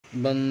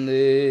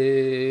वंदे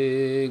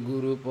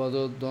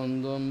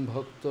गुरुपदद्वन्द्वं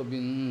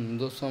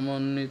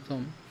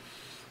भक्तबिंदसमन्वितं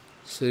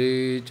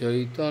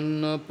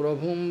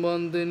श्रीचैतन्यप्रभुं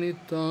वन्दे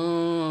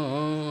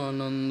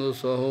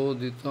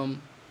नित्यानन्दसहोदितं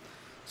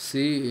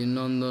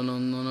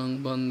श्रीनन्दनन्दनं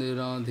वन्दे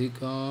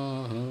राधिका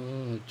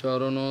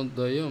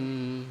चरणोदयं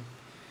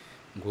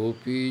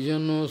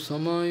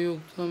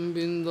गोपीजनसमायुक्तं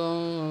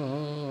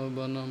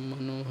बिन्दावनं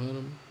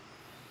मनोहरं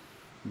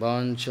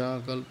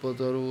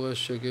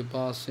वाञ्छाकल्पतरुश्च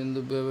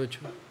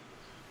कृपासिन्धुभ्यश्च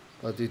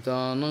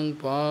पतितानं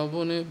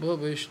पावनेभ्यो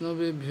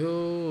वैष्णवेभ्यो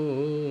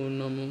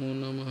नमो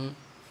नमः।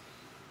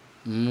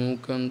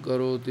 मूकं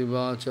करोति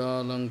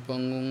वाचालं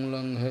पंगुं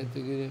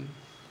लङ्घयतिगिरिं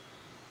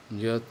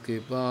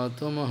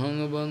यत्कृपातमहं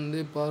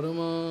वन्दे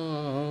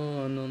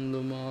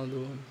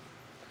परमानन्दमाधवं।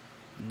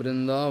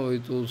 वृन्दावै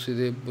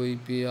तुलसीदेव वै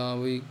पिया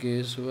वै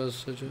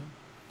केशवस्य च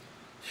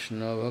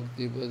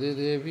कृष्णभक्तिपदे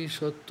देवी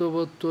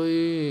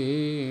सत्त्ववत्त्वयि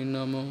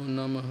नमो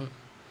नमः।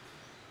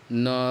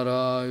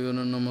 नारायण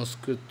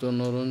नमस्कृत्य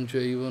नरं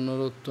चैव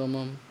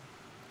नरोत्तमं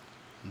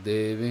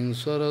देवीं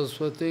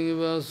सरस्वतीं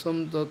व्यासं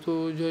ततो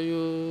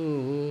जयो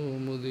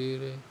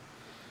मुदीरे।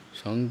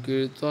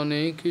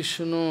 संकीर्तने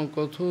कृष्ण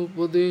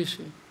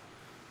कथोपदेशे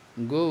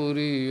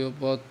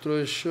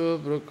गौरीयपत्रस्य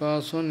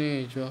प्रकाशने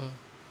च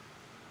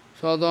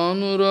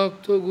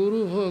सदानुरक्त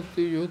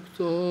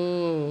गुरुभक्तियुक्तो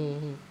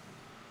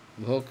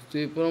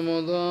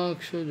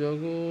भक्तिप्रमोदाक्ष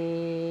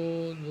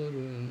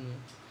जगोद्वरुण्य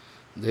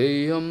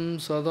ध्येयं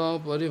सदा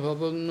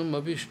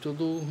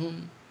परिभवग्नमभिष्टदोहं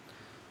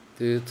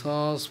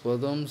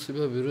तीर्थास्पदं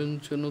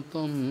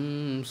शिवविरञ्चनुतं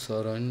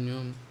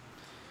शरण्यं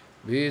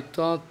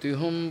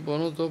भीतात्युहं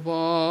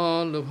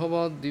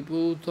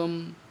पनुतपालभवाद्दिपूतं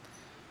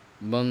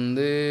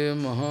वन्दे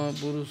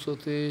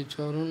महापुरुषते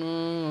चरुणारविन्दं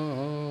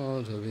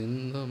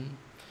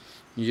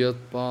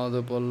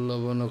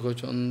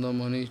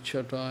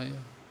यत्पादपल्लवनखचन्दमणिच्छटाय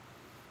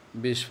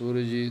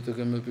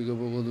विस्फुरजितकिमपि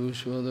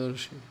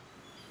गपवधूष्वदर्शि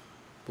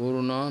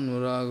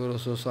पूर्णानुरागर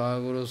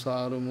ससागर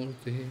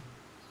सारमूर्ति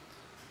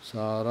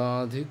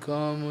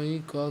साराधिकामयि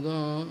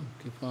कदा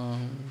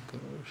कृपां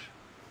करोषि।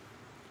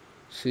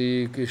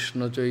 श्रीकृष्ण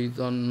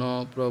चैतन्य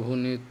प्रभु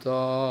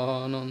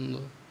नित्यानंद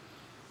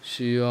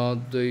श्री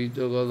अद्वैत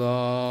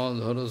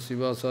गदाधर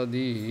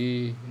शिवासादि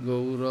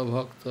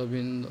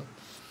गौरभक्तबिंद।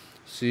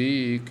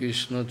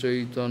 श्रीकृष्ण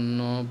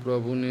चैतन्य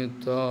प्रभु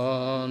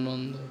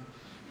नित्यानंद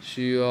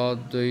श्री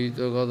अद्वैत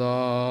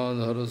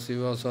गदाधर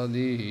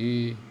शिवासादि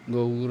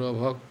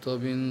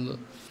गौरभक्तबिंद।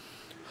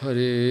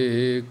 हरे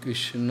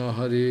कृष्ण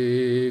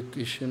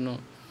कृष्ण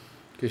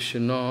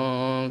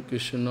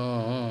कृष्ण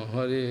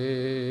हरे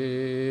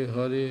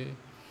हरे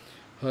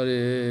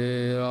हरे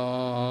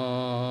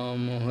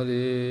राम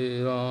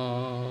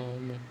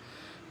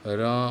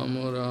राम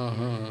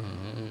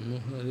राम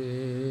हरे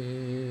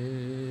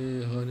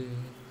हरे।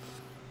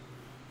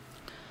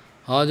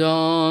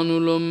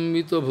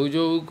 आजानुलंबित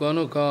भुजौ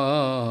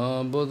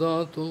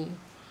कनकाबदातो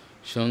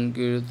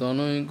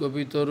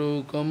संकीर्तनैकपितरो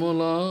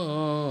कमलायताक्षो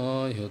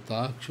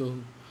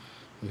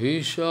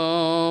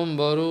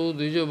भीष्मांबरो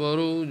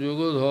द्विजवरो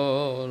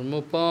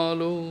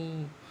जुगधर्मपालो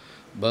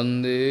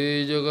वन्दे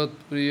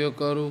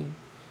जगत्प्रियकरो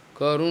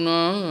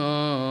करुणाभतारो।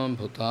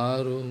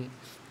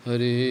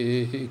 हरे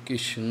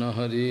कृष्ण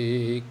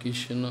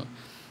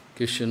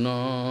कृष्ण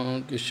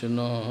कृष्ण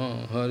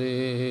हरे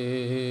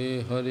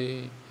हरे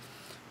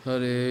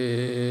हरे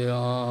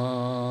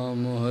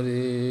राम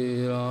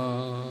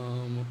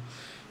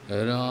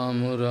राम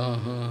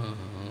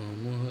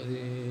राम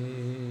हरे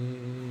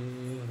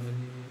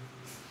हरे।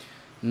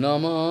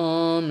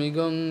 नमामि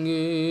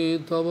गंगे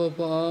तव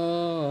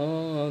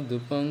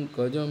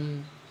पादपङ्कजं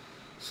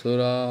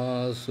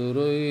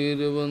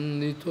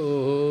सुरासुरैर्वन्दितो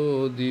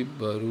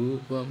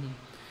दिव्यरूपं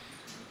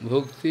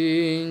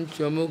भुक्तिं च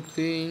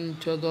मुक्तिं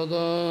च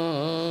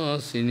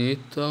ददासि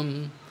नित्यं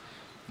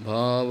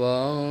भावानुरूपेण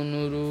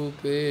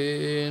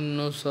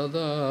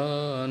सदा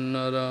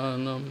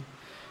नरानं।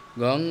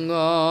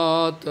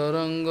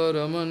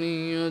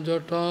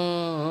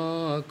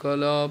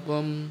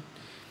 गंगातरङ्गरमणीयजटाकलापं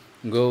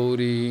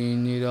गौरी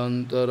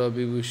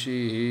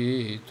निरन्तरविभूषि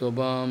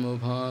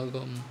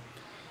त्ववामभागं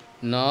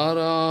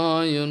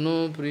नारायणो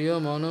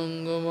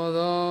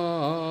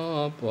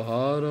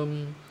प्रियमनङ्गमदापहारं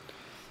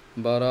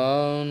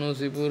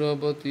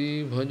वाराणसीपुरपति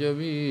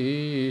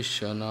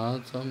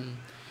भजवीशनाथं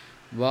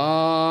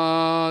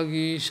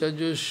वागीशजुष्वदने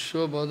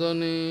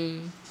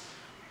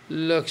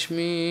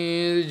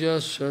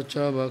लक्ष्मीर्यस्य च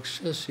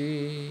वक्षसि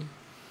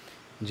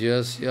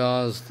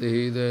यस्यास्ति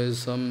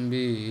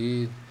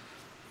हृदयसंवित्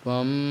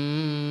त्वं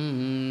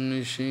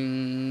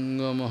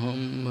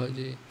नृसिंहमहं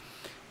भजे।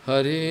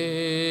 हरे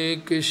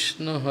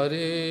Krishna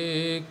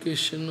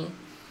Krishna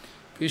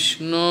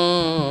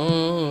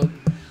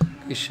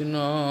Krishna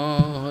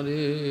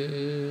Hare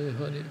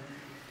Hare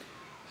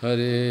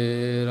Hare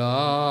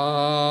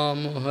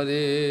Ram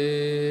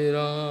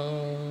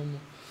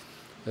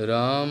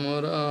Ram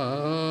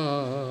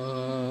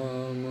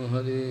Ram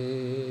Hare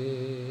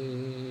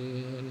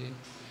Hare.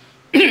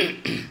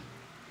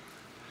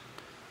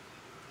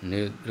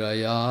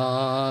 निद्रया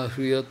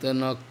ह्रियते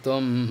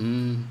नक्तं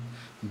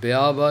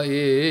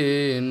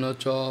vyavayena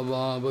cha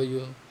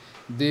vavayo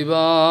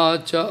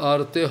diva cha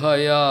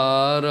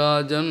artihaya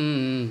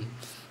rajan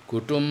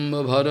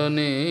kutumba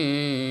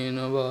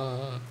bharanena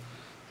va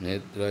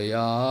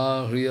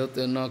netraya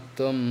hriyate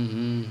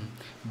naktam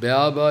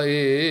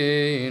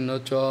vyavayena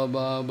cha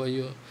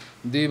vavayo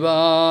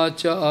diva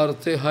cha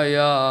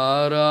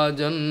artihaya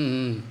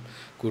rajan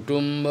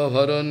kutumba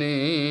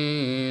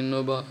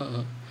bharanena va.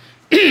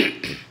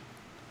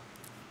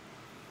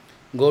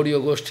 Gauriya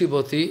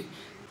Goshtipati,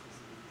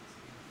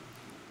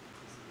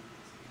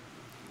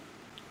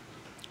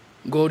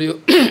 Gauriya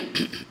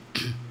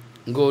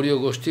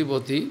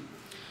Goshtipati,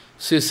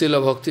 Srila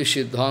Bhakti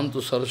Siddhanta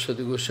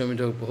Saraswati Goswami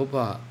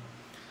Prabhupada,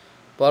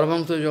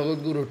 Paramahansa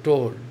Jagadguru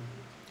told,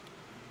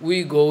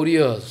 we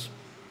Gauriyas,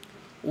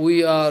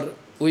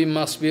 we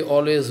must be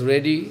always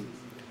ready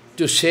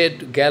to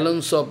shed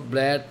gallons of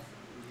blood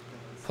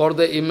for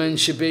the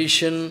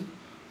emancipation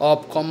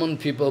of common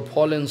people,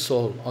 fallen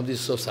soul of this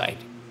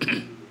society.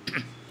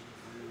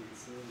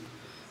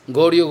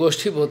 Gauriya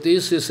Goshtipati,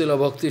 Srila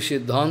Bhakti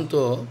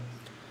Siddhanta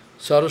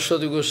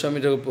Saraswati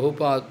Goswami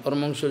Prabhupada,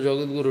 Paramahansa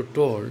Jagadguru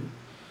told,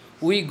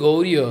 we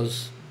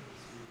Gauriyas,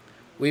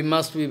 we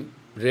must be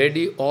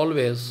ready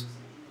always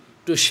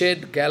to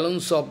shed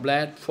gallons of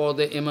blood for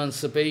the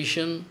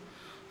emancipation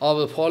of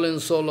the fallen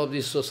soul of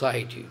this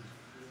society.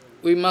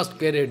 We must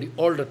get ready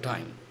all the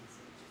time.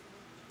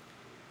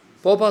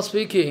 Papa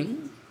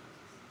speaking,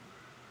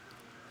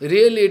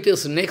 really it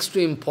is next to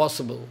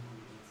impossible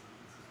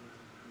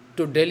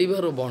to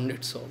deliver a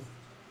bonded soul.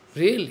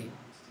 Really.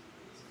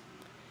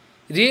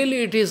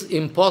 Really it is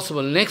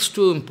impossible, next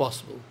to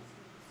impossible.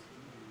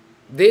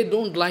 They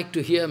don't like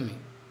to hear me.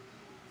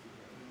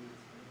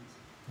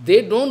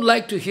 They don't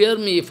like to hear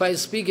me if I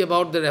speak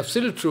about their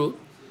absolute truth.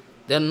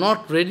 They are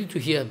not ready to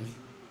hear me.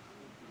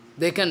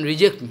 They can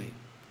reject me.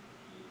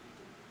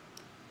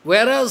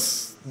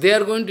 Whereas they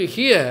are going to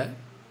hear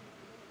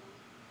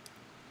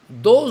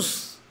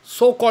those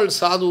so-called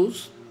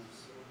sadhus,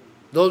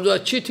 those who are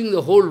cheating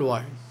the whole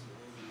world.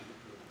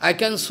 I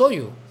can show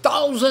you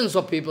thousands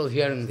of people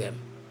hearing them.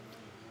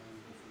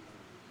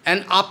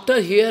 And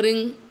after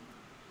hearing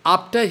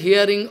of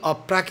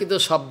Prakita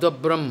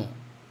Shabda Brahma,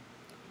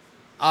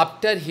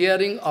 after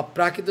hearing of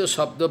Prakita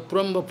Shabda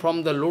Brahma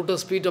from the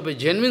lotus feet of a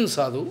genuine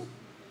sadhu,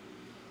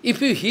 if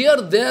you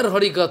hear their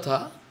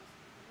Harikatha,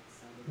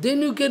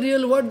 then you can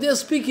realize what they are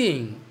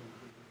speaking.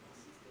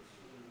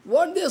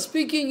 What they are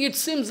speaking, it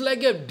seems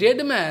like a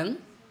dead man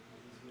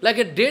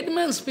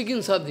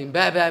speaking something,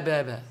 bah, bah,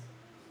 bah, bah.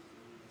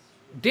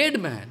 Dead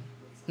man,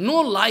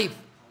 no life.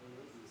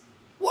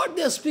 What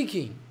they are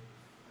speaking?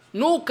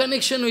 No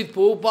connection with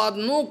Prabhupada,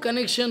 no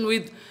connection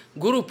with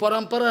Guru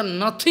Parampara,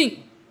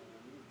 nothing.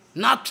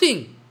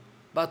 Nothing.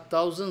 But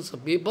thousands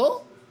of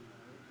people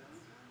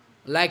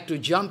like to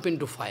jump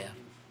into fire.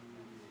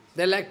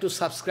 They like to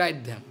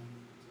subscribe them.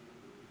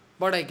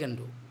 What I can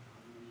do?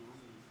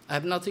 I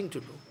have nothing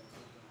to do.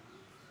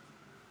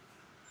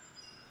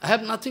 I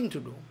have nothing to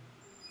do.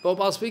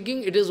 Prabhupada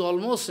speaking, it is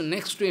almost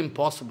next to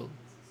impossible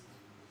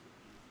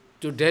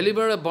to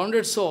deliver a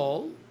bonded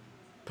soul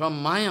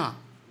from Maya.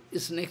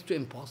 Is next to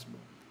impossible.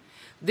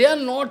 They are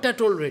not at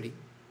all ready.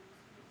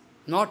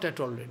 Not at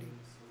all ready.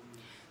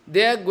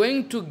 They are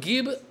going to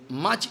give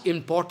much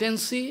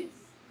importance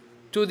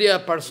to their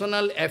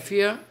personal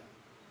affair,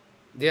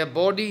 their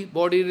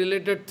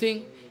body-related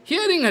thing.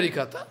 Hearing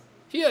Harikatha,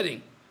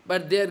 hearing.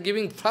 But they are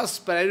giving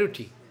first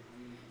priority.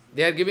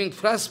 They are giving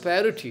first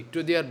priority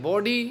to their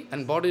body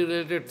and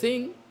body-related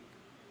thing.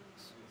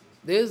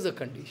 There is the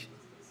condition.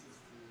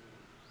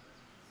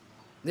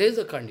 There is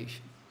the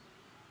condition.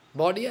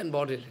 Body and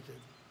body-related.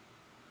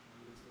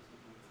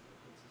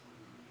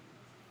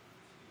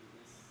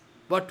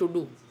 What to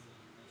do?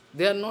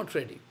 They are not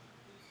ready.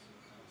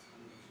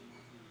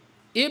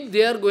 If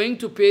they are going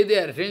to pay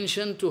their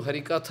attention to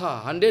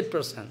Harikatha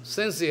 100%,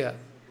 sincere,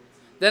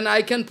 then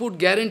I can put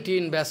guarantee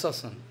in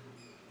Vyasasan.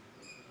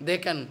 They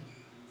can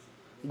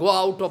go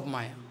out of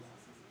Maya.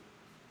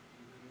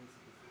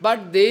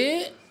 But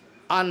they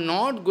are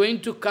not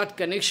going to cut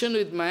connection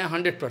with Maya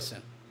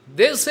 100%.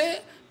 They say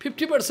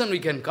 50% we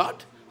can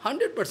cut,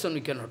 100%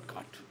 we cannot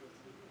cut.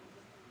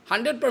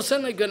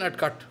 100% we cannot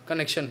cut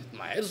connection with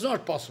Maya. It's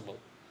not possible.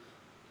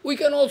 We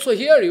can also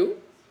hear you,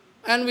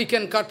 and we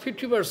can cut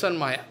 50%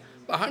 Maya,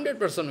 but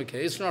 100% we can.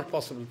 It's not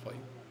possible for you.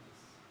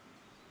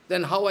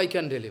 Then how I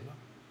can deliver?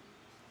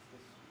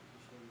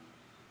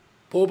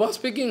 Prabhupada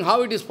speaking,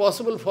 how it is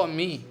possible for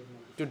me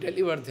to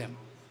deliver them?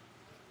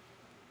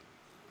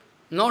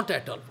 Not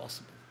at all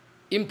possible.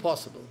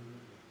 Impossible.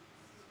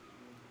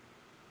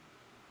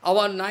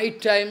 Our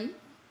night time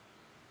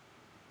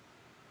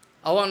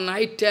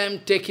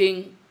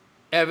taking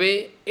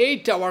away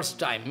 8 hours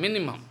time,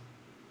 minimum.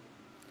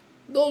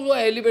 Those who are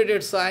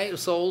elevated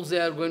souls, they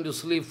are going to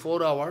sleep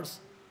 4 hours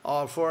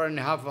or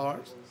 4.5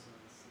 hours.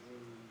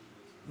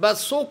 But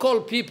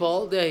so-called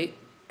people,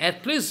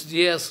 at least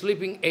they are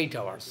sleeping 8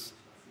 hours.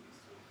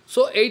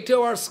 So 8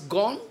 hours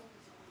gone,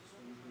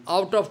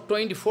 out of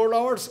 24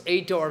 hours,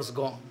 8 hours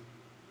gone.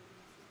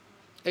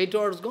 8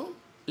 hours gone,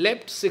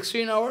 left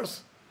 16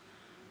 hours.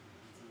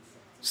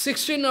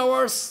 16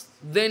 hours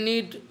they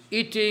need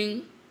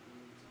eating,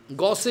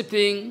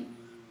 gossiping,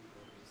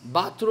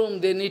 bathroom,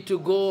 they need to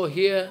go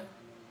here.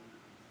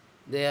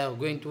 They are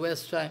going to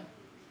waste time.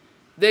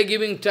 They are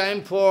giving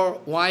time for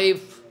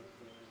wife,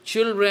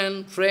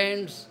 children,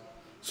 friends,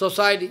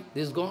 society.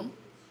 This is gone.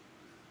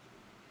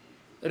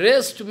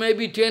 Rest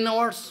maybe 10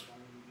 hours.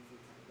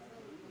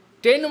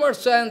 10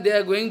 hours time they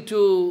are going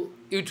to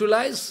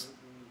utilize,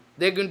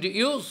 they are going to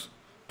use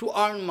to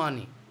earn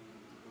money.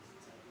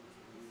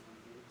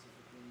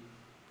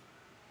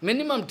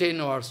 Minimum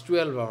 10 hours,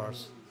 12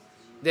 hours.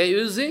 They are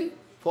using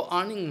for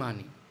earning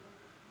money.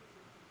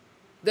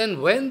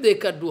 Then when they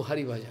can do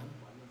Hari Bhajan?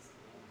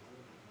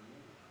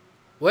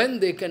 When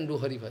they can do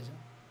Hari Bhajan?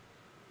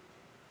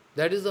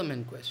 That is the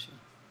main question.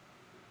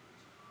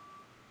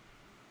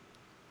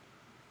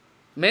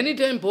 Many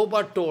times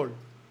Prabhupada told,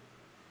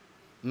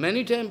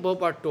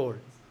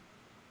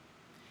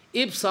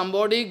 if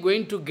somebody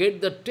going to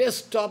get the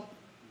taste of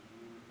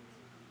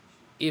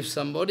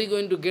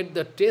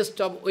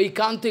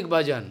Ekantik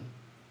Bhajan,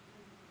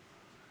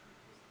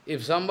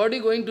 if somebody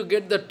going to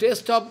get the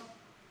taste of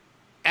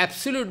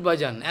absolute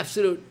bhajan,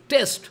 absolute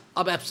taste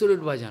of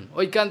absolute bhajan,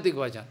 Ekantik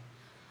Bhajan,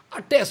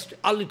 a taste,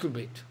 a little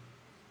bit,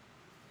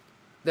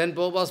 then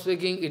Prabhupada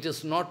speaking, it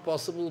is not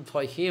possible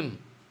for him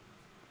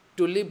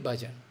to live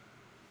bhajan.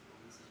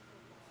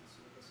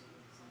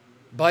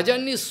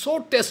 Bhajan is so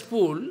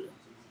tasteful,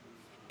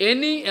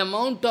 any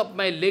amount of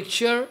my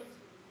lecture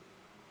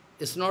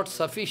is not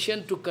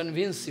sufficient to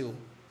convince you.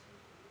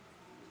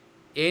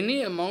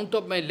 Any amount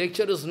of my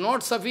lecture is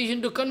not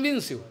sufficient to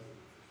convince you,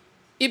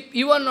 if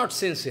you are not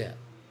sincere.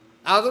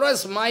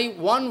 Otherwise, my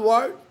one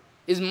word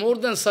is more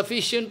than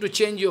sufficient to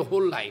change your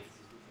whole life.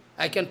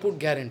 I can put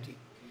guarantee.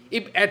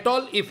 If at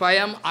all, if I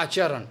am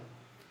acharan,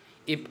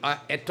 if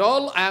at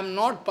all I am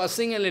not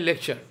passing any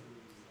lecture,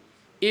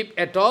 if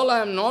at all I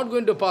am not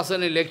going to pass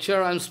any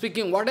lecture, I am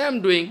speaking what I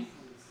am doing,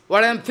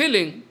 what I am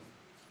feeling,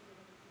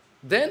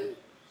 then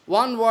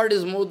one word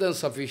is more than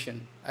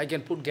sufficient. I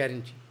can put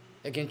guarantee.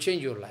 I can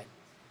change your life.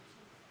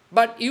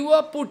 But you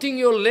are putting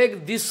your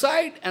leg this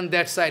side and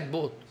that side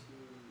both.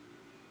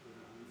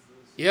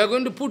 You are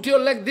going to put your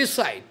leg this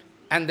side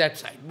and that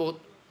side both.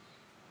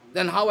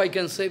 Then how I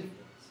can save you?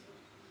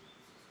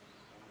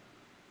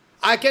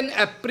 I can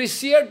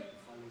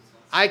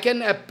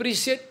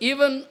appreciate,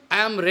 even I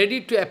am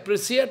ready to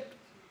appreciate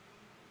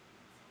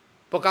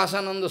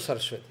Prakashananda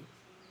Saraswati.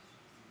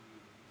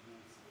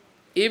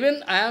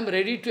 Even I am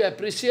ready to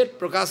appreciate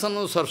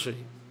Prakashananda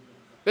Saraswati.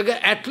 Because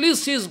at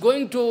least he is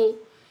going to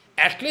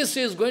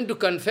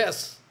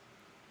confess.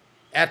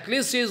 At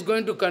least he is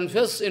going to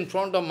confess in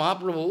front of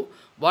Mahaprabhu,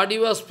 what he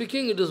was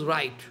speaking, it is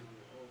right.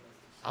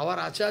 Our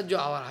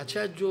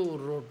Acharya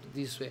wrote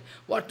this way.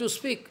 What to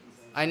speak?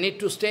 I need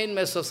to stay in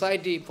my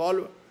society,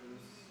 follow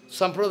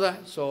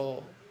Sampradaya.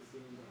 So,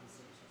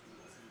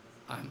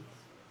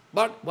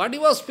 but what he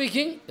was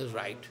speaking is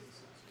right.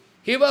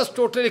 He was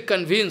totally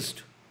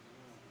convinced.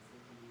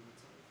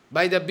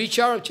 By the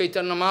bichar of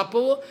Chaitanya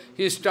Mahaprabhu,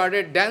 he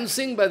started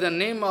dancing by the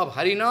name of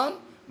Harinam,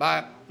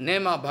 by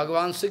name of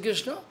Bhagavan Sri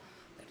Krishna.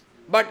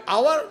 But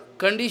our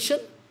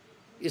condition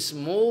is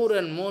more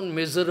and more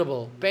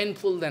miserable,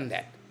 painful than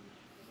that.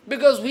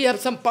 Because we have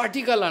some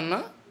particular,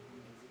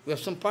 we have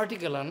some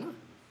particular,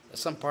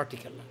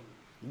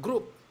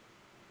 group.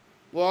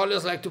 We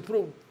always like to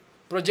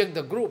project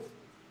the group,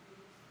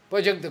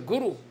 project the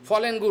guru,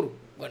 fallen guru,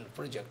 one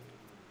project.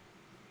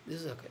 This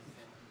is okay.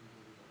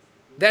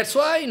 That's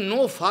why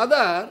no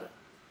father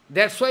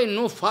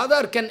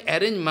can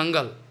arrange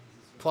mangal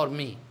for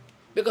me,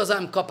 because I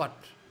am kapat.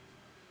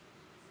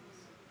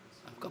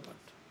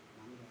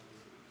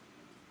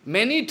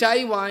 Many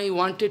times I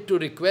wanted to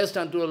request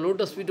unto the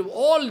lotus feet of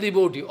all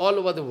devotees all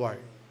over the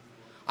world.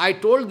 I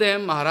told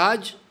them,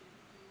 Maharaj,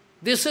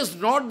 this is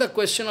not the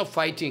question of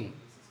fighting.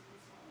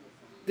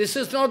 This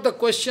is not the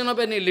question of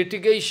any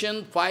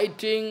litigation,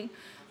 fighting,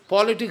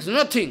 politics,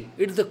 nothing.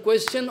 It is the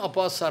question of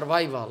our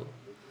survival.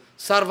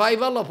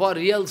 Survival of our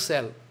real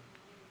self.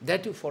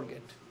 That you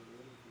forget.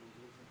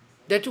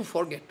 That you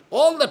forget.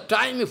 All the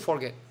time you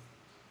forget.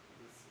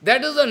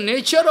 That is the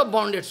nature of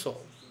bonded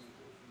soul.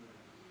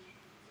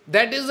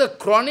 That is the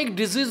chronic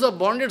disease of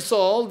bonded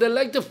soul.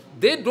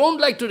 They don't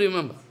like to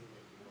remember.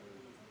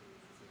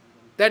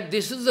 That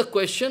this is the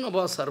question of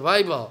our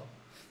survival.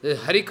 The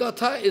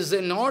HariKatha is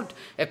not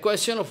a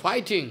question of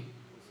fighting.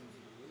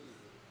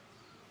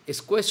 It's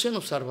a question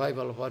of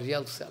survival of our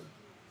real self.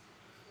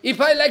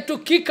 If I like to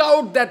kick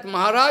out that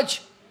Maharaj,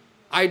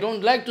 I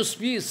don't like to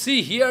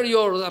hear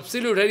your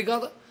absolute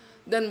HariKatha,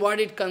 then what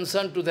it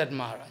concern to that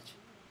Maharaj?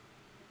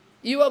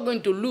 You are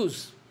going to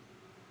lose.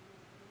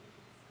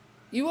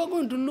 You are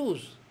going to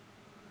lose.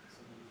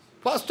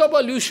 First of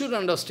all, you should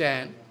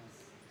understand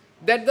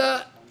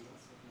that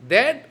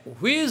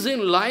who is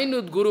in line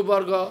with Guru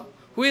Varga,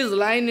 who is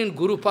line in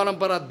Guru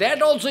Parampara,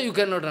 that also you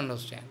cannot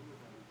understand.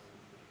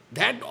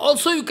 That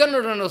also you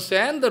cannot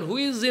understand, that who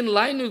is in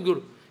line with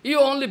Guru. You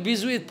are only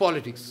busy with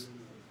politics.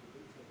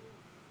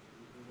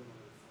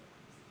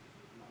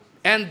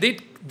 And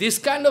this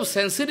kind of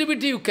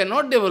sensitivity you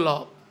cannot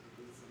develop.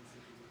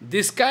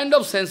 This kind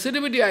of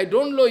sensitivity, I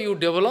don't know you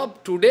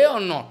develop today or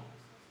not.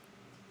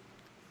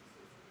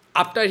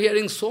 After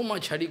hearing so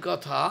much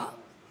Harikatha,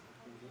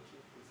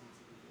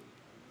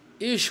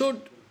 you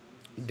should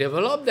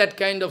develop that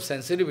kind of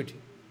sensitivity.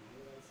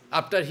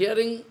 After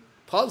hearing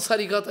false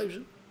Harikatha, you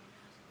should,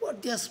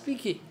 what they are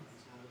speaking?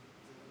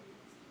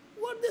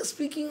 What they are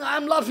speaking, I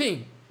am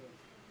laughing.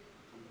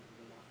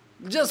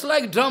 Just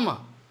like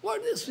drama.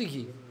 What they are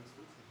speaking?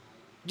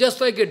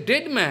 Just like a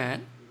dead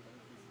man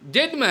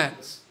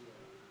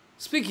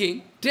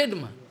speaking, dead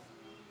man.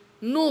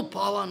 No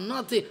power,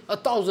 nothing.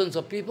 Thousands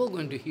of people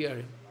going to hear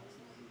him.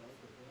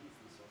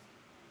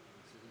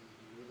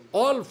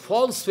 All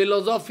false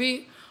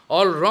philosophy,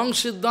 all wrong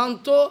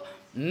Siddhanta,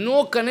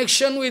 no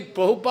connection with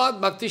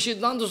Prabhupada, Bhakti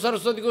Siddhanta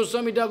Saraswati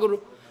Goswami Thakur.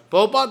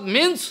 Prabhupada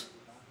means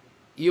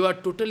you are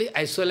totally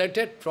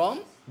isolated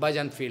from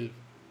bhajan field.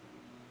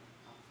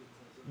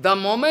 The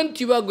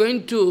moment you are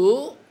going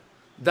to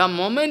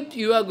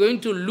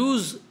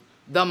lose,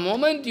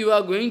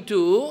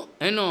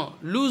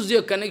 lose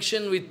your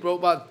connection with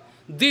Prabhupada,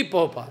 the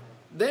Prabhupada,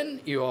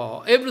 then you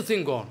are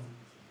everything gone.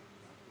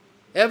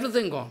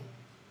 Everything gone.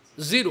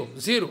 Zero,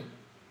 zero.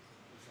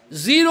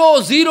 Zero,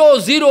 zero,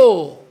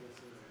 zero.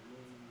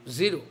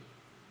 Zero.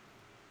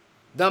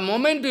 The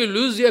moment you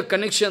lose your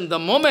connection, the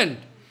moment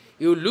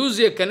you lose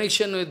your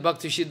connection with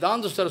Bhakti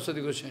Siddhanta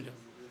Saraswati Goswami,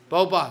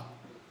 Prabhupada,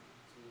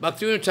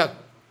 Bhakti Thakur,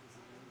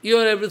 you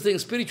are everything,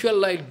 spiritual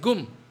life,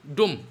 doom.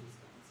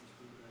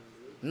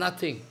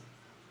 Nothing.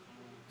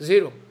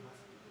 Zero.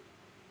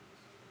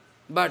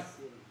 But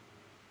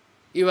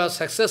you are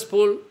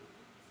successful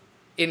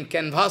in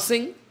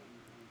canvassing.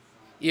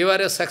 You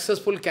are a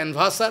successful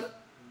canvasser.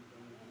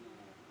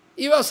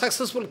 You are a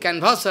successful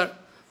canvasser.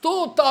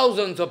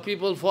 2,000 of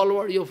people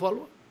follow your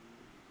follower.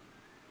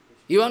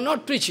 You are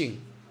not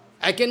preaching.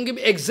 I can give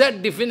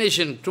exact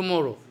definition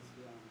tomorrow.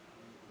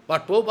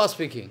 But Prabhupada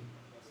speaking,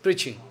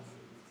 preaching.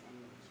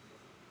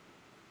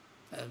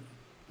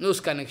 No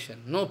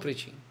connection, no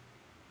preaching.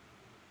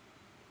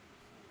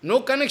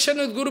 No connection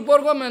with Guru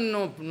Parvam and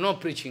no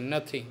preaching,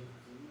 nothing.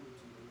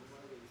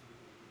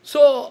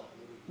 So,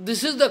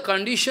 this is the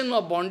condition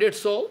of bonded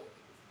soul.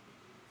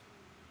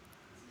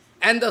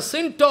 And the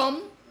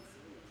symptom,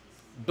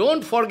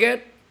 don't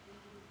forget,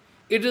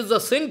 it is the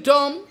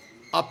symptom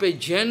of a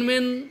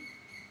genuine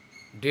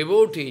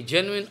devotee,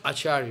 genuine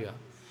acharya.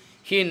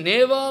 He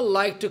never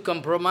liked to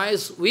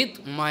compromise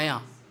with Maya.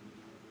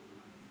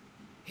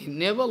 He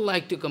never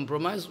liked to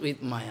compromise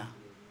with Maya.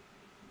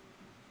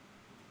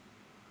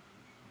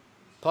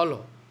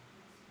 Follow.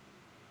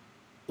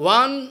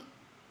 One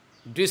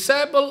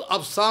disciple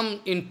of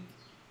some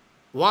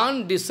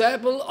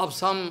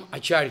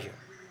acharya,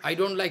 I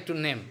don't like to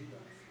name,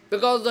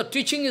 because the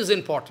teaching is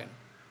important.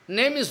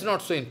 Name is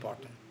not so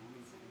important.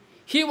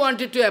 He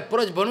wanted to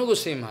approach Bhanu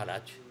Goswami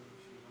Maharaj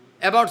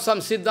about some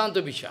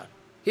Siddhanta Vichar.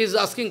 He is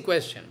asking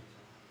question.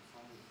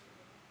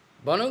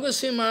 Bhanu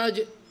Goswami Maharaj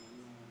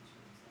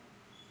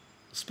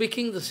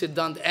speaking the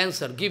Siddhanta,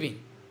 answer, giving.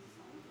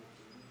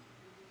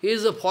 He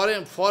is a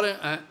foreign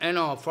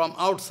from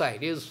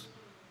outside. He is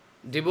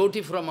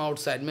devotee from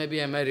outside, maybe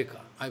America,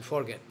 I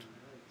forget.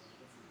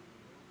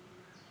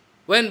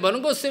 When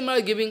Bhanu Goswami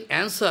Maharaj giving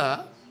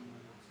answer,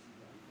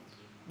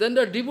 then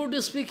the devotee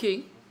is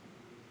speaking,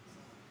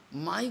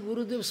 my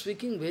Gurudev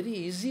speaking very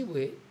easy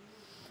way,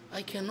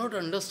 I cannot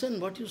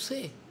understand what you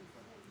say.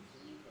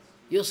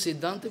 Your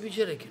Siddhanta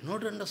Vichar, I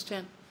cannot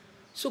understand.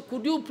 So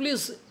could you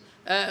please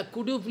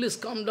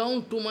come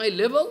down to my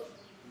level?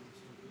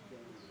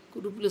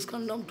 Could you please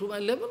come down to my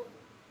level?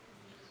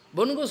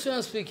 Bhanu Goswami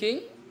is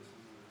speaking,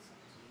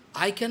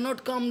 I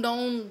cannot come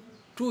down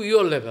to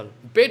your level.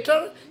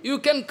 Better you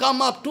can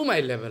come up to my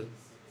level.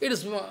 It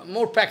is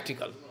more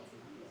practical.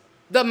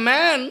 The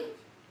man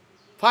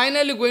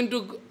finally going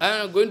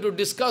to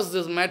discuss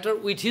this matter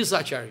with his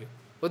acharya,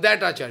 with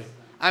that acharya.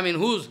 I mean,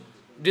 whose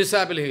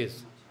disciple he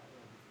is.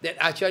 That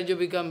acharya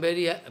become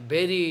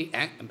very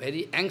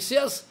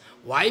anxious.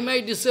 Why my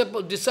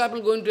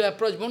disciple going to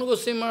approach Bhanu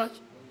Goswami Maharaj?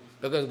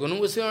 Because Bhanu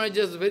Goswami Maharaj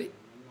is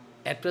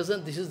at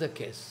present this is the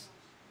case.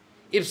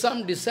 If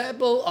some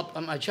disciple of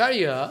an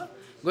acharya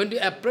going to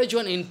approach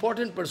one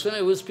important person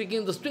who is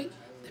speaking the street,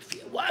 they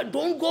feel, why,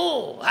 don't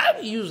go,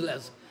 I'm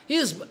useless.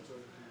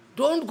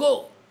 Don't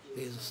go.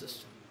 This is the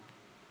system.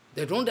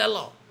 They don't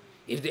allow.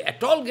 If they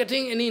at all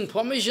getting any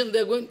information,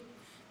 they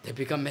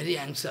become very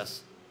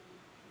anxious.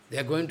 They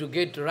are going to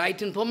get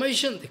right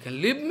information, they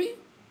can leave me.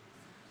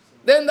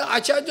 Then the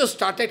acharya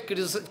started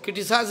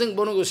criticizing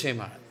Bhanu Goswami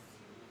Maharaj.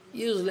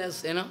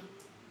 Useless,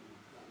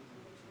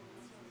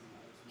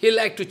 He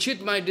liked to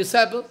cheat my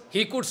disciple.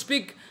 He could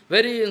speak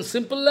very in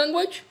simple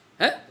language.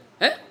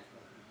 They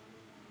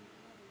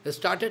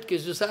started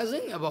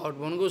criticizing about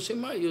Bhanu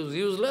Goswami Maharaj. He is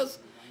useless.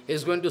 He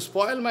is going to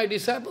spoil my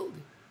disciple.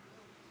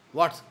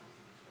 What?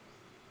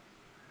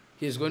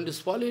 He is going to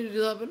spoil his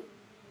disciple?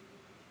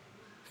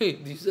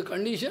 This is the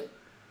condition.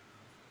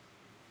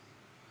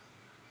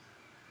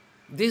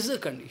 This is the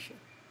condition.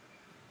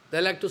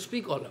 They like to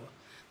speak all over.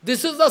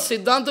 This is the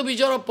Siddhanta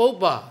Vichar of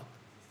Prabhupada.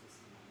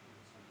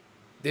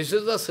 This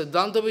is the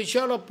Siddhanta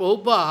Vichar of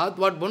Prabhupada,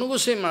 what Banu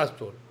Goswami Maharaj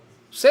told.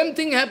 Same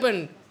thing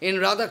happened in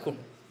Radhakund.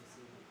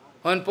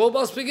 When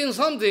Prabhupada speaking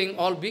something,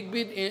 all big,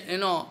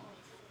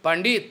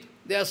 Pandit,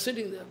 they are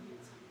sitting there.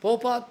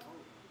 Prabhupada,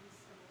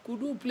 could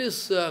you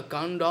please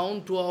come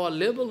down to our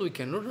level? We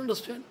cannot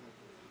understand.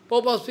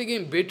 Prabhupada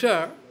speaking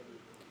better,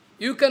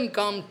 you can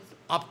come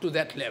up to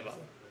that level,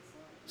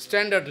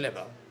 standard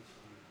level.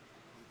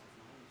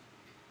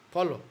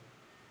 Follow.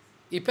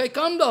 If I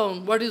come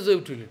down, what is the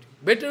utility?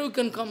 Better you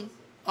can come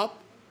up.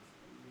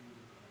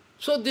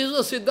 So this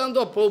is the Siddhanta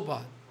of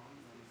Prabhupada.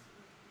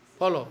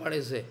 Follow what I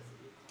say.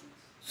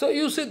 So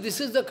you see,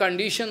 this is the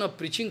condition of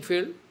preaching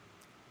field.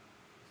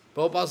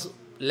 Prabhupada's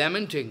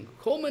lamenting.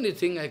 How many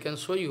things I can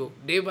show you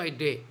day by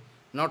day,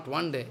 not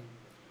one day.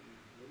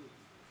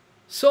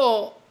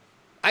 So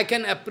I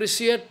can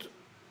appreciate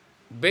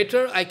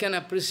better, I can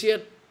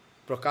appreciate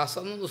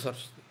Prakasananda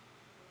Saraswati.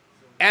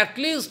 At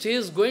least he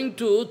is going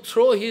to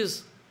throw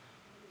his,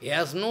 he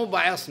has no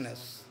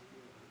biasness.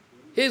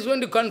 He is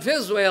going to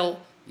confess, well,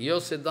 your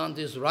Siddhanta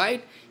is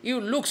right, you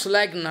looks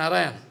like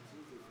Narayan.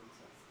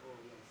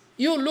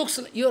 Your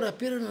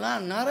appearance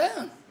like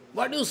Narayan.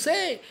 What do you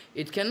say?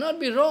 It cannot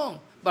be wrong.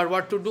 But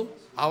what to do?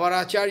 Our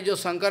Acharya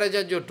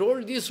Shankaracharya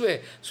told this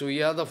way, so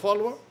we are the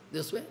follower,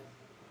 this way.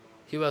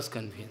 He was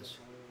convinced.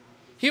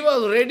 He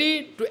was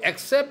ready to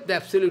accept the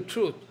absolute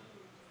truth,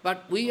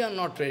 but we are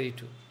not ready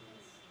to.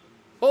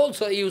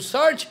 Also, you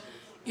search,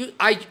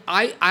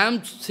 I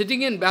am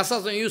sitting in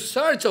Vyasasana, you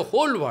search the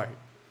whole world.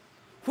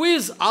 Who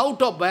is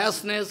out of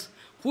biasness,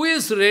 who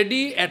is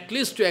ready at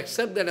least to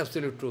accept that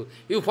absolute truth?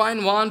 You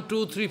find 1,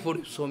 2, 3,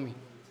 4, show me.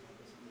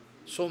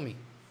 Show me.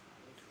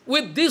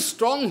 With this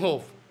strong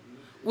hope,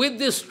 with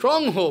this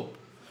strong hope,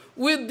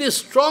 with this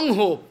strong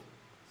hope,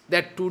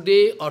 that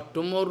today or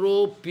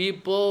tomorrow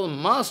people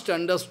must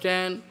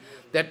understand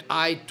that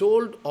I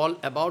told all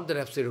about the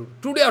absolute.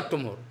 Today or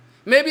tomorrow.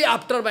 Maybe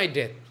after my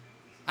death.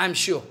 I am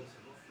sure.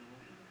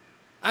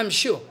 I am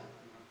sure.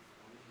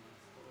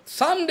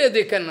 Someday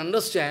they can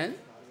understand.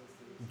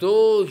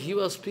 Though he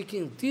was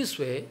speaking this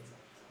way,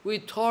 we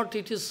thought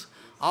it is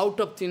out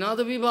of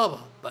Tinadavi Baba,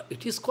 but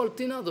it is called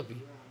Tinadavi.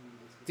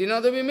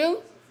 Tinadavi means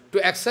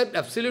to accept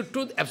absolute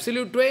truth,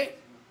 absolute way.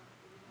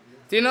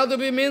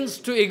 Tinadavi means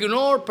to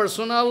ignore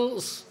personal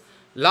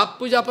love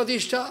puja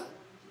patishtha.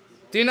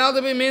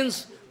 Tinadavi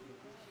means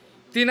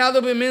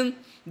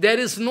there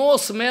is no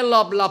smell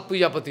of love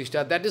puja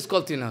patishtha. That is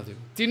called Tinadavi.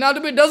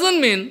 Tinadavi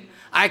doesn't mean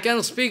I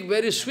can speak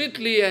very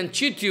sweetly and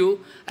cheat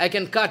you, I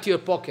can cut your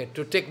pocket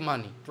to take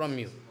money from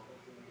you.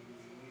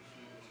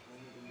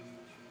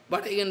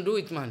 What I can do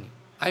with money?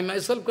 I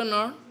myself can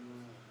earn.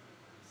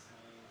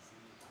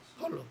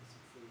 Follow.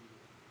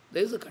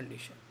 There is a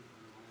condition.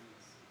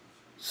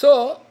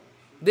 So,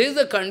 there is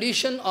a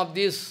condition of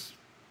this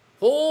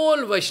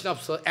whole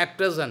Vaishnava, at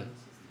present,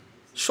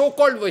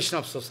 so-called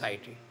Vaishnava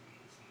society.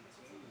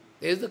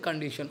 There is a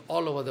condition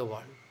all over the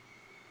world.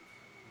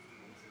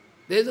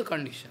 There is a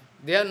condition.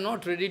 They are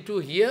not ready to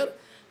hear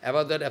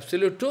about that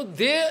absolute truth.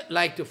 They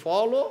like to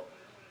follow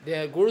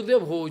their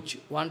Gurudev who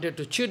wanted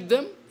to cheat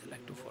them. They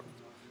like to follow.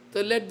 So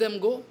let them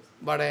go,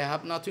 but I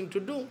have nothing to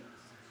do.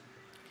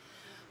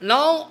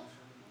 Now,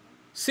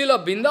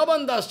 Srila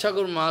Vrindavan Das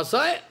Thakur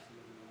Mahasaya,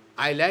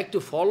 I like to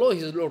follow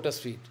his lotus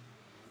feet.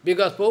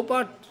 Because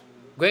Prabhupada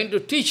going to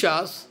teach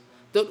us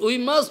that we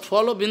must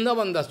follow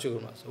Vrindavan Das Thakur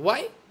Mahasaya.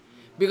 Why?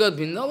 Because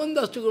Vrindavan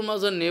Das Thakur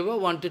Mahasaya never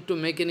wanted to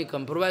make any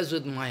compromise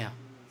with Maya.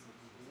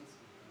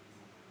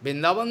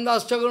 Vrindavan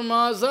Das Thakur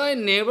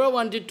Mahasaya never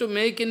wanted to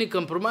make any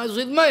compromise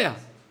with Maya.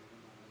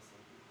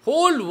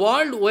 Whole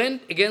world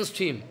went against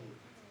him.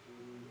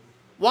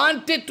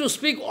 Wanted to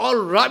speak all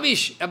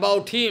rubbish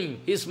about him,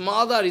 his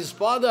mother, his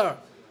father.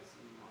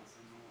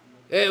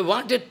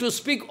 Wanted to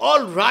speak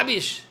all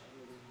rubbish.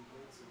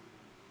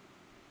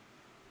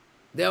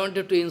 They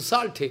wanted to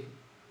insult him.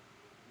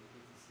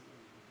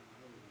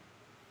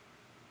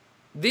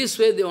 This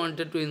way they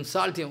wanted to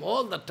insult him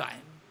all the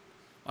time.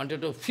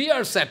 Wanted to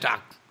fierce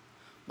attack.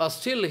 But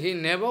still he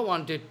never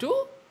wanted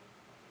to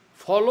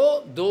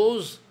follow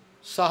those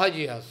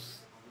sahajiyas.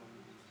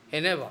 He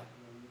never.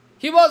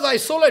 He was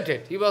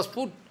isolated. He was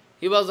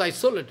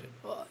isolated.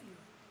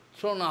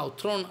 Thrown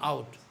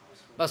out.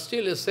 But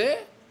still he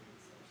say,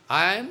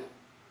 I am,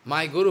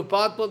 my Guru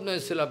Padma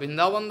is Srila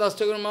Vrindavan Das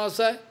Thakur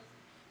Mahasaya.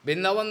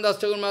 Vrindavan Das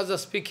Thakur Mahasaya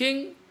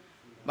speaking,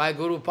 my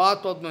Guru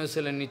Padma is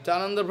Srila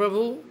Nityananda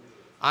Prabhu.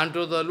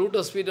 Unto the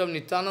lotus feet of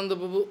Nityananda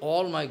Prabhu,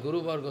 all my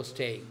Guru Varga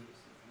staying.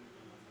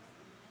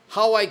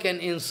 How I can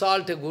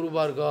insult a Guru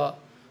Varga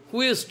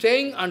who is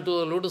staying unto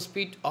the lotus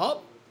feet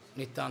of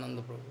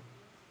Nityananda Prabhu?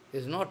 It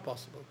is not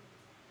possible.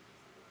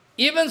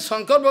 Even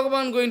Shankar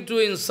Bhagavan going to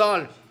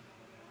insult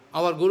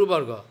our Guru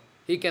Varga,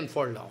 he can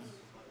fall down.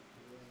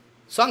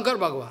 Shankar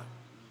Bhagavan.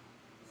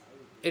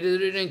 It is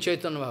written in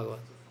Chaitanya Bhagavata.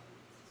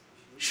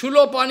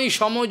 Shulopani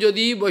shamo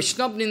jodi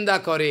Vaishnav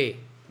ninda kare.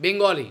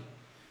 Bengali.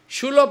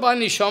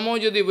 Shulopani shamo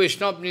jodi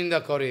Vaishnav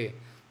ninda kare.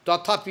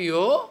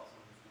 Tathapiyo,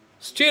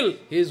 still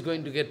he is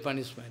going to get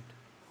punishment.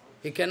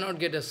 He cannot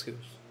get excuse.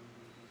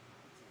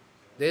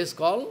 This is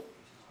called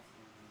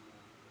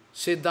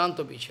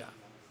Siddhanta Vichar.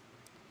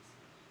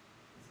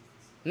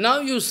 Now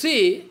you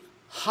see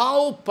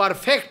how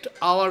perfect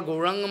our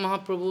Gauranga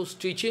Mahaprabhu's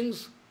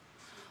teachings,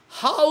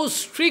 how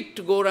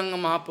strict Gauranga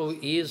Mahaprabhu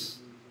is.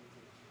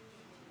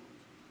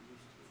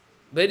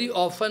 Very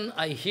often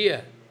I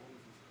hear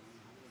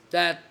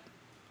that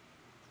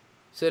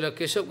Srila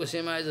Keshav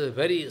Goswami is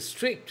very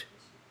strict.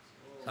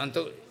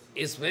 Santo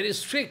is very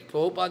strict.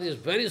 Prabhupada is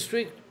very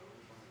strict.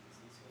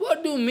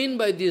 What do you mean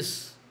by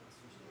this?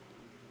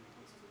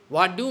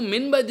 What do you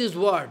mean by this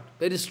word?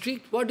 Very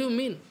strict? What do you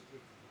mean?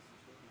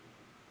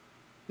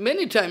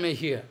 Many times I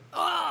hear,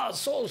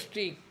 so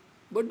strict.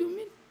 What do you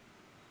mean?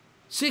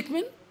 Strict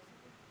mean?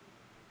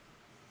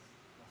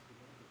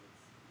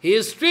 He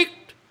is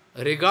strict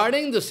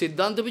regarding the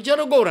Siddhanta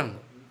Vichara Gauranga.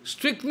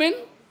 Strict mean?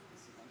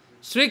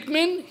 Strict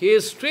mean he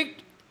is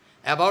strict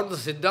about the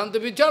Siddhanta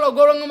Vichara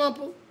Gauranga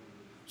Mahaprabhu.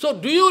 So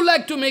do you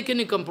like to make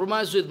any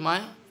compromise with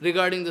Maya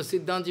regarding the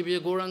Siddhanta Vichara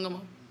Gauranga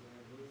Mahaprabhu?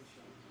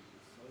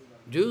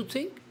 Do you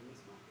think?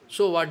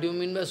 So what do you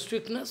mean by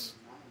strictness?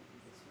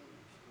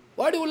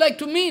 What do you like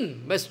to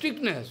mean by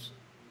strictness?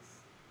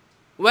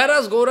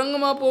 Whereas Gauranga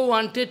Mahaprabhu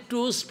wanted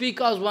to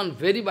speak as one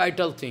very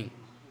vital thing.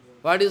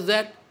 What is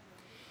that?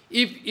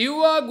 If you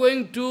are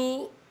going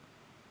to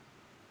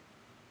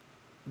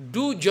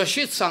do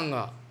Jashit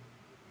Sangha,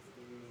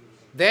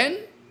 then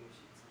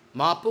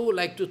Mahaprabhu would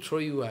like to throw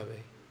you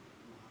away.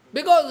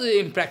 Because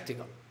it's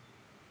impractical.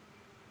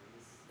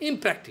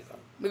 Impractical.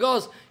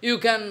 Because you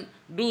can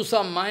do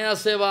some Maya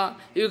Seva,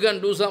 you can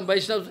do some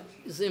Vaishnava,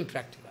 it's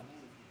impractical.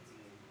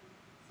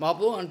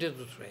 Mahaprabhu wanted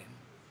to throw him.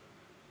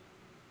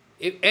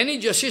 If any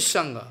Jashit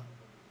Sangha,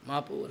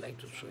 Mahaprabhu would like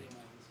to throw him.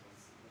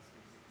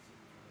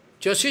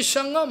 Jashit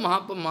Sangha,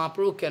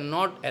 Mahaprabhu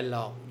cannot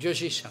allow.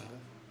 Jashit Sangha.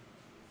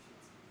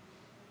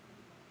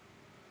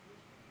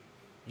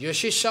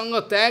 Jashit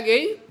Sangha tag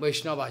a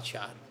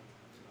Vaishnavachar.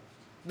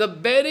 The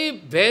very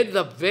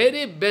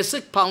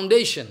basic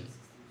foundation,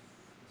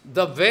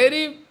 the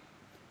very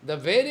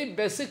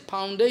basic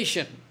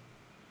foundation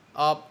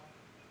of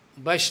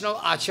Vaishnava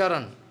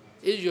Acharan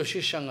is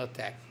Jashit Sangha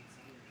tag.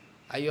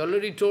 I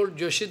already told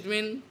Jashit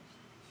means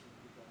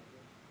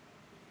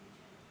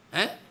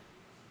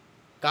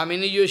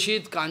Kamini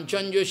Joshit,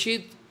 Kanchan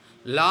Joshit,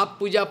 Labh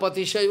Puja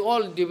Patishay,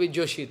 all with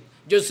Joshit.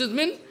 Joshit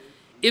means,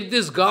 if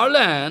this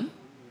garland,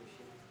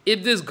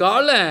 if this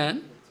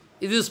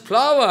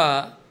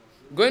flower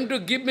going to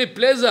give me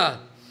pleasure,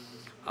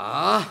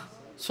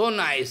 so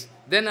nice,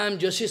 then I am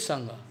Joshit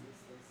Sangha.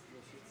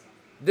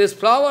 This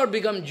flower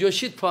becomes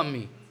Joshit for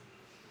me.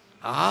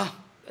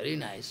 Very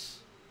nice.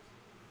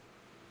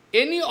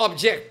 Any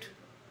object,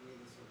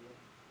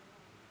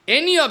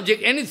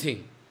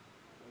 anything,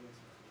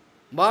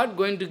 but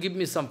going to give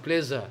me some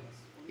pleasure,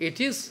 it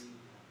is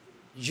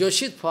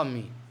Joshit for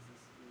me.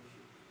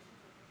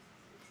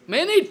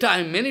 Many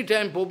times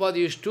Prabhupada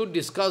used to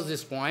discuss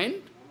this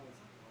point,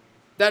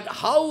 that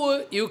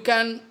how you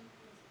can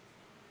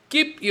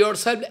keep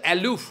yourself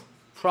aloof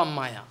from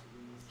Maya.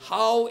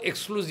 How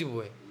exclusive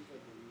way.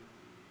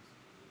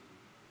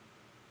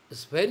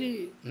 It's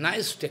very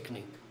nice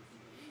technique.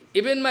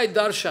 Even my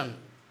darshan,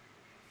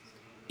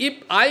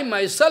 if I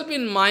myself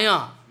in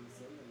Maya,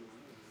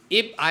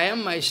 if I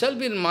am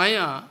myself in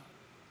Maya,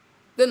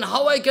 then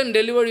how I can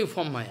deliver you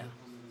from Maya?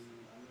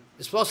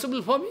 It's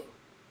possible for me?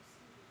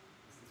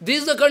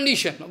 This is the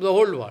condition of the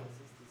whole world.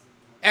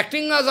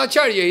 Acting as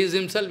Acharya, he is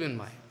himself in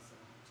Maya.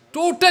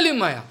 Totally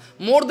Maya,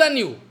 more than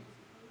you.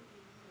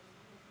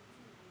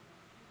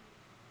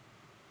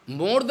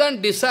 More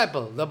than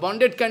disciple. The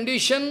bonded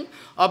condition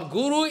of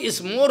Guru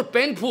is more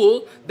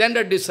painful than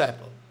the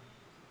disciple.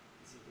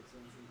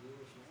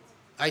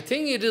 I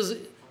think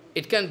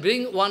it can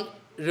bring one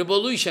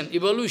evolution.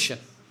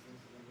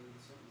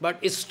 But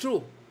it's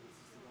true.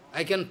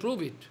 I can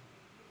prove it.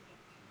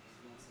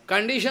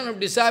 Condition of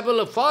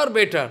disciple are far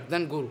better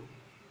than Guru.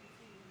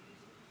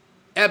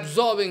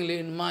 Absorbingly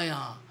in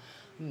Maya,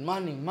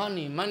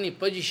 money,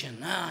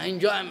 position,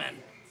 enjoyment.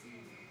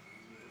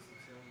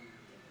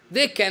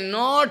 They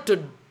cannot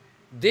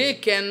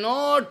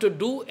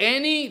do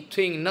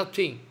anything,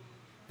 nothing.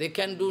 They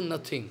can do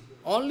nothing.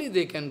 Only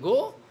they can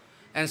go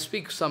and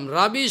speak some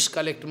rubbish,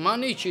 collect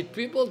money, cheat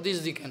people,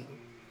 this they can do.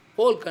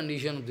 Whole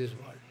condition of this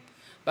world.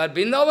 But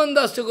Vrindavan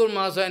Das Thakur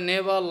Mahasaya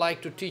never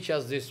liked to teach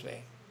us this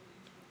way.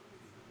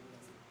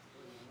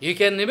 You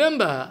can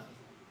remember,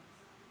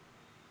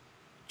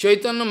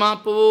 Chaitanya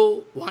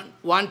Mahaprabhu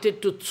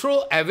wanted to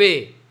throw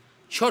away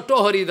Choto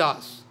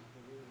Haridas.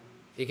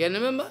 You can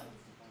remember?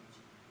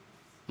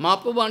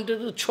 Mahaprabhu wanted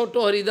to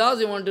Choto Haridas,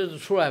 he wanted to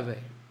throw away.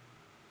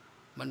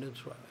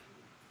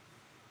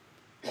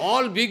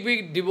 All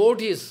big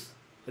devotees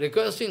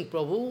requesting,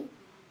 Prabhu,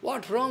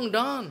 what wrong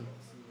done?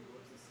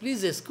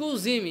 Please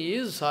excuse him, he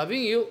is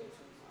serving you.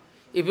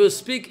 If you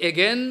speak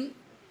again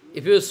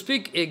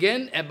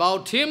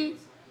about him,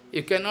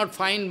 you cannot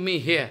find me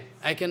here.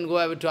 I can go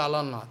away to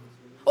Alannath.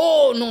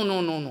 Oh,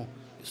 no.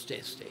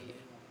 Stay here.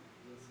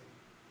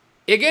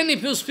 Again,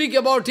 if you speak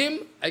about him,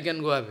 I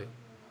can go away.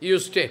 You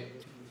stay.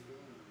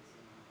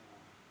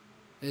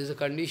 This is the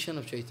condition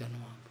of Chaitanya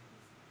Mahaprabhu.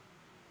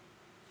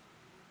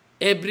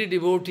 Every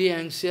devotee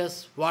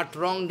anxious, what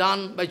wrong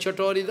done by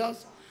Chaitanya?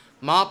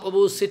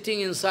 Mahaprabhu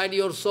sitting inside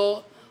your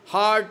soul,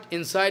 heart,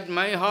 inside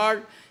my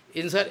heart,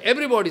 inside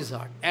everybody's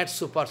heart, at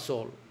super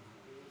soul.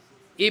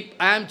 If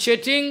I am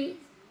cheating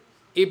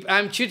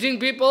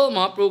people,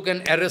 Mahaprabhu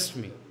can arrest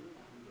me.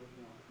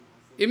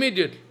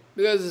 Immediately,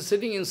 because it's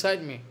sitting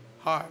inside me,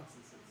 heart.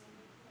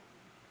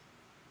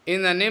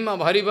 In the name of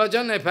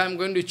Haribhajan, if I am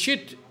going to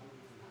cheat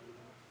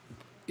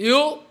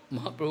you,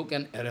 Mahaprabhu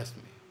can arrest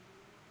me.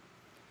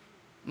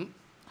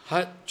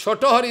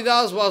 Choto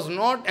Haridas was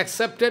not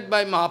accepted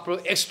by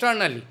Mahaprabhu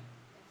externally.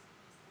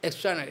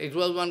 Externally. It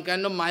was one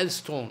kind of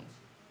milestone.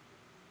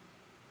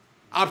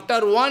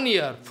 After 1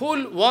 year,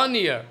 full 1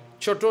 year,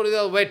 Choto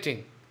Haridas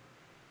waiting.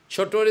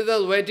 Choto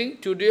Haridas waiting,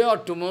 today or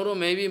tomorrow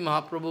maybe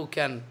Mahaprabhu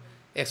can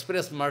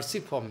express mercy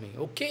for me.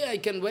 Okay, I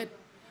can wait.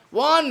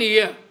 1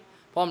 year,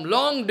 from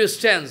long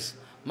distance,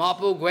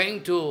 Mahaprabhu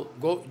going to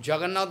go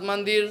Jagannath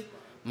Mandir,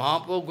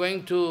 Mahaprabhu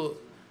going to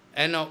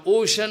an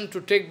ocean to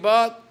take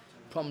bath.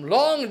 From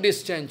long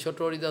distance,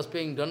 Choto Haridas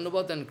paying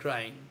Dandavat and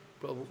crying,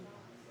 Prabhu.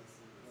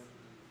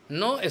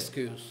 No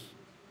excuse.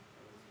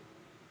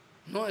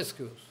 No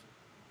excuse.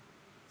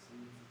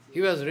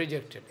 He was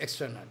rejected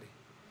externally.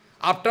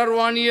 After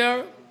 1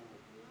 year,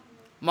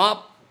 when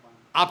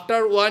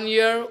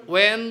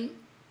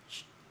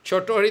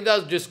Choto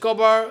Haridas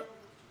discovered,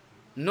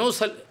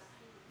 Choto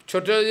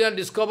Haridas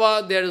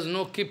discovered there is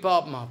no Kripa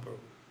of Mahaprabhu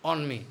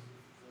on me.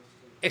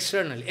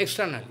 Externally.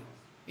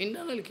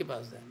 Internally Kripa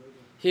is there.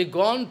 He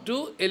gone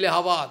to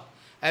Allahabad.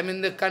 I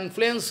mean the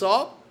confluence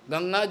of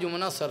Ganga,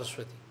 Jamuna,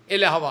 Saraswati.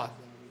 Allahabad.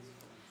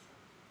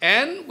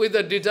 And with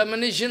the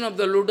determination of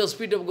the lotus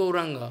feet of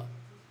Gauranga,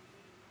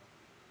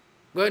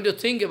 going to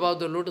think about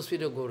the lotus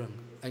feet of Gauranga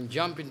and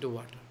jump into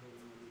water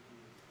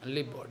and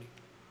leave body.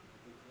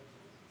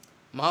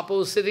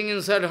 Mahaprabhu sitting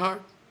inside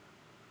heart,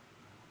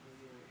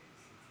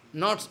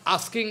 not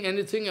asking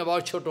anything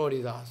about Choto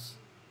Haridas.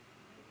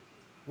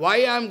 Why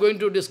I am going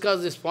to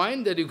discuss this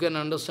point that you can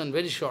understand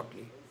very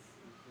shortly.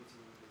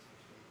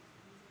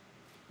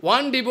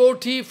 One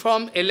devotee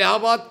from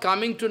Allahabad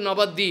coming to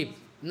Navadvip,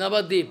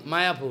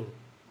 Mayapur.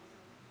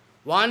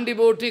 One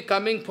devotee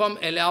coming from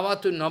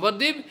Allahabad to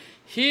Navadvip,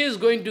 he is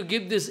going to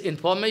give this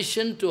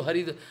information to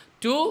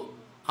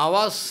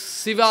our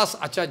Sivas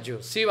Acharya,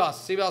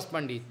 Sivas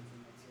Pandit,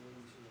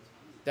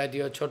 that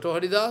your Choto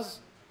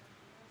Haridas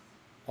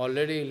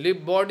already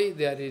live body,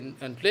 they are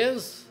in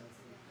place.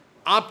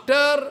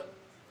 After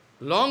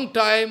long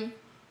time,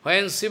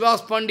 when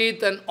Sivas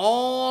Pandit and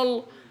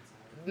all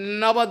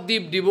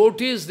Navadvip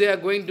devotees, they are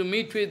going to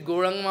meet with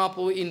Gauranga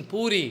Mahaprabhu in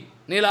Puri,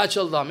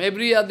 Nilachal Dham.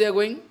 Every year they are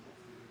going.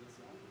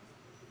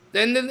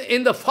 Then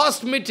in the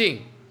first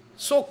meeting,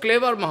 so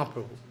clever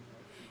Mahaprabhu,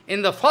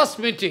 in the first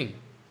meeting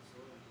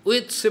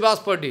with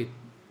Sivas Pandit,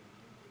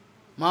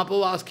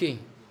 Mahaprabhu asking,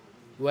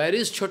 where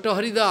is Choto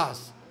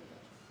Haridas?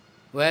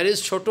 Where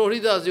is Choto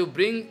Haridas?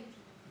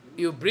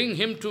 You bring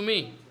him to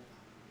me.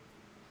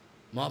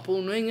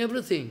 Mahaprabhu knowing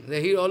everything,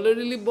 that he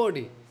already live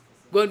body,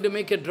 going to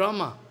make a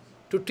drama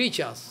to teach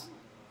us.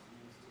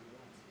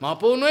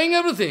 Mahaprabhu knowing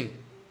everything,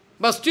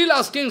 but still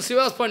asking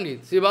Sivas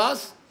Pandit,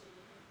 Sivas,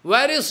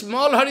 where is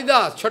small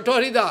Haridas, Choto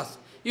Haridas?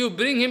 You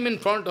bring him in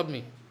front of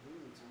me.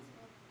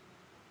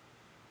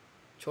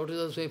 Choto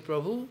Haridas say,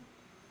 Prabhu,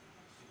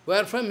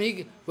 where from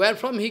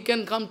he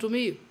can come to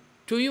me,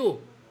 to you?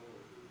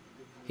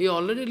 He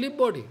already live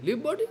body.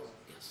 Live body?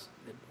 Yes,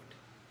 live body.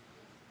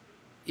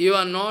 You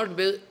are not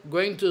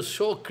going to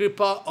show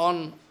Kripa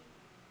on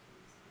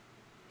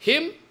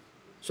him.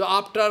 So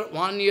after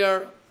 1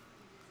 year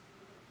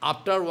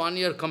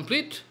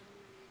complete,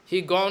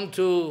 he gone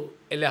to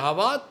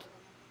Allahabad,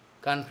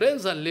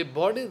 conference and live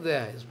body,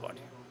 there his body.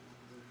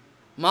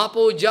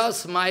 Mahaprabhu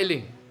just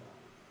smiling.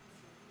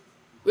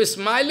 With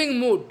smiling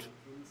mood.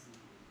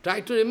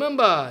 Try to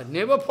remember,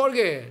 never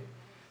forget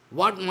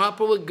what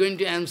Mahaprabhu is going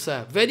to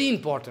answer. Very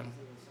important.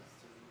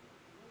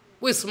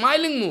 With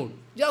smiling mood,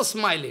 just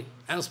smiling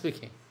and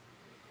speaking.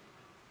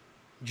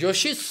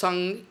 Joshi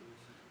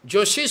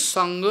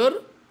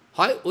Sangar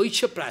hai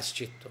oicha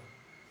praschitto.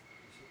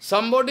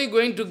 Somebody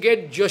going to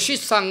get Joshi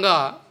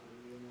Sangha,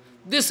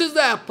 this is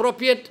the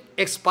appropriate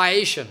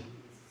expiation.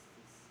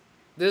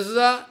 This is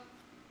the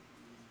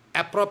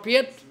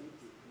appropriate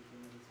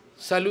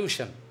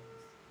solution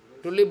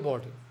to live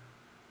body.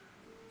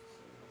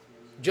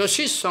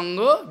 Joshi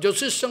Sangha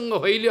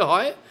hoile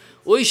hoy,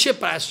 oishe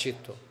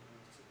praschitto.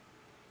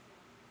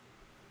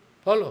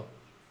 Follow?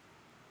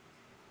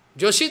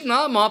 Joshit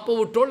na,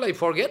 Mahaprabhu told, I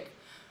forget,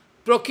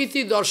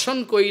 Prakriti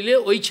darshan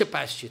koile oiche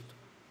praschitto.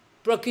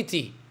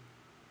 Prakriti.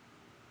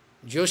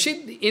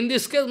 Joshit, in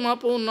this case,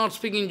 Mahaprabhu not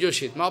speaking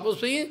Joshit. Mahaprabhu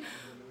speaking,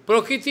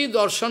 Prakriti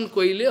darshan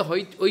koile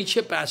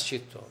oiche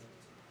praschitto.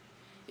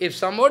 If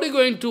somebody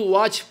going to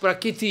watch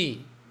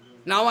Prakriti,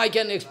 now I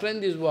can explain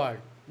this word,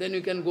 then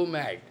you can go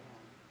mad.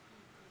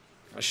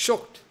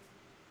 Shocked.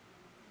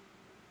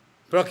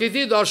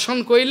 Prakriti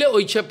darshan koile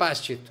oiche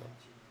praschitto.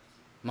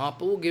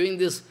 Mahaprabhu giving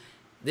this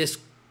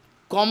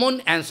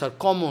common answer,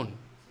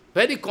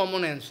 very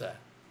common answer.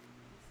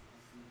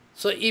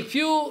 So if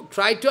you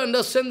try to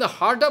understand the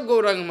heart of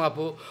Gauranga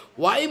Mahaprabhu,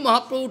 why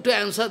Mahaprabhu to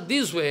answer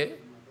this way?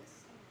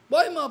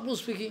 Why Mahaprabhu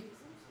speaking?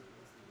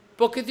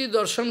 Prakriti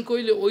darshan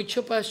koile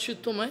oicha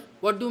paschittomai.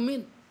 What do you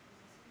mean?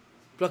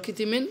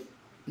 Prakriti mean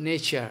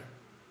nature.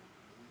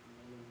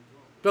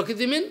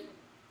 Prakriti mean?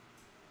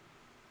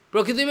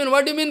 Prakriti mean,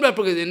 what do you mean by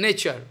Prakriti?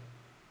 Nature.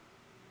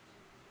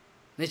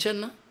 Nature,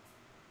 na?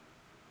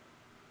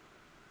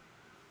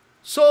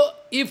 So,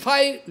 if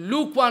I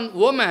look one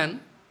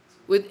woman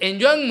with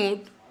enjoying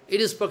mood,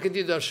 it is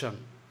Prakriti darshan.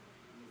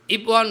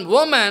 If one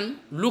woman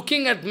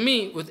looking at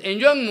me with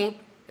enjoying mood,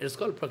 it is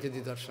called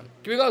Prakriti darshan.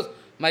 Because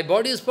my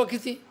body is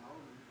Prakriti.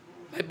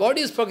 My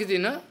body is Prakriti,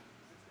 na?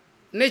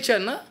 Nature,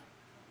 na?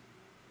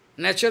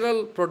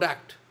 Natural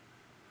product.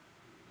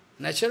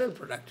 Natural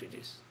product it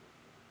is.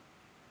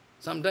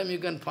 Sometimes you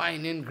can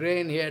find in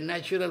grain here,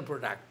 natural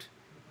product.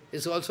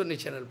 It's also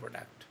natural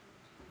product,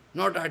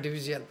 not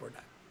artificial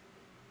product.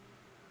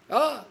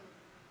 Ah,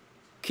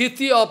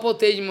 Khiti apo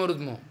tej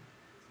murudmo.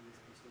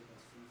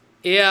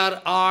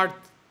 Air,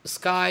 earth,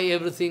 sky,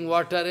 everything,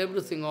 water,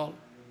 everything all.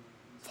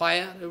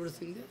 Fire,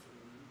 everything there.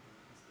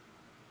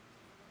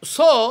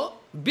 So,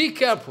 be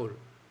careful.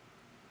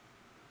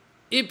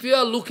 If you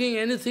are looking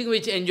anything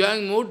which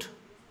enjoying mood,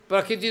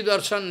 Prakriti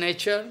darshan,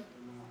 nature,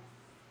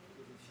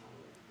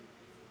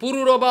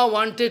 Pururava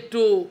wanted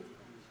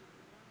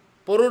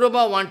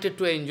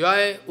to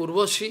enjoy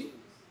Urvashi,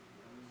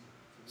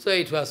 so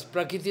it was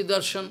Prakriti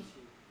darshan.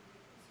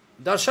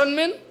 Darshan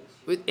means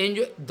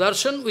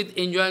darshan with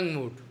enjoying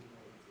mood.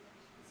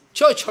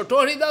 So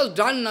Choto Haridas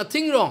done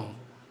nothing wrong.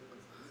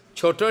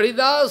 Choto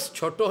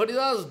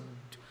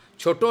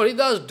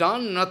Haridas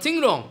done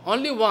nothing wrong,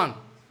 only one.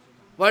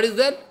 What is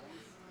that?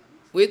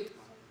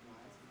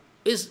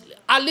 Is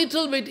a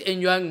little bit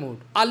enjoying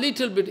mood, a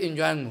little bit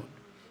enjoying mood.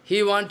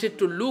 He wanted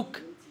to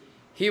look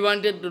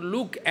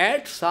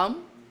at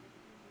some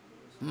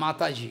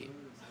Mataji.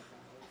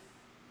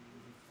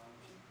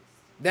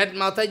 That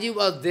Mataji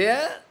was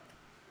there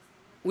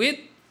with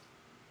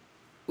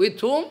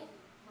whom?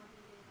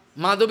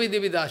 Madhavi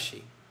Devi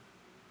Dasi.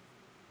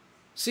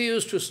 She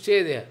used to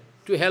stay there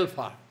to help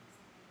her.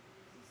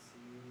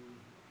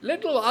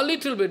 A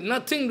little bit,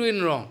 nothing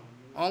doing wrong.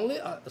 Only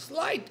a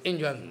slight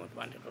enjoyment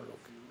wanted to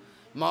look.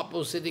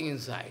 Mahaprabhu sitting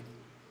inside.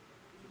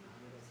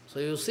 So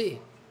you see.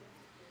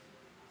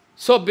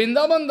 So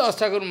Vrindavan Das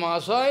Thakur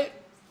Mahasaya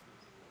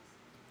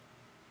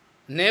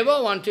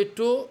never wanted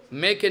to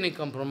make any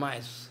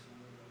compromise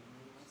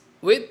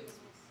with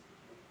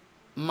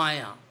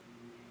Maya.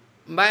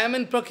 Maya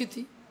means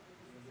Prakriti.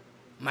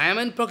 Maya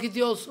means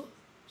Prakriti also.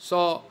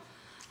 So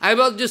I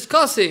was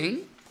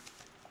discussing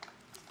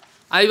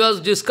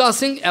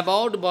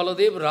about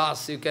Baladev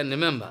Ras, you can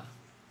remember.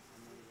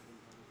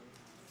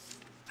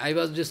 I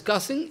was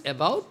discussing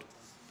about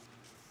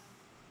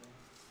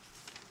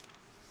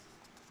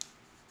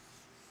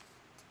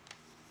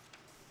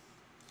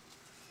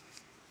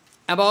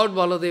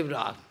Baladev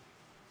Ras.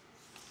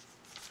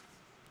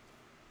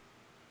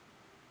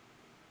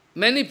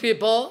 Many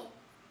people,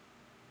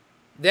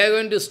 they are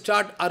going to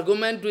start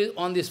argument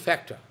on this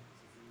factor.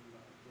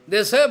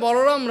 They say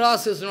Balaram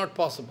Ras is not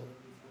possible.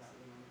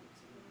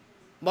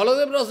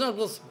 Baladev Ras is not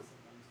possible.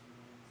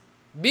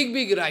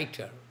 Big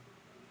writer.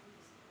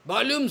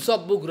 Volumes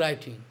of book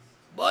writing.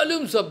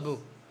 Volumes of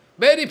book.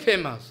 Very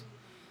famous.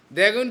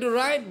 They are going to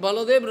write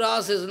Baladev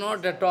Ras is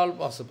not at all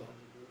possible.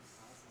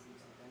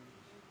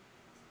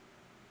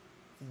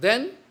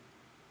 Then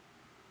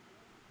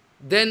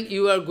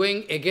you are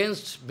going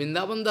against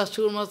Vrindavan Das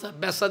Thakur Mahasaya,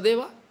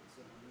 Vyasadeva.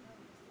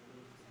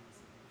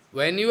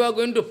 When you are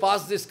going to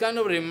pass this kind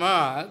of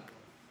remark,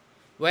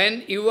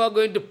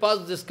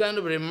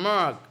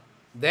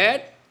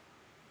 that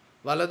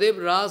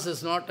Baladev Ras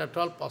is not at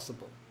all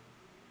possible.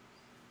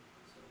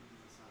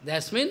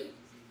 That means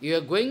you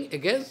are going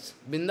against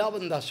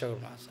Vrindavan Das Thakur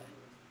Mahasaya.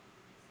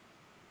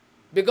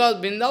 Because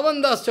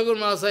Vrindavan Das Thakur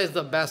Mahasaya is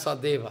the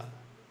Vyasadeva.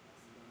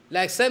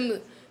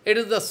 It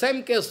is the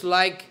same case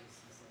like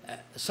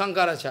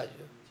Shankaracharya.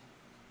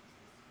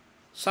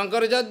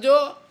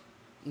 Shankaracharya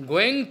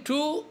going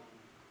to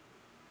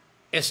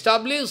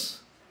establish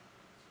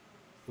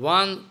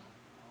one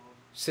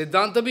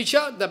Siddhanta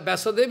Vichar, the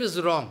Vyasadeva is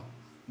wrong.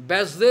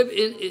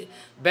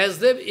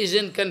 Vyasadeva is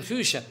in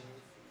confusion.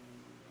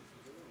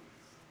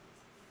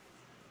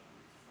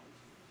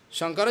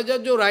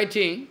 Shankaracharya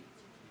writing,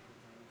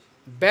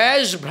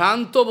 Vyas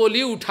Bhranto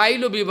boli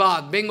uthailo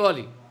vivad,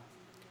 Bengali.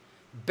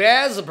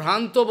 Vyas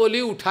Bhranto boli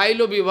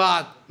uthailo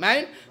vivad.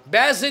 Man,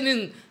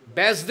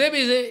 Vyasdev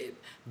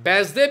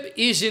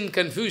is in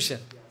confusion.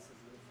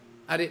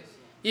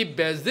 If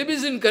Vyasdev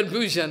is in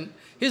confusion,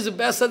 he is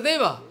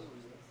Vyasadeva.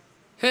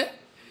 If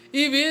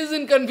he is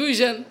in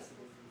confusion,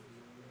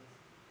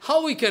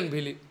 how we can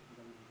believe?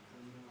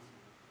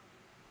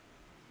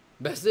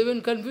 Vyasadeva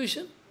in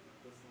confusion?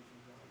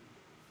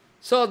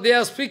 So they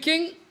are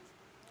speaking,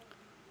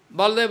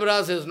 Baladev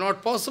Ras is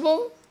not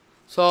possible.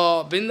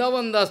 So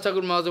Vrindavan Das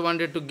Thakur Mahasaya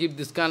wanted to give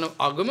this kind of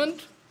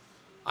argument.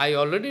 I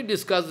already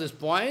discussed this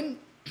point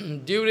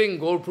during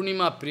Gaur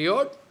Purnima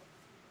period.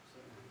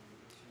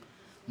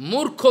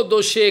 Murkho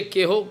doshe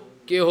keho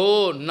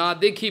na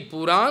dekhi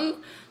Puran,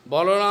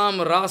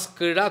 Balaram ras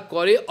krida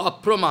kore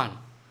apraman.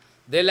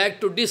 They like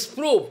to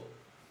disprove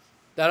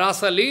the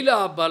Rasa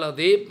Leela of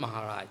Baladev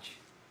Maharaj.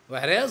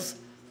 Whereas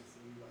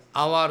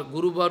our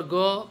Guru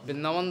Varga,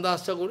 Vrindavan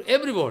Das Thakur,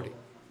 everybody,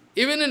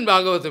 even in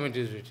Bhagavatam it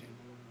is written,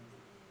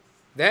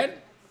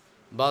 that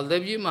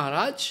Baldevji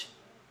Maharaj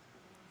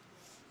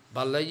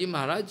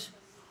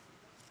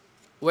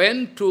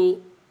went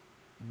to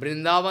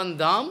Vrindavan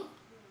Dham,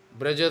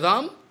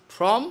 Brajadham,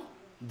 from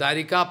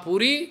Dwarika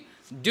Puri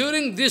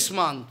during this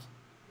month.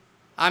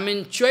 I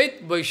mean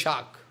Chait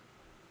Vaishak.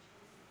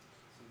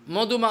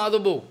 Madhu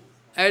Madhavu.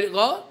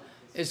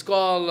 It's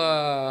called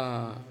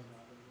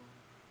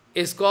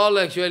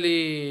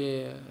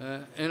actually,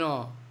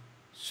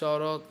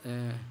 Sharat.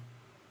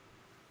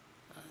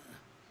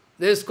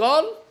 This is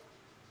called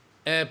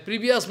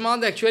previous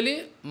month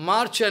actually,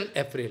 March and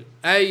April.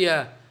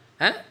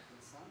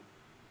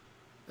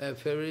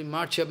 February,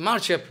 March,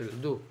 April,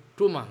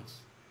 2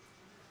 months.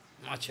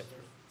 March,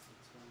 April.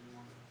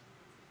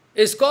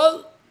 It's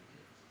called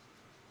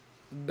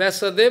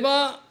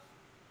Vyasadeva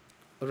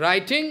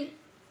writing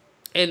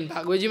in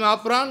Bhagavad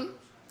Mahapuran,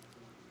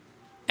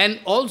 and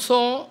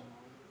also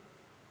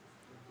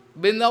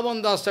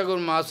Vrindavan Das Thakur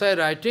Mahasaya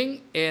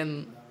writing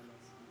in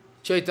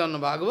Chaitanya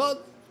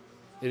Bhagavata.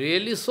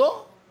 Really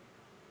so?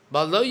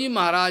 Baldevji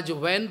Maharaj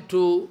went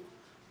to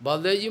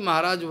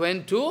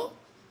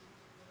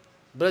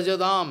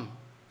Brajadam.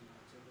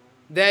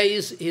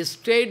 He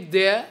stayed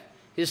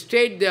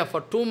there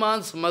for 2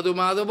 months, Madhu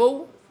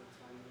Madhavu,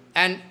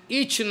 and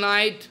each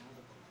night,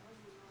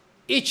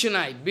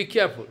 be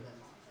careful,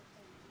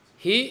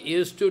 he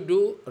used to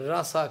do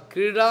Rasa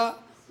Krida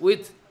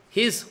with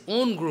his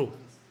own group.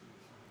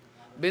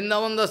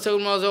 Vrindavan Das Thakur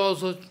Mahasaya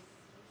also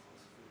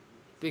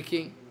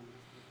speaking.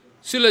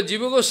 Srila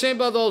Jiva Goswami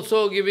was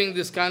also giving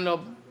this kind of.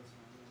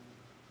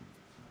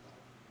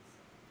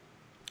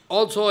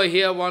 Also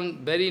here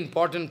one very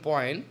important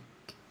point.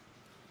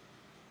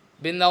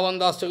 Vrindavan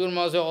Das Thakur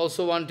Mahasaya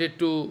also wanted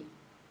to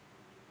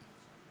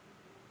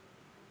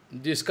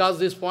discuss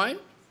this point.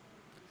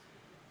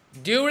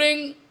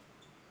 During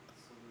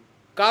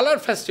Color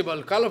Festival,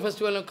 you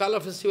know,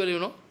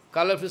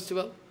 Color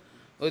Festival,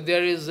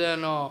 there is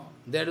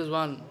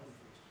one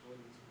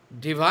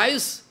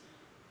device,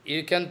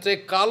 you can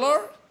take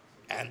color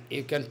and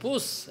you can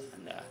push,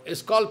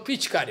 it's called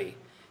pitchkari.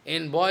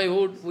 In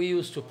boyhood we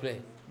used to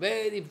play,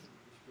 very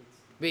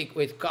big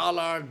with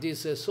color,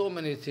 this, so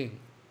many things.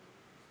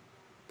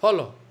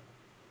 Follow.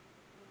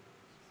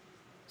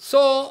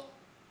 So,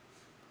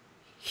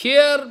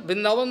 here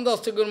Vrindavan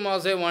Das Thakur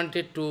Mahasaya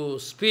wanted to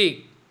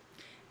speak,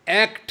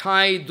 Ek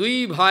thai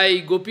dui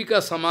bhai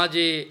gopika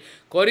samaje,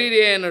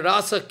 koriren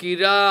rasa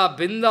kira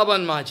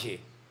Vrindavan maje.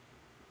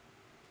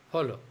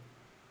 Follow.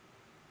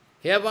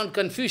 Here one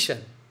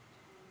confusion.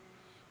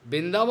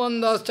 Vrindavan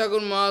Das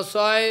Thakur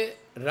Mahasaya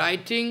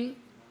writing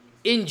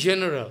in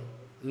general,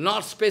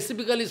 not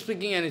specifically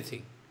speaking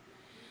anything.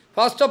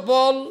 First of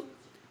all,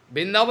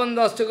 Vrindavan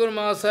Das Thakur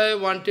Mahasaya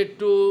wanted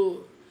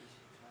to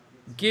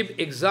give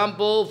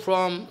example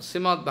from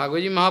Srimad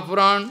Bhagavad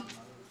Mahapuran.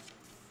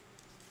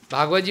 From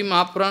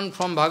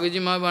Bhagavad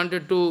Mahapuran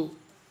wanted to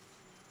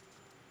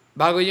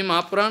Bhagavad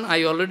Mahapuran,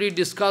 I already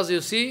discussed, you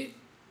see.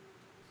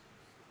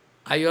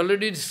 I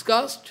already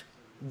discussed.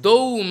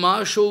 Dau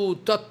masho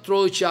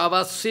tatro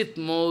chavasit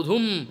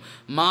modhum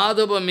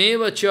madhava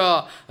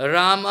mevacha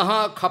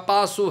ramaha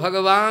khapasu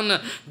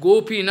bhagavan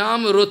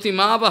gopinam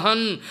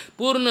rotimavahan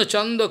purna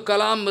chanda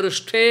kalam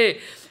rishthe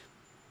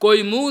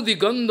koi mudi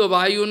gandha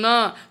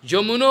vayuna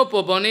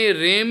jamunopavane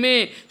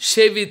reme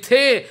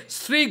sevithe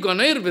sri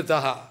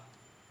ganirvitaha.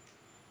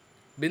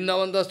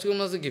 Vrindavan Das Thakur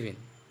Mahasaya giving.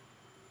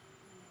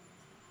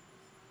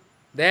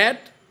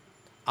 That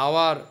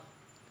our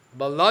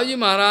Balaji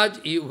Maharaj,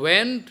 he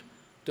went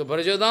to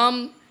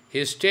Brajadam,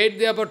 he stayed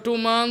there for 2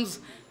 months,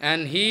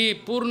 and he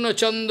Purna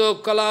Chando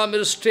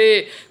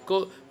Kalamirste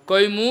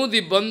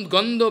Koimudi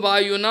Gandha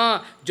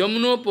Vayuna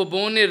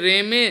Jamunopabone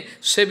Reme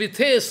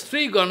Sevithe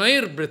Sri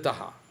Ganair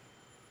Britaha.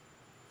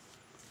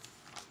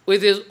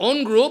 With his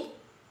own group,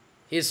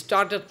 he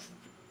started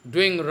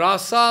doing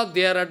rasa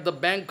there at the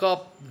bank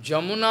of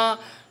Jamuna.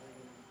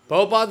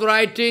 Prabhupada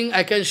writing,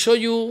 I can show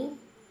you,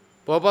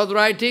 Prabhupada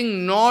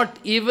writing not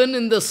even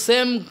in the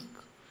same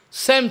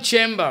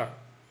chamber.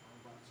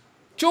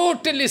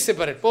 Totally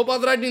separate.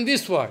 Prabhupada writing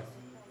this word.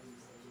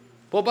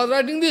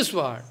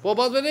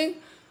 Prabhupada writing,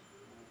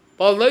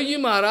 Balaji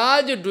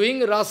Maharaj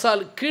doing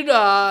rasa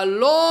krida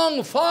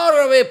long,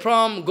 far away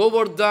from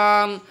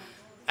Govardhan,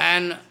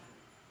 and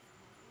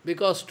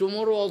because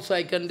tomorrow also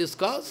I can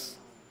discuss,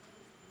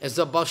 it's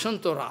the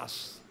Basanta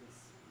Ras.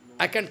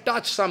 I can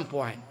touch some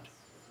point.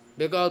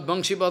 Because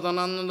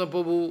Banshipadananda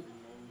Prabhu,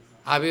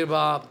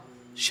 Avirbhav,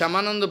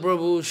 Shyamananda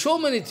Prabhu, so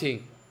many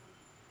things.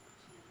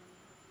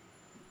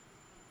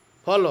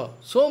 Follow,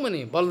 so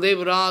many.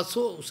 Baldev Ras,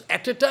 so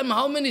at a time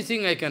how many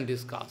things I can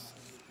discuss?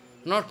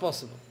 Not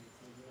possible.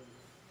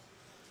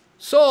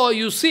 So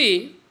you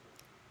see,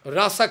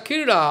 Rasa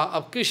Krida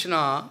of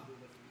Krishna,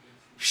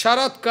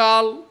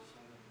 Sharatkal,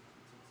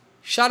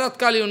 Sharat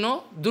Kali, you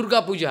know,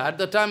 Durga Puja. At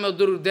the time of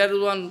Durga, there is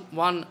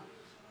one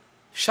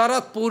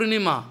Sharat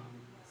Purnima.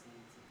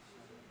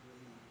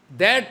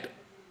 That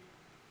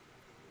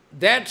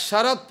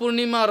Sharat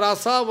Purnima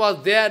Rasa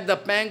was there at the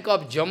bank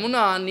of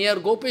Jamuna near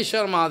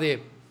Gopeshwar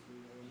Mahadev.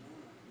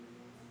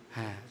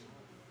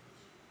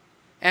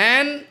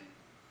 And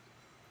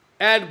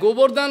at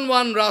Govardhan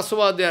one Rasa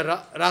was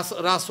there.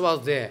 Rasa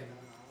was there.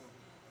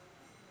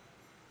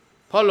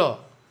 Follow.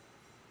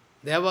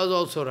 There was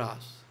also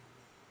Ras.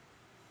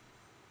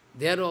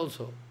 There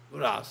also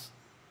Ras.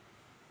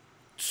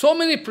 So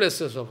many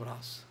places of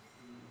Ras.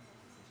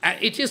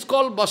 And it is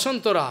called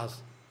Basanta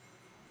Ras.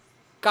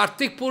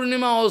 Kartik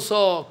Purnima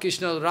also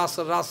Krishna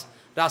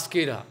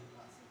Raskira.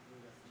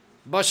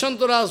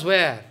 Basanta Ras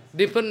where?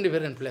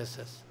 Different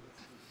places.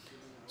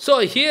 So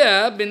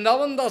here,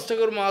 Vrindavan Das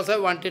Thakur Mahasaya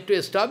wanted to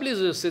establish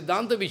the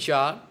Siddhanta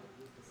Vichar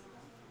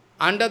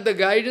under the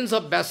guidance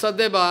of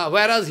Vyasadeva,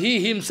 whereas he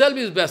himself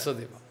is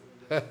Vyasadeva.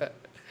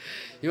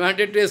 He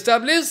wanted to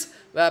establish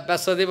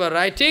Vyasadeva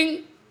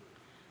writing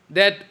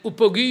that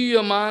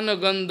Upagiya Mana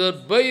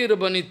Gandharvair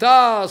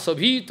Vanita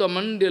Sabhita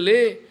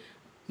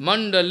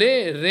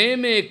Mandale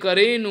Reme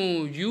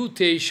Karenu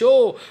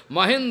Yuthesho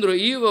Mahendra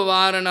Iva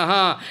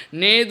Varanaha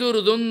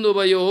Nedur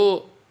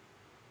Dunduvayo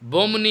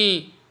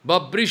Bomni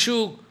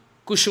Babrishu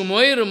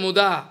Kushumoir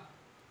Muda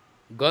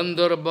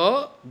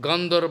Gandharva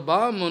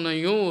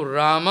Munayu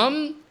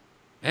Ramam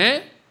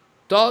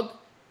Tad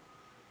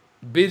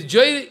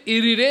Birjoir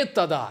Irire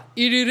Tada.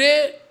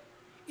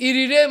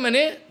 Irire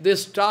mane they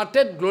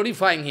started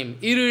glorifying him.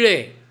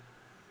 Irire.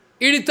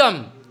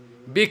 Iritam.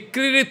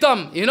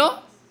 Bikriritam. You know?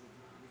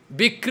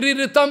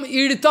 Bikriritam.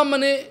 Iritam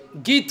mane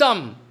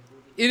Gitam.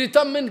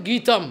 Iritam means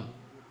Gitam.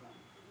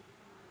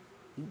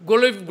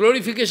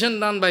 Glorification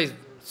done by.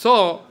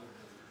 So,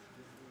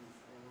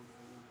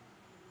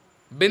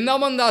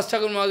 Vrindavan Das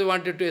Thakur Maharaj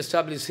wanted to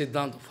establish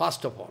Siddhanta,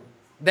 first of all.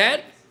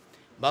 That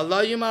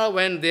Balaji Maharaj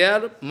went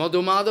there,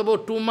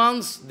 Madhumadhava 2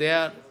 months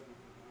there,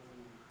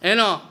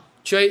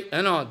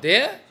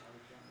 there,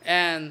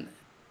 and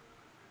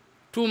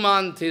 2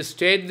 months he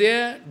stayed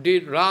there,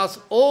 did Ras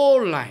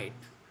all night.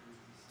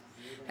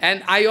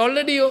 And I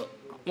already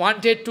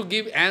wanted to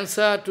give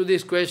answer to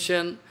this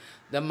question,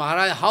 the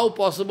Maharaj, how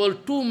possible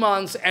 2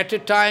 months at a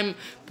time,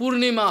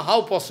 Purnima,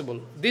 how possible?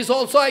 This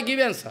also I give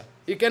answer.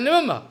 You can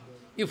remember.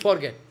 You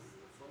forget.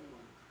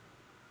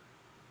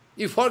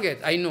 You forget,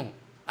 I know.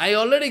 I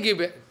already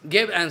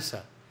gave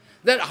answer.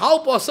 That how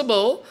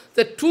possible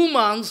that 2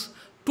 months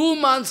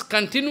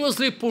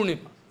continuously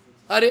Purnima.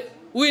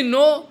 We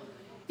know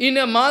in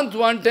a month,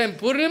 one time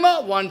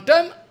Purnima, one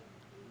time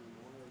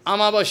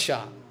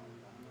Amavasya.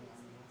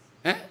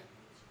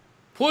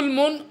 Full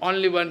moon,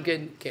 only one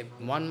came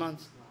 1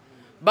 month.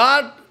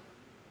 But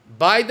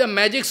by the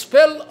magic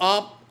spell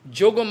of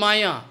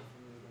Yogamaya,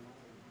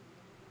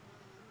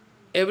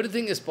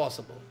 everything is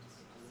possible.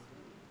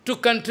 To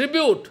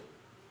contribute,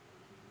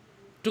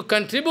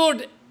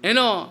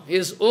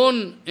 his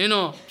own,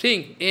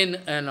 thing in,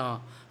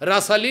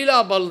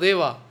 Rasalila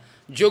Baldeva,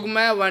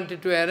 Yogamaya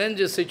wanted to arrange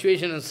a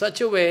situation in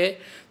such a way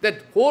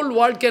that whole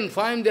world can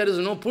find there is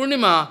no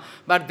Purnima,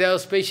 but there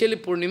was specially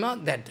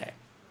Purnima that time.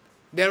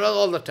 There was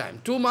all the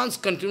time. 2 months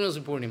continuous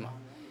Purnima.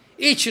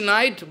 Each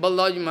night,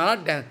 Balaji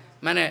Maharaj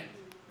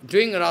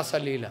doing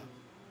Rasalila.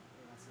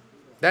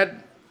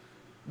 That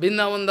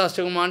Vrindavan Das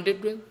Thakur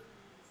wanted to.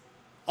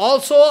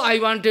 Also, I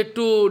wanted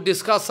to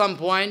discuss some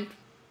point.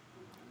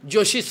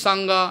 Joshi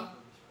Sangha.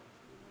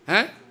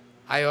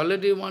 I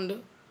already wonder.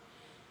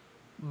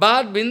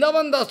 But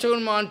Vrindavan Das Thakur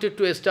wanted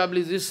to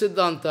establish this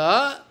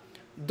Siddhanta.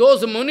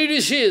 Those Muni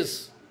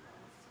Rishis,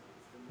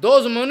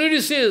 those who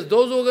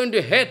are going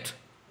to hate,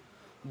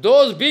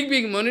 those big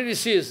Muni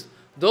Rishis,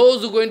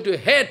 those who are going to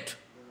hate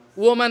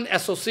woman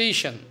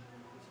association,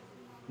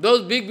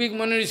 those big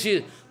Muni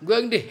Rishis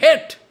going to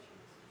hate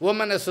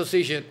woman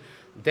association,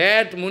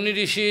 that Muni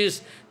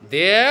Rishis,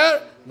 they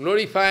are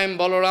glorifying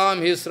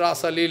Balaram, his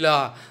Rasa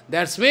Leela.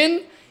 That's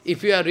mean,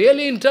 if you are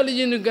really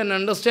intelligent, you can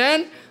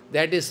understand,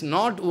 that is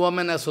not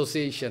woman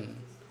association.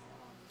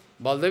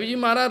 Baldevji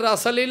Maharaj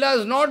Rasa Leela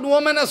is not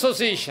woman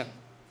association.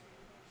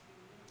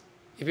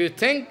 If you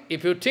think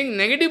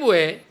negative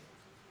way,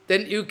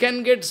 then you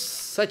can get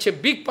such a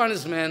big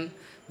punishment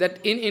that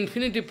in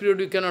infinity period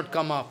you cannot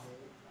come up.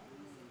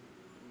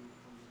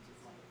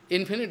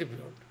 Infinity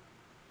period.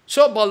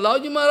 So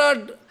Baldevji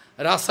Maharaj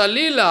Rasa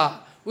Leela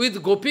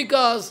with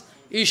Gopikas,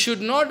 you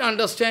should not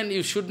understand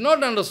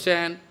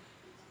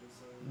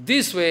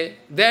this way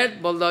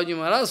that Baldevji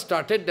Maharaj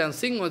started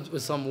dancing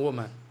with some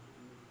woman.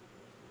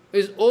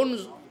 His own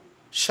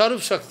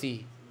Sharup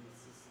Shakti.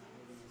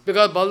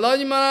 Because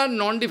Baldevji Maharaj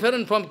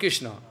non-different from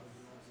Krishna.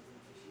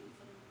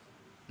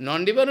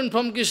 Non-different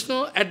from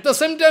Krishna, at the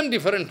same time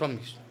different from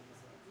Krishna.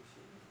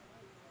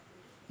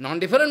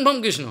 Non-different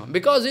from Krishna,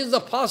 because he is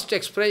the first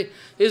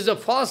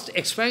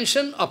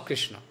expansion of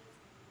Krishna.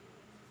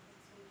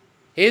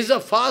 He is the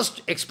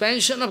first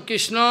expansion of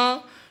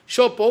Krishna.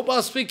 So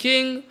Prabhupada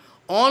speaking,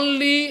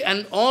 only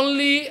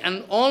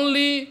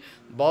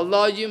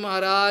Balaji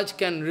Maharaj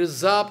can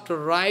reserve the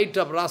right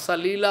of Rasa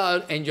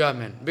Leela or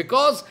enjoyment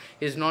because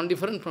he is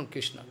non-different from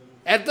Krishna.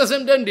 At the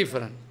same time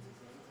different.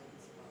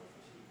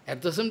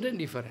 At the same time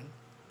different.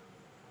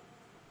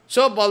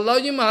 So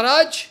Balaji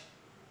Maharaj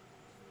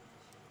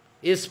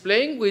is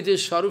playing with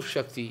his Swarup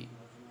Shakti,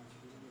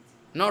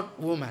 not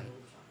woman.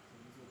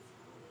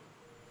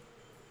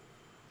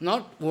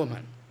 Not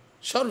woman,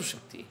 Swarup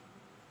Shakti.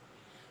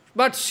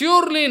 But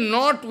surely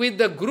not with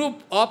the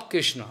group of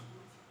Krishna.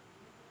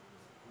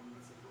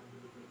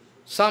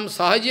 Some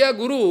Sahajiya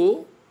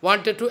Guru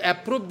wanted to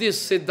approve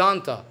this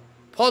Siddhanta,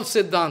 false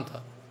Siddhanta.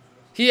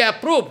 He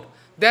approved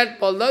that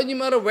Balaji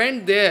Maharaj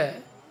went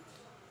there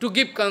to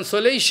give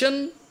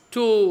consolation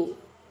to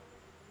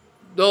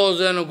those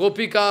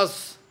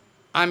Gopikas,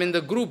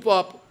 the group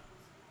of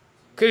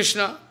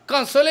Krishna.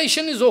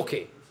 Consolation is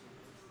okay.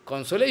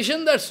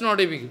 Consolation, that's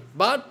not a big deal.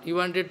 But he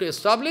wanted to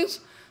establish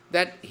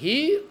that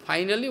he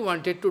finally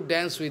wanted to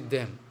dance with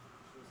them,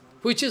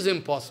 which is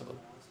impossible.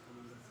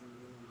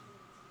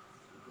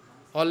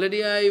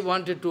 Already I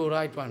wanted to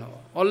write one.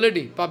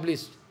 Already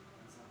published.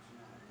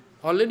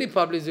 Already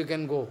published, you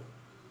can go.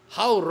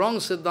 How wrong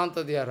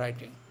Siddhanta they are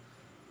writing.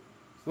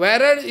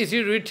 Whereas it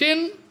is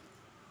written,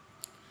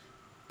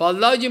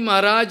 Balaji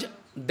Maharaj,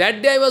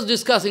 that day I was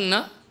discussing,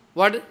 na?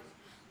 What?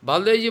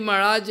 Balaji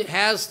Maharaj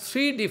has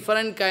three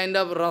different kind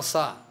of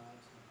rasa.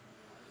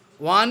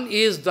 One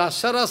is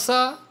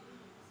Dasharasa,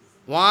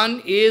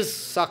 one is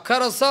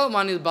Sakharasa,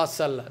 one is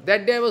Vatsalya.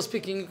 That day I was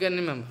speaking, you can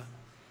remember.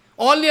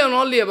 Only and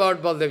only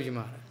about Balaji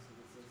Maharaj.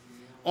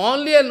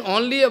 Only and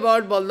only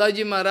about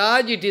Balaji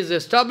Maharaj it is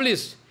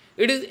established.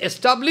 It is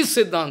established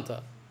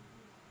Siddhanta.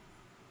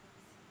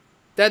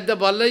 That the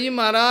Balaji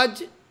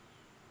Maharaj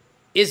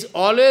is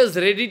always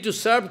ready to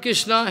serve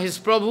Krishna, his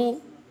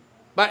Prabhu,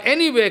 but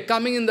anyway,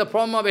 coming in the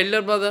form of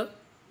elder brother.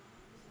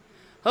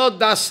 Oh,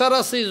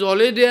 Dasarasa is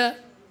already there.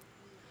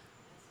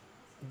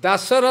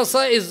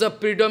 Dasarasa is the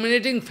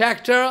predominating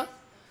factor.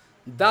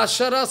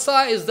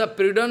 Dasarasa is the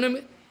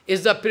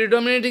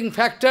predominating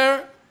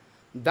factor.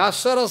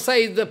 Dasarasa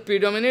is the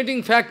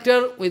predominating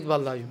factor with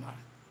Balaji Maharaj.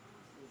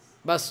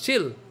 But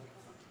still,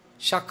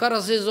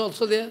 Shakarasa is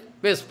also there.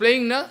 He is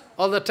playing na,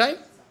 all the time.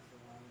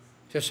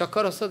 So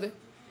Shakarasa there.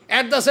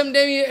 At the same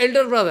time, he is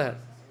elder brother.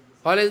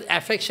 Always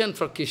affection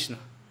for Krishna.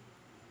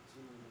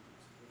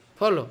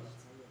 Follow?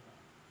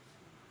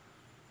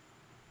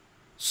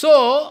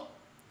 So,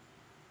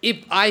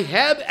 if I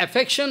have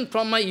affection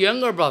from my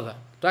younger brother,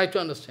 try to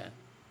understand.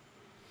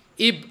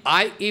 If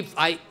I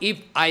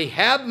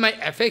have my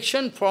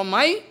affection for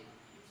my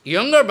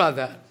younger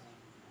brother,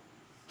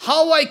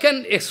 how I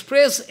can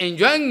express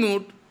enjoying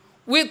mood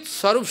with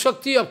Sarup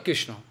Shakti of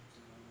Krishna?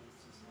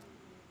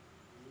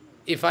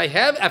 If I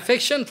have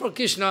affection for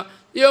Krishna,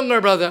 younger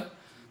brother,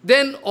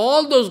 then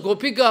all those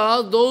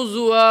gopikas, those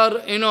who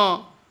are,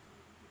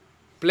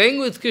 playing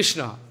with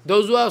Krishna,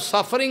 those who are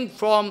suffering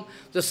from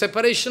the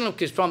separation of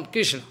Krishna, from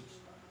Krishna,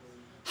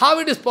 how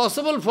it is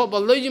possible for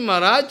Balaji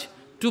Maharaj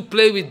to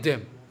play with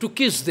them, to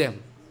kiss them?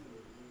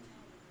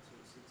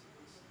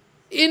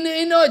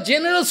 In a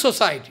general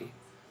society,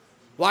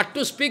 what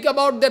to speak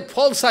about that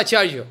false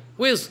Acharya,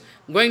 who is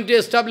going to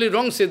establish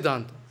wrong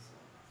Siddhanta?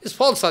 It's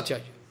false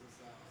Acharya.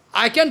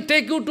 I can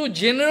take you to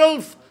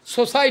general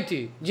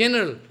society,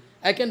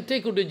 I can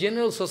take you to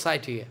general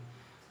society here.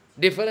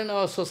 Different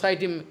our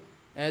society,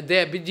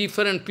 there be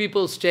different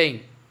people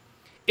staying.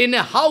 In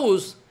a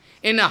house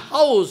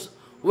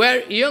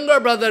where younger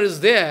brother is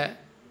there,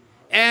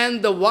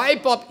 and the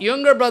wife of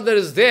younger brother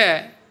is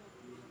there,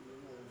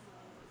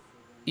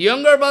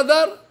 younger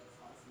brother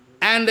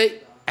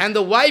and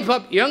the wife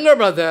of younger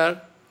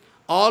brother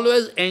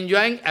always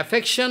enjoying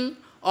affection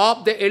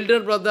of the elder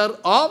brother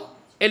of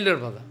elder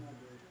brother.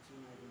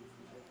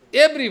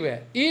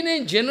 Everywhere, in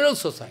a general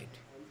society.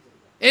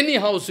 Any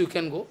house you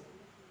can go.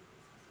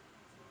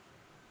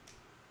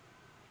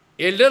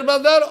 Elder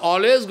brother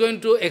always going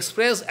to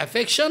express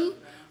affection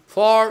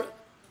for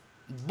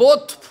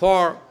both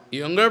for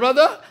younger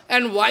brother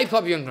and wife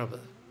of younger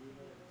brother.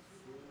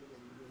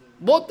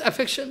 Both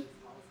affection.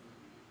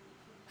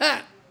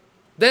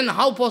 Then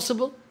how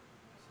possible?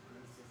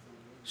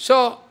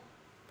 So,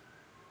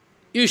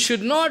 you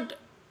should not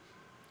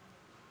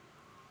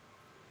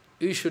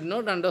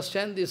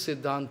understand this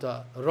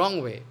Siddhanta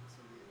wrong way.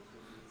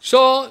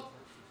 So,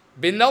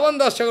 Vrindavan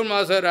Das Thakur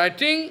Maharaj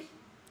writing,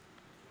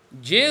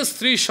 Je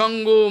Stri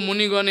Sango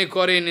Munigane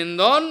Kore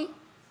Nindan,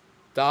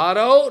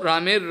 Tarao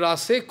Ramer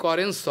Rase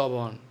Koren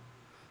Stavan.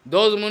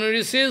 Those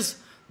Munirishis,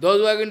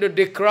 those who are going to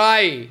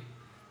decry,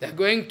 they are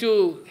going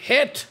to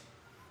hate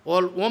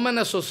all woman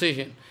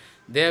association.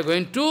 They are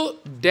going to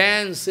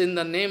dance in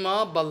the name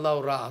of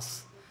Ballav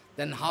Ras.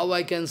 Then how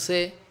I can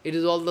say it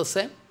is all the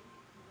same?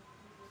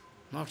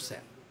 Not same.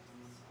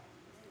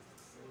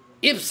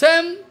 If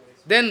same,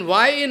 then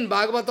why in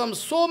Bhagavatam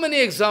so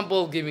many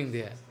examples giving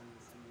there?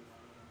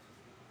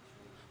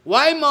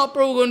 Why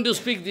Mahaprabhu going to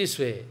speak this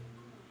way?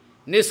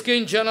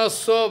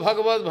 Niskinchanasso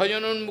Bhagavad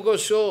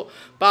Bhajanunmukosho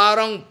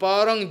Parang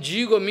Parang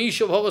Jigo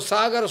Misho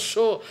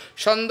Bhavasagarasho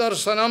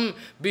Sandarsanam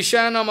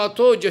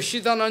Vishanamato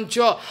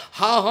Jashitanancha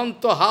Ha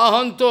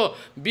Hanto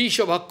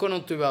Bisho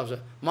Bhakkanantu Vyasa.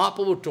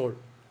 Mahaprabhu told.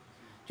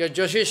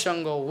 Jashi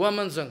Sangha,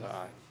 woman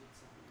Sangha.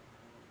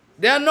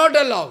 They are not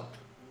allowed.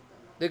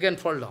 They can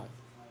fall down.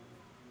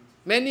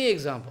 Many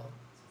examples.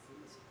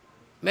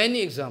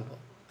 Many examples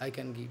I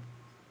can give.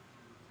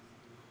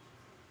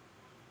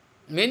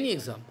 Many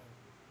examples.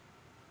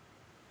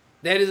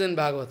 There is in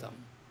Bhagavatam.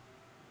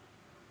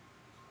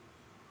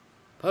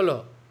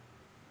 Follow?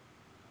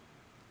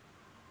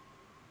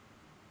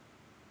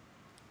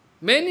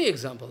 Many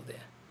examples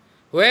there.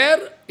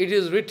 Where it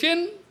is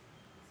written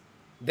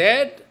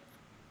that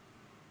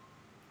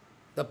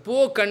the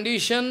poor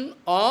condition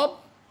of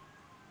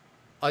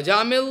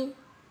Ajamil,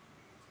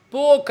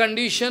 poor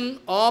condition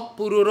of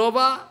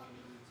Pururava,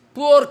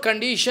 poor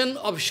condition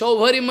of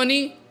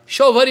Shaubharimani.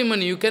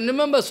 Shaubharimani, you can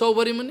remember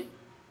Shaubharimani?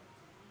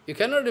 You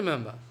cannot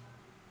remember.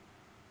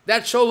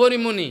 That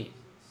Shaubharimani,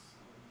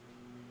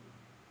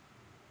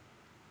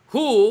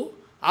 who,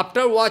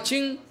 after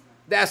watching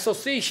the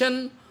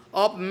association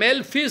of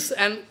male fish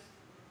and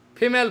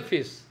female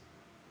fish,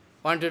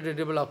 wanted to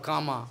develop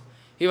karma.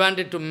 He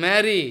wanted to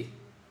marry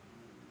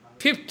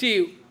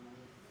 50,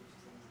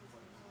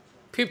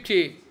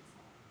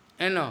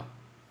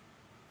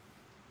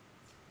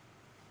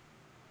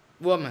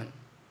 women.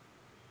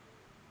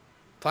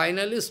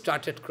 Finally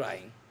started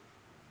crying.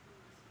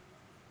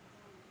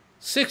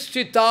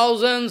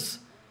 60,000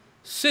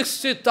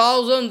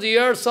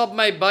 years of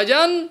my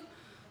bhajan,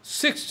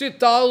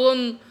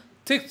 60,000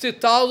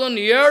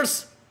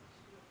 years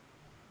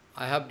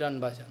I have done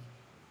bhajan.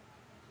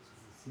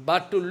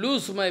 But to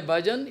lose my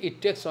bhajan,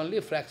 it takes only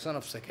a fraction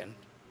of a second.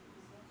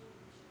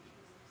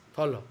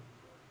 Follow?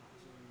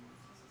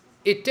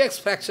 It takes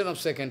fraction of a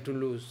second to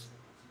lose.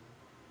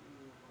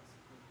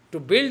 To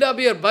build up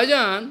your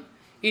bhajan,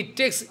 it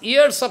takes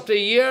years after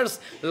years,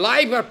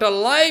 life after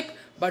life,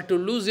 but to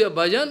lose your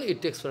bhajan,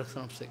 it takes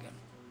fraction of a second.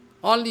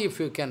 Only if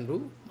you can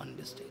do one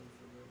mistake.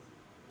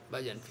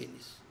 Bhajan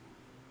finish.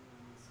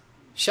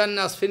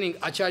 Sannyas finish,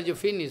 Acharya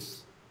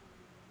finish.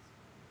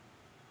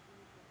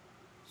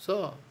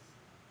 So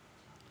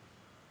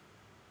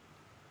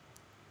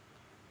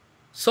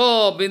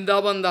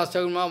Vrindavan Das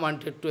Thakur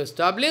wanted to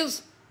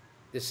establish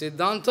the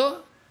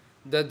Siddhanta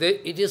that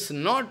it is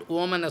not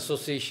woman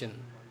association.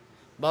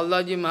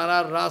 Balaji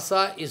Maharaj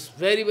Rasa is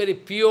very, very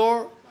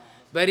pure,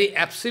 very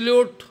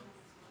absolute,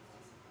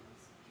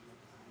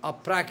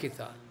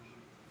 aprakita.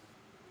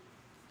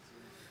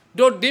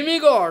 Those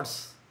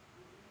demigods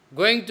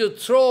going to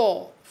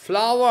throw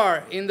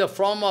flower in the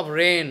form of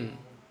rain.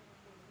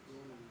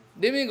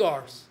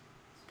 Demigods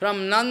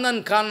from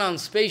Nandan Kanan,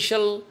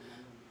 special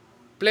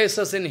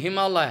places in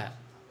Himalaya,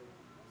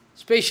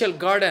 special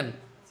garden,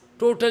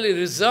 totally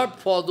reserved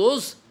for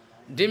those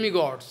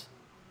demigods.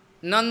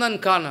 Nandan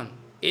Kanan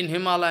in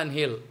Himalayan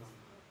hill.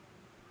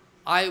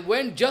 I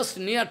went just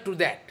near to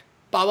that.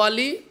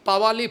 Pavali,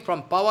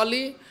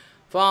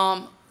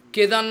 from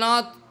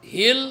Kedarnath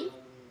hill,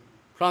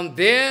 from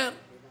there,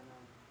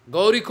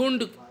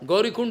 Gaurikund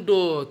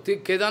to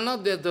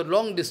Kedarnath, there's a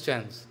long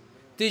distance.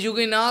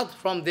 Tijuginath,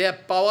 from there,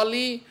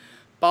 Pavali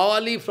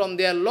from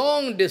there,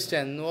 long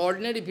distance.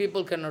 Ordinary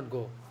people cannot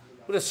go.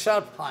 With a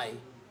sharp eye.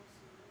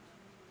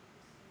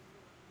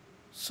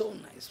 So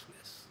nice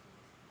place.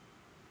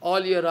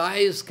 All your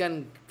eyes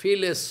can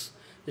feel a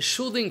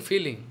soothing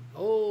feeling.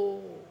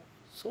 Oh,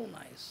 so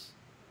nice.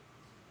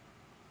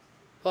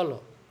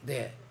 Follow,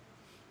 there.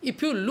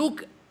 If you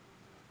look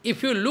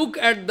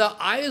at the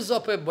eyes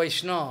of a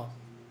Vaishnava,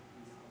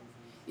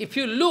 if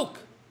you look,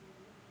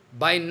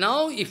 by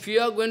now, if you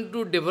are going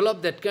to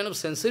develop that kind of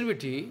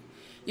sensitivity,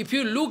 if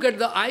you look at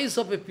the eyes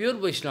of a pure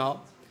Vaishnava,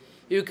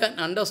 you can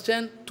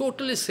understand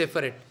totally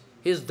separate.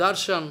 His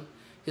darshan,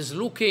 his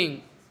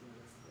looking.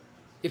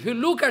 If you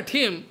look at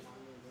him,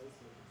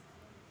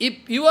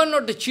 if you are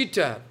not a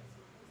cheater,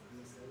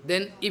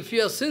 then if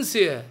you are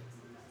sincere,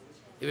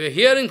 if you are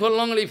hearing for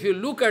long, if you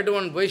look at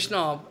one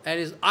Vaishnava and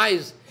his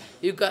eyes,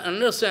 you can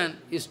understand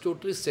he is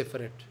totally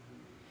separate.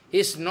 He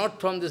is not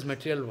from this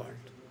material world.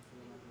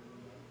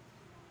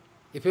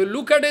 If you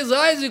look at his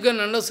eyes, you can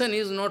understand he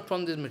is not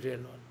from this material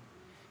world.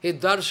 His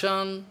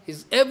darshan,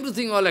 his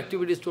everything, all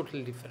activity is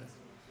totally different.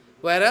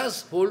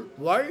 Whereas whole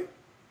world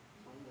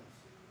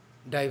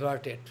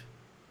diverted.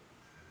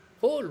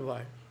 Whole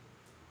world.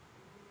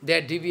 They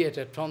are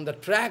deviated from the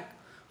track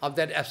of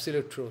that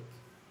absolute truth.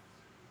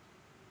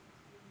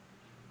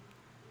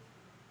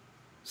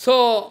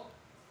 So,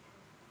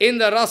 in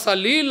the Rasa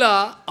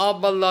Leela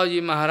of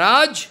Balaji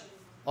Maharaj,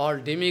 all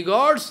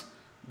demigods,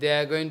 they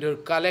are going to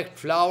collect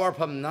flower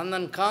from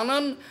Nandan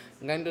Kanan,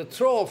 going to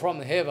throw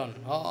from heaven.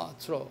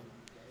 Throw.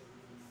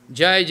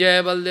 Jai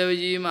Jai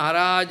Baldevaji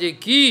Maharaj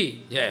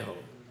ki Jai Ho.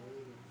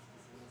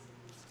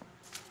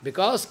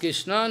 Because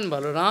Krishna and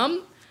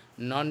Balaram,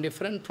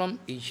 non-different from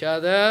each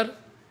other,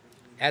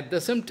 at the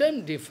same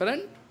time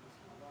different,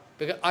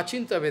 because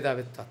Achinta Veda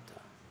Vittatta.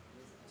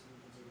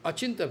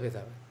 Achinta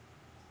Veda.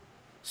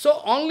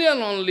 So only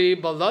and only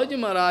Balaji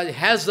Maharaj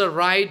has the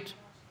right,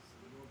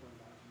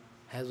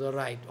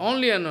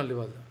 only and only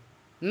Balaji.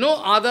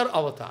 No other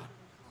avatar.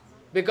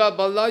 Because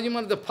Balaji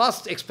Maharaj, the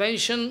first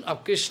expansion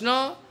of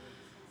Krishna,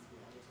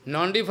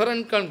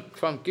 non-different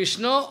from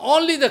Krishna,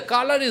 only the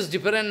color is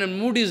different and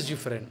mood is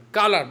different.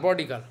 Color,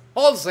 body color,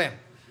 all same.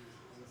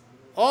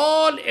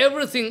 All,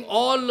 everything,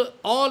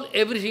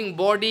 everything,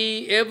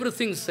 body,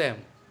 everything same.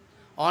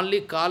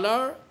 Only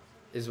color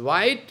is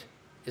white,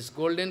 is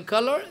golden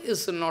color,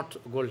 is not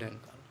golden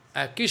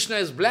color. Krishna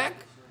is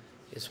black,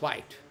 is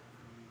white.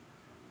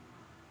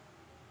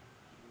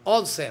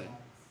 All same.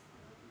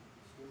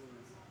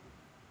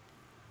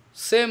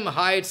 Same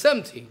height,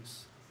 same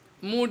things.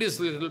 Mood is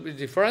a little bit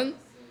different.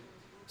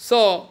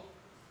 So,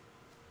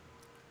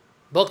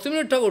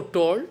 Bhaktivinoda Thakur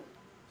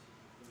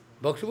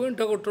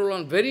told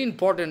one very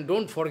important,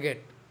 don't forget,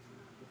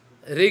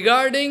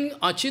 regarding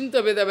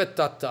Achinta Vedavet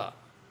Tattva,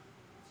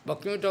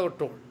 Bhaktivinoda Thakur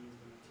told,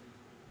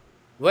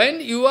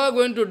 when you are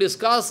going to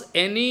discuss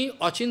any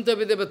Achinta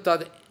Vedavet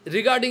Tattva,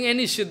 regarding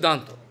any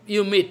Siddhanta,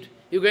 you meet,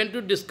 you are going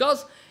to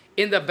discuss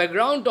in the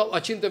background of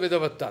Achinta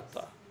Vedavet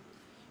Tattva.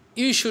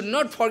 You should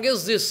not forget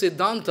this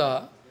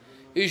Siddhanta,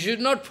 you should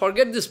not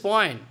forget this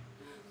point,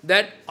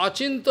 that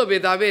Achinta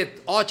Vedavet,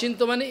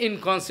 Achinta means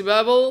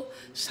inconceivable,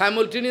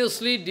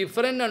 simultaneously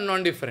different and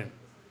non-different.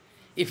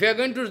 If you are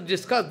going to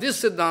discuss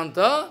this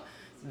Siddhanta,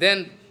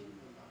 then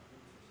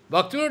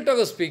Bhaktivinoda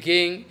Thakur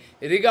speaking,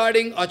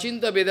 regarding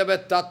Achinta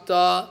Vedavet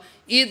Tattva,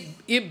 if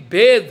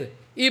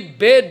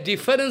Ved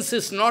difference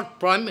is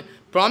not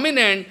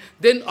prominent,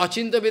 then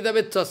Achinta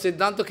Vedavet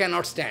Siddhanta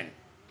cannot stand.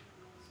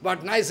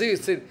 What nice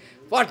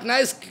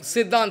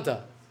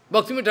Siddhanta,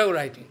 Bhaktivinoda Thakur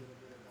writing.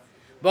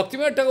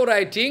 Bhaktivinoda Thakur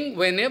writing,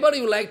 whenever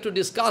you like to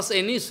discuss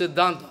any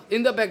Siddhanta,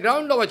 in the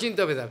background of Achinta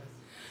Vedavet,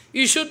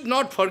 you should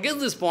not forget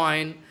this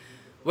point.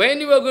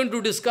 When you are going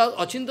to discuss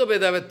Achinta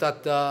Vedavet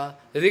Tattva,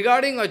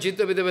 regarding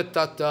Achinta Vedavet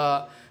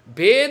Tattva,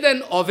 Ved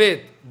and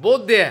Aved,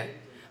 both there.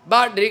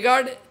 But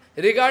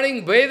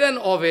regarding Ved and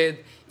Aved,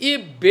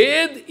 if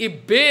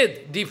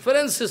Ved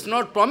difference is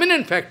not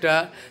prominent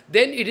factor,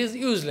 then it is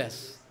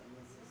useless.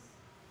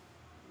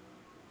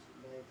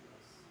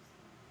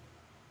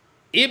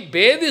 If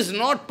Ved is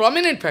not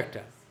prominent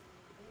factor,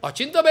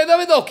 Achinta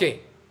Vedavet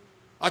okay.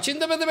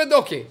 Achinta Vedavet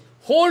okay.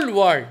 Whole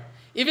world,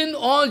 even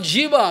all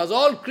jivas,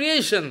 all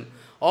creation,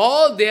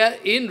 all they are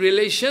in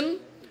relation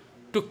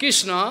to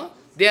Krishna,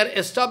 they are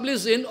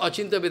established in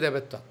Achinta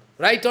Vedavet.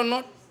 Right or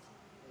not?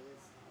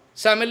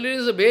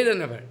 Simultaneously Ved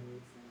and Aved.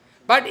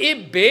 But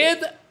if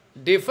Ved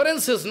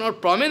difference is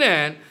not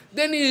prominent,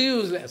 then it is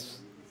useless.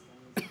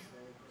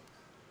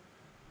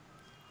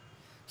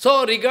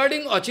 So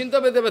regarding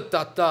Achinta Vedavet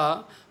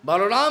Tattva,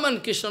 Balaram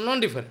and Krishna are not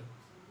different.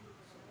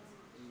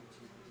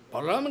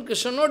 Balaram and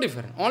Krishna are not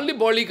different. Only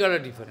body color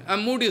different.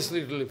 And mood is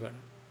little different.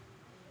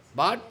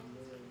 But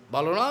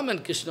Balaram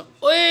and Krishna,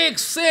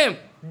 same,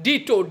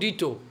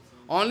 ditto.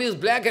 Only is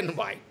black and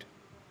white.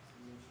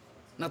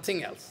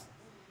 Nothing else.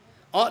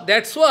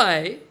 That's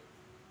why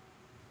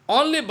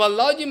only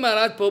Balaji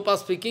Maharaj, Prabhupada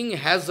speaking,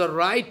 has the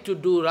right to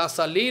do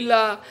Rasa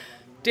Leela,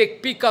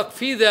 take peacock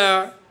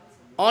feather.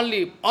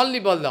 Only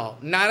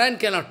Balaji. Narayan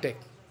cannot take.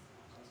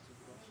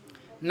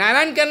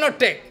 Narayan cannot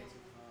take.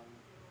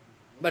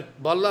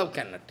 But Balaji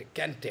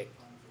can take.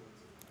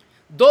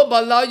 Though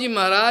Balaji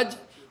Maharaj,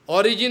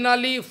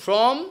 originally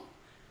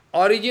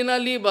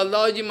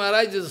Balaji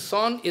Maharaj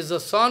is the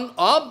son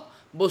of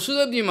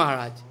Vasudevji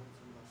Maharaj.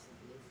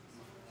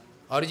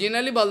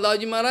 Originally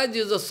Balaji Maharaj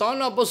is the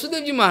son of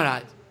Vasudevji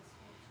Maharaj.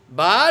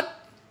 But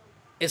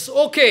it's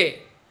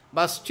okay.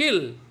 But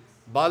still,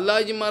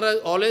 Balaji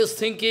Maharaj always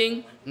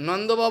thinking,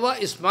 Nanda Baba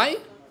is my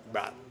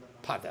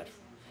father.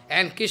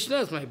 And Krishna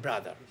is my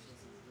brother.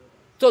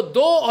 So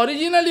though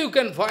originally you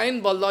can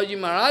find Balaji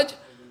Maharaj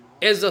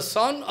as the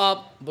son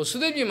of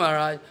Vasudevji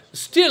Maharaj,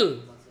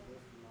 still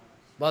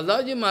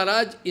Balaji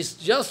Maharaj is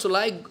just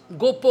like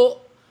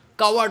Gopo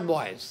coward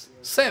boys.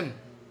 Same.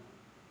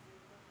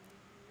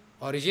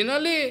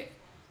 Originally,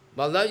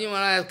 Balaji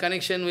Maharaj has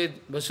connection with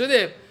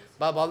Vasudev,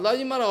 but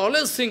Balaji Maharaj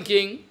always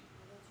thinking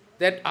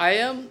that I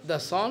am the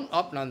son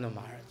of Nanda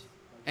Maharaj.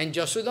 And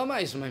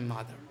Jasudama is my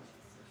mother.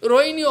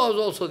 Rohini was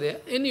also there.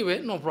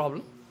 Anyway, no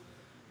problem.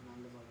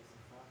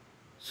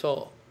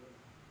 So,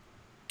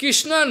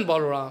 Krishna and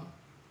Balaram,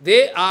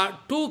 they are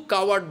two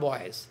coward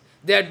boys.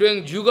 They are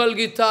doing Jugal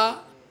Gita.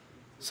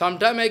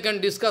 Sometime I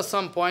can discuss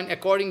some point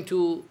according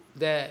to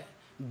the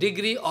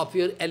degree of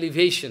your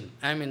elevation.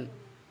 I mean,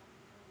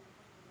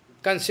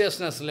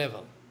 consciousness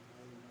level.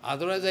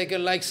 Otherwise, I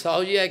can, like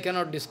Sahuji, I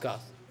cannot discuss.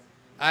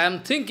 I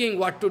am thinking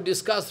what to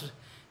discuss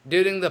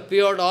during the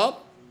period of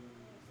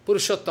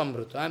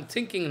Purushottamrita. I am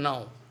thinking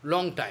now,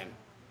 long time,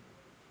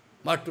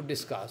 what to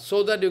discuss,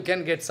 so that you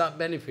can get some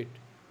benefit.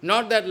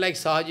 Not that like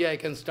Sahaji, I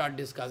can start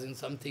discussing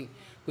something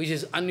which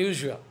is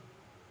unusual.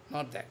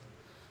 Not that.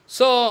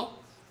 So,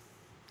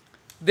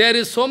 there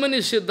is so many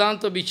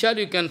Siddhanta Vichar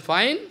you can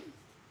find.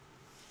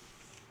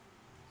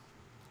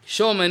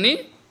 So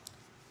many.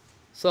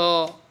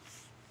 So,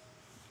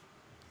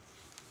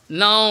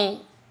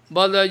 now,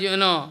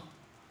 Balaji,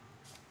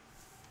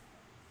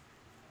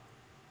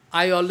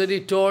 I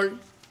already told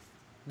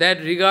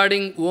that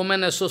regarding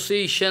women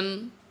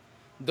association,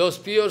 those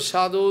pure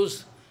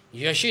sadhus,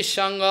 Yashish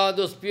Sangha,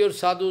 those pure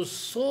sadhus,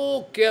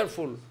 so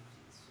careful,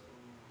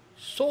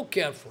 so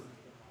careful.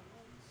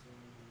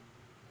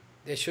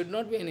 There should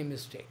not be any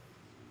mistake.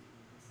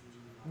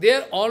 They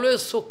are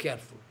always so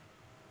careful.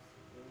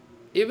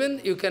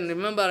 Even you can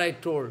remember I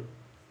told,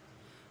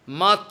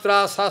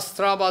 Matra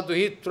Sastra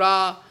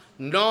Baduhitra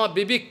No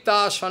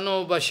Bibikta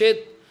Shano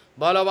Vashet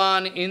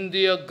Balavan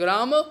Indriya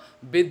Grama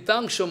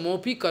Viddangsha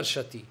Mopi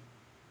Karshati.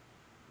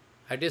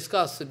 I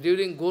discussed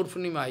during Gaur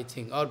Purnima, I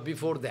think, or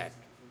before that.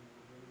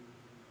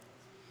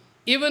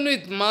 Even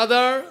with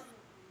mother,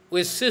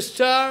 with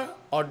sister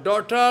or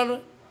daughter,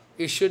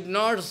 you should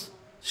not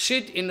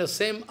sit in the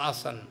same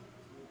asana.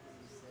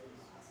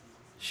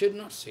 Should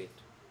not sit.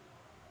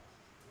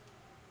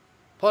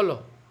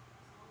 Follow.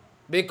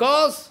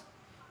 Because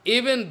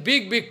even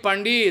big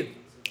Pandit,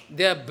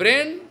 their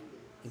brain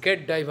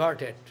get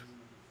diverted.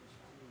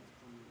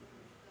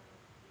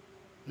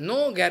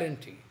 No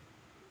guarantee.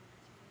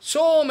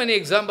 So many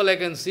examples I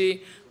can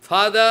see.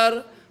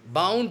 Father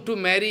bound to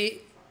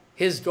marry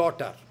his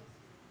daughter.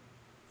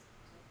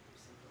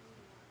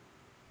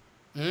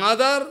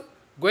 Mother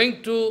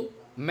going to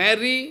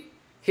marry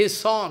his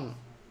son.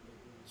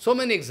 So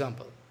many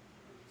examples.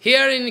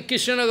 Here in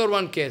Krishnanagar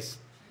one case.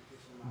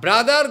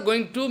 Brother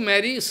going to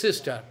marry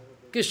sister.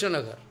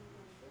 Krishnanagar.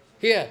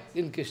 Here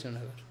in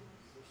Krishnanagar.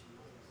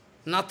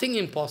 Nothing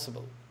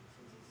impossible.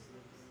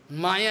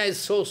 Maya is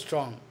so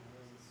strong.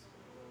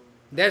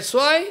 That's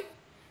why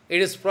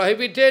it is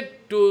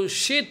prohibited to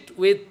sit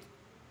with,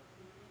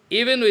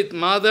 even with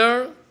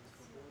mother,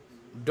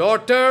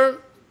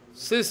 daughter,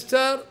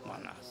 sister,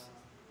 manas.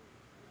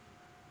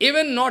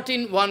 Even not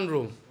in one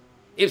room.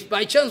 If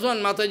by chance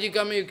one Mataji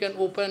comes, you can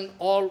open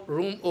all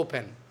room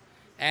open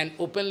and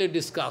openly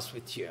discuss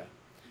with you.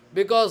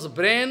 Because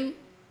brain,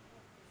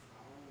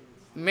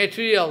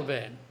 material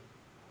brain,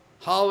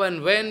 how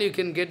and when you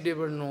can get there,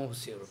 no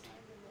surety.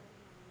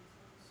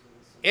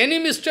 Any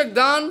mistake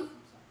done,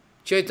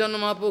 Chaitanya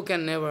Mahaprabhu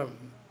can never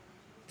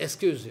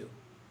excuse you.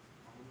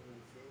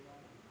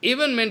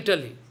 Even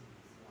mentally.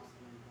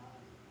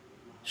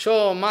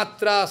 So,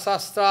 matra,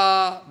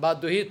 sastra,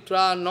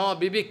 baduhitra, no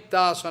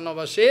bibikta,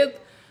 sanavashet,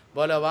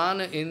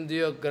 balavana,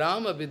 indriya,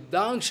 grama,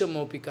 viddangsha,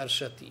 mopi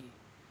karshati.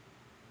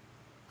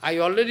 I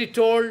already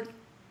told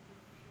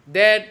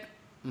that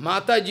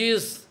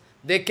Matajis,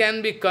 they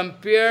can be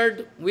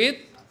compared with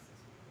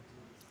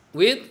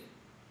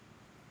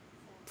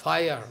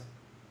fire.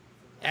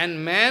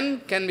 And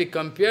man can be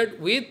compared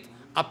with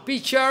a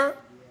pitcher,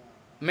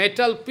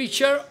 metal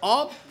pitcher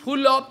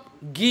full of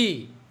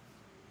ghee.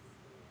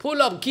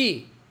 Full of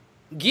ghee.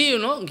 Ghee, you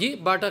know, ghee,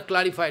 butter,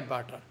 clarified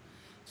butter.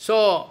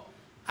 So,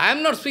 I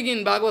am not speaking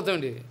in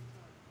Bhagavatamrita.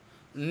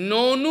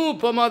 Nonu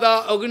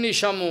pamada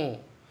agnishamo.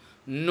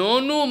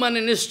 Nonu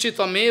mane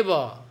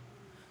nishchitameva.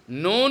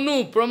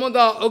 Nonu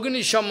pramada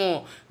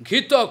agnishamo.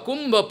 Ghita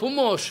kumbha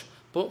pumosh.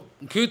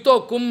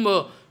 Ghita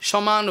kumbha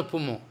shamana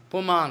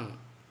puman.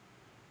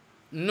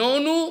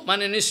 Nonu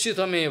mane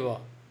nishchitameva.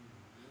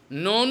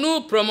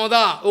 Nonu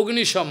pramoda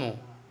agnishamo.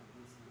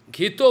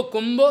 Ghito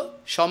kumbha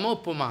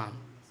shamo puman.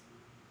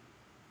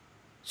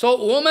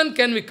 So woman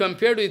can be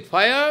compared with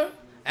fire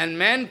and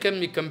man can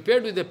be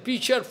compared with a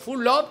pitcher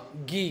full of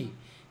ghee.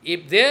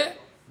 If there,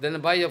 then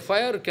by a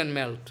fire can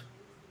melt.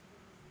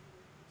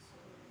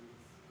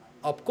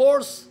 Of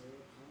course,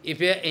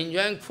 if you are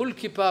enjoying full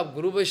kippa of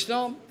Guru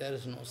Vaishnava, there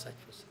is no such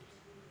person.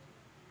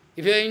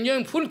 If you are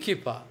enjoying full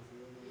kippa,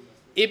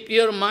 if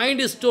your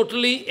mind is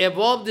totally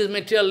above this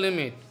material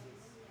limit,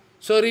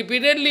 so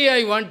repeatedly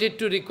I wanted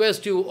to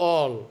request you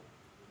all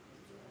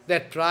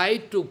that try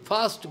to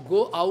first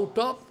go out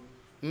of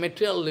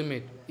material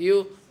limit.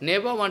 You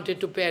never wanted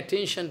to pay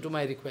attention to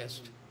my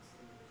request.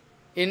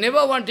 You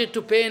never wanted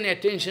to pay any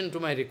attention to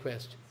my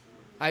request.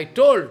 I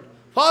told,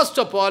 first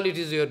of all, it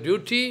is your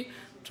duty,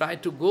 try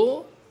to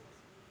go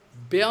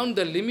beyond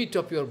the limit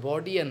of your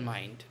body and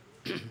mind.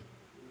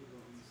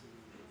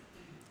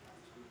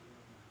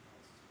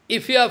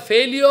 If you are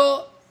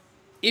failure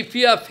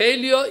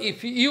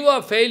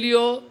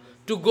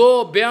to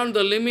go beyond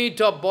the limit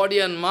of body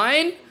and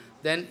mind,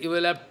 then you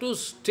will have to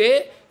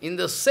stay in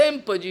the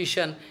same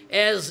position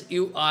as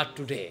you are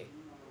today.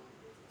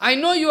 I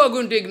know you are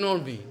going to ignore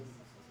me.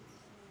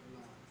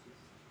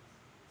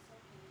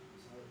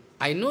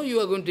 I know you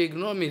are going to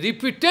ignore me.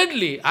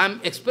 Repeatedly, I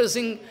am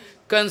expressing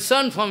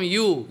concern from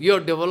you, your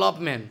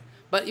development,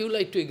 but you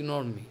like to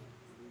ignore me.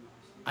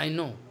 I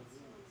know.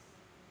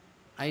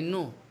 I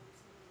know.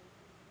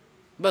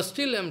 But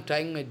still I am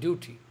trying my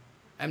duty.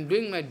 I am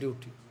doing my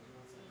duty.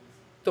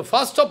 So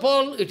first of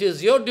all, it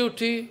is your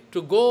duty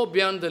to go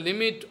beyond the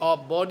limit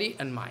of body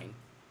and mind.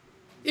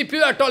 If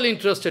you are at all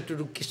interested to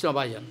do Krishna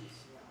Bhajan,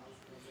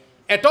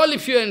 at all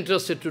if you are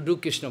interested to do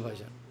Krishna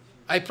Bhajan,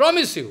 I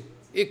promise you,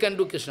 you can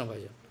do Krishna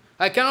Bhajan.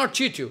 I cannot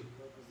cheat you.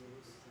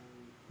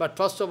 But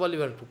first of all, you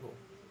have to go.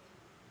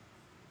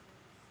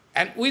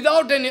 And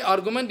without any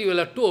argument, you will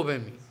have to obey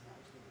me.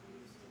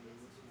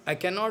 I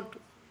cannot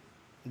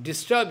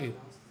disturb you.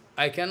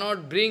 I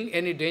cannot bring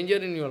any danger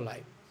in your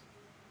life.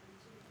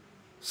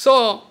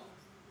 So,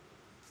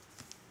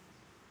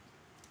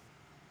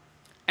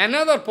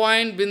 another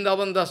point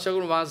Vrindavan Das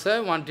Thakur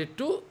Mahasaya wanted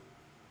to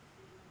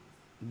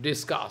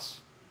discuss.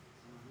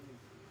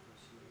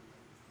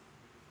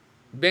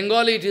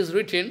 Bengali it is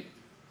written,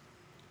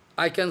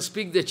 I can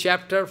speak the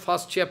chapter,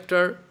 first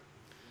chapter,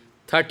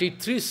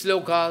 33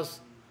 slokas,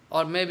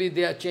 or maybe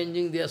they are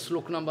changing their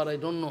slok number, I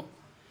don't know.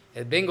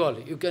 In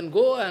Bengali, you can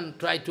go and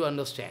try to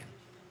understand.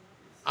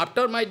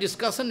 After my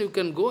discussion, you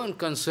can go and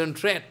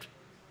concentrate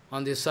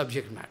on this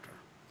subject matter.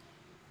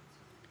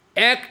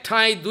 Ek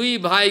thai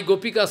dui bhai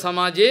gopika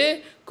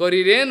samaje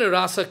koriren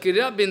rasa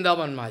kirya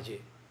Vrindavan maje.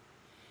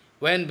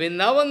 When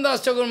Vrindavan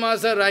Das Thakur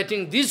Mahasaya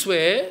writing this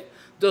way,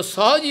 the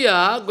Sahajiya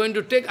are going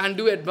to take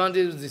undue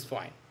advantage of this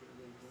point.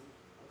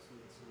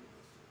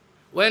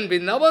 When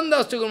Vrindavan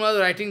Das Thakur Mahasaya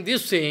writing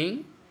this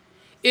thing,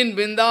 in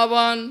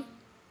Vrindavan,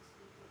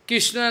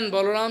 Krishna and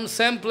Balaram,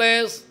 same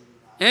place,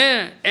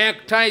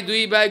 Ek thai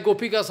dui bhai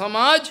gopika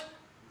samaj,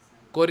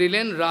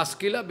 korilen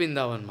raskila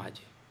Vrindavan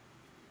maje.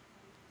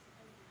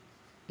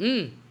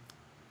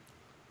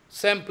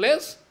 Same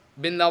place,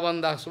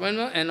 Vrindavan Das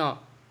Thakur.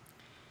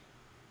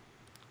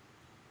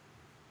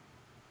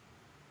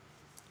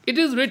 It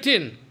is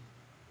written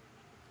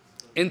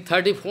in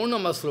 34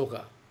 number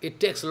sloka. It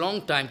takes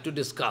long time to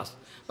discuss.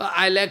 But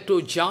I like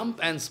to jump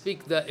and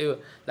speak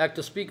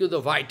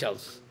the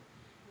vitals.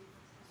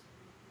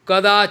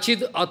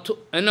 Kadachid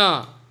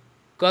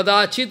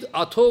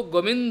atho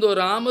govindo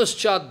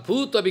ramaschad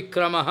bhuta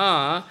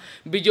vikramaha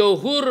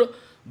bijohur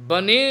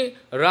bane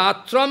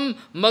ratram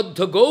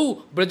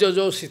madhagau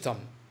brajajositam.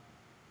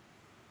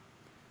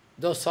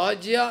 The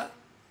Sahajiya,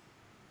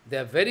 they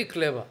are very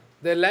clever.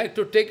 They like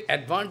to take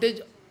advantage,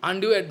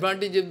 undue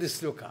advantage of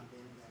this sloka.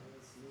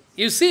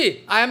 You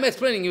see, I am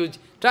explaining you.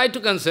 Try to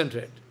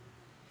concentrate.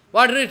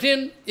 What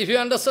written? If you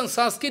understand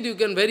Sanskrit, you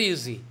can very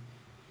easy.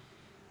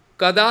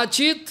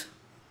 Kadachit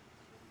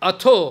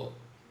atho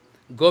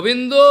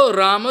govindo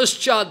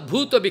ramaschad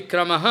bhuta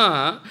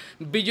vikramaha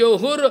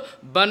bijohur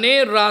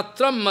bane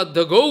ratram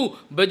madhagau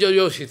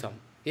bajayositam.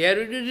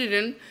 Here it is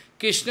written,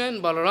 Krishna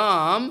and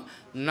Balaram,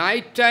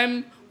 night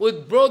time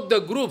with both the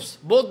groups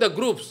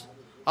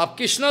of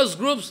Krishna's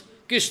group of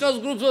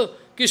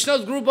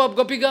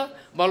Gopika,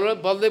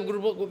 Baldev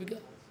group of Gopika.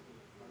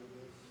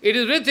 It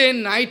is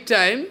written night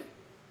time,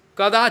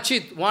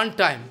 Kadachit, one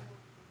time.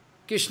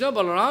 Krishna,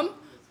 Balaram,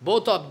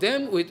 both of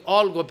them with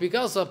all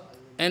Gopikas of,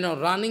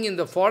 running in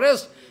the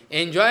forest,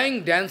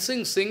 enjoying,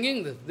 dancing,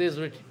 singing, this is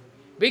written.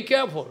 Be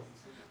careful.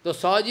 The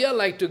Sahajiya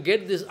like to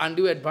get this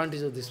undue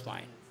advantage of this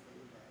point.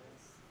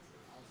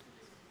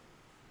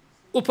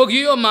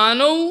 Upagiyo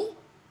mano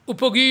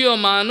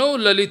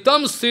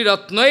lalitam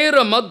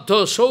sriratnaira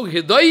madhya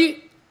sauhidai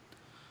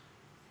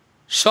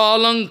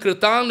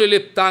shalankritam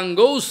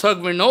liliptango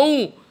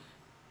sargvinau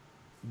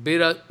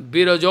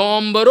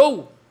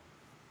birajambaro.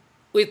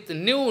 With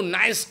new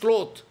nice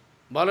cloth,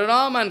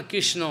 Balaram and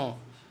Krishna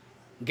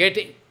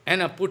getting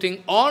and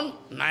putting on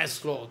nice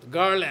cloth,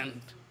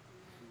 garland,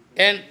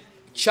 and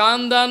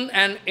chandan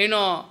and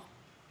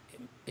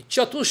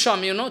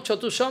chatusham,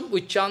 chatusham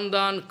with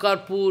chandan,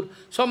 karpur,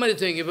 so many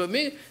things. If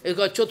me, it's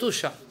got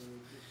chatusham.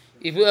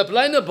 If you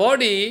apply in the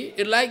body,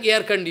 it's like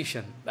air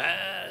condition.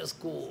 It's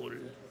cool.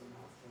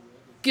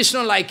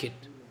 Krishna like it.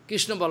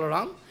 Krishna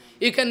Balaram.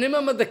 You can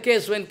remember the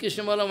case when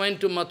Krishna Balaram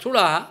went to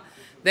Mathura,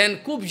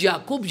 then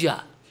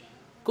kubja,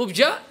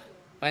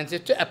 when they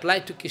to apply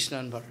to Krishna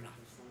and Balaram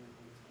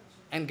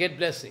and get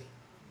blessing,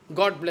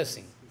 God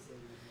blessing.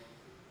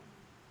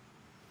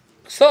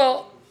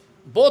 So,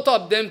 both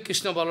of them,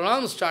 Krishna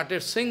Balaram,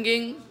 started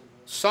singing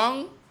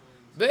song,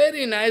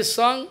 very nice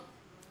song,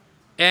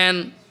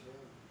 and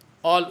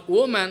all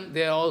women,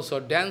 they are also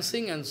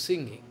dancing and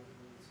singing.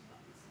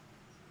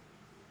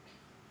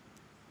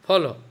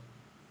 Follow.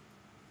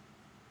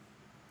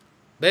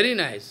 Very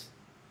nice.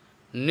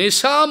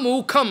 Nisha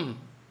Mukham,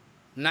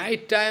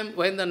 night time,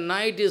 when the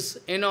night is,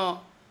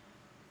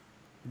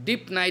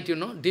 deep night,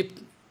 deep,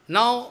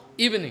 now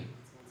evening.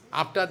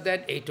 After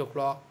that, 8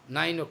 o'clock,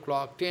 9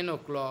 o'clock, 10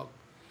 o'clock.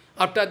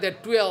 After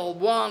that,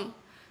 12, 1.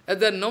 And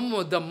then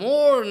the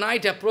more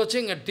night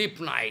approaching, a deep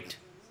night.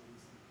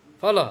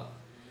 Follow.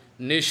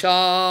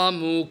 Nisha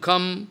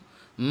Mukham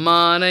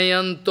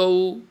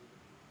Manayanto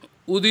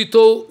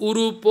Udito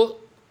Urupo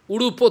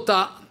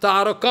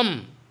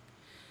Tarakam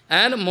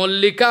and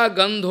Mollika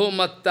Gandho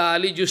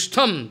Mattali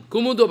Justam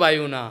Kumudo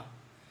Bayuna.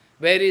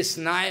 Very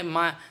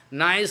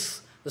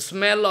nice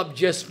smell of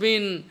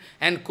jasmine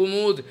and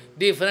kumud,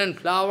 different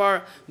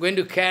flower, going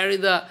to carry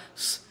the,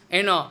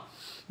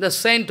 the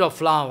scent of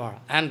flower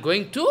and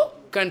going to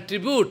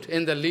contribute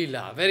in the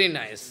lila. Very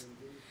nice.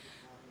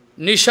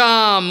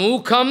 Nisha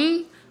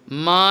Mukham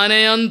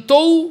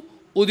Manayanto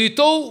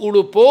Udito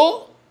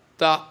Urupo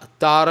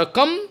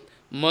Tarakam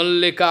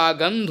Mallika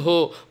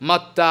Gandho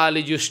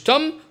Mattali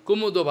Justam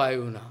Kumudo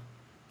Bayuna.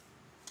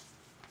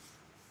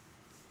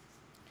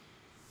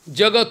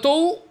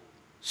 Jagato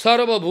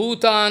Sarva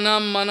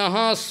Bhutanam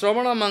Manaha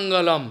Sravana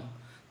Mangalam.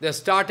 They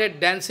started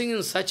dancing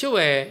in such a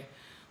way,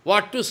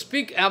 What to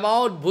speak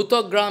about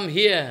Bhutagram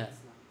here?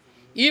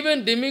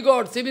 Even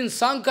demigods, even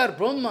Shankar,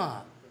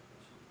 Brahma,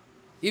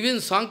 even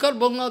Shankar,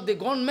 Brahma, they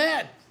gone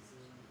mad.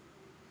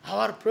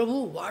 Our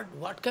Prabhu,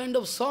 what kind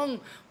of song,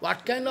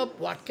 what kind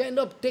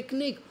of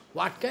technique,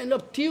 what kind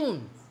of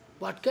tune,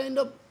 what kind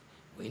of...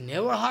 We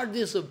never heard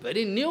this,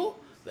 very new,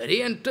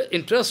 very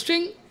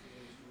interesting.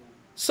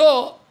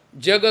 So,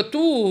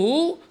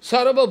 Jagatu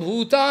Sarva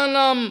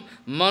Bhutanam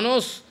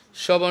Manos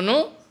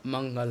Shavano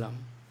Mangalam.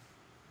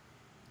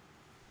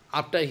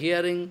 After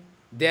hearing,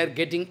 they are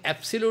getting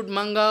absolute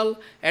Mangal.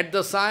 At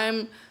the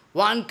time,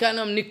 one kind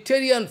of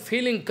nectarian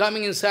feeling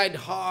coming inside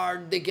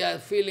heart, they are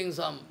feeling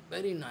some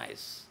very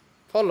nice.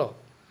 Follow.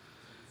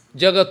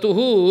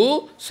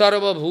 Jagatuhu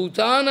Sarva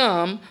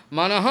Bhutanam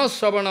Manaha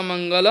Sravana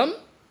Mangalam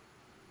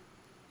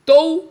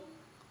Tau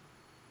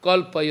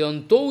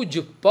Kalpayanto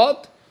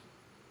Jukpat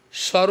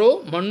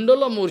Saro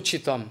Mandala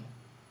Murchitam.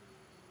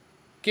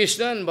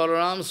 Krishna and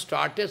Balaram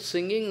started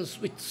singing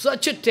with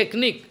such a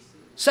technique,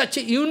 such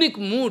a unique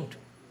mood,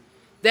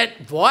 that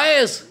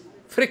voice,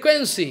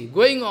 frequency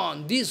going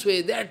on this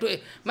way, that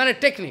way, a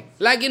technique.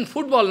 Like in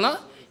football, na?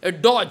 A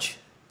dodge.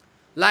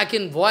 Like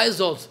in voice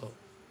also.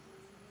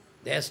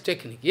 There's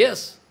technique,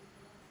 yes.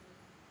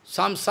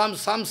 Some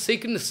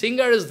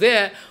singer is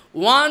there,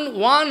 one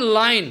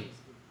line,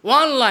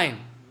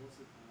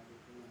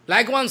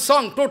 like one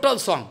song, total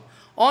song.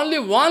 Only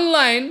one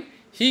line,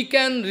 he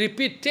can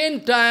repeat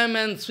 10 times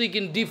and speak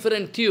in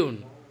different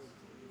tune,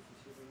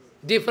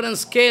 different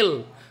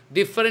scale,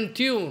 different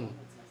tune,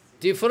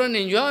 different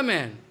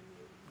enjoyment.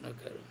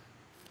 Okay.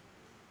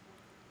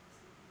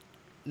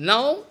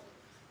 Now,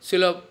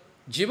 Srila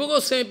Jiva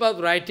Goswami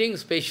was writing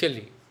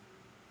specially.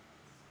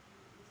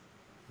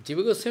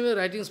 Jiva Goswami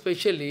writing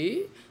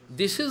specially,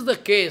 this is the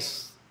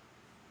case.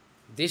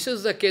 This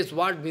is the case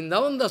what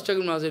Vrindavan Das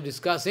Thakur Maharaj is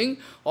discussing.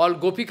 All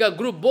Gopika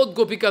group, both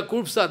Gopika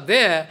groups are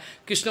there.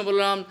 Krishna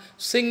Balaram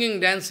singing,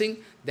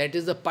 dancing. That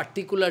is the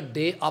particular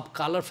day of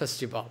color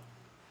festival.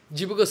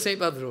 Jiva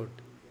Goswami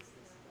wrote.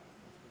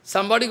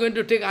 Somebody going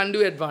to take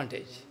undue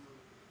advantage.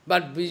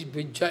 But our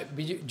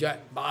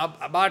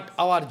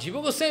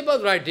Jiva Goswami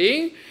was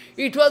writing,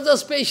 it was a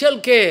special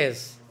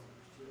case.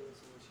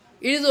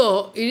 It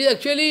is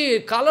actually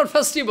a color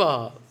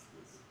festival.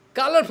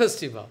 Color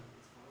festival.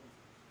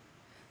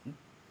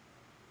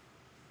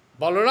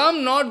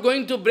 Balaram not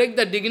going to break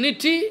the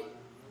dignity,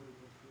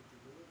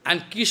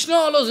 and Krishna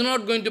also is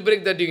not going to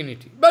break the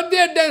dignity. But they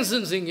are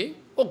dancing, singing.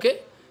 Okay,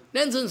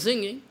 dancing,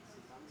 singing.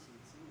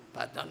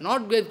 But they are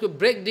not going to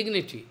break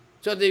dignity.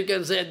 So that you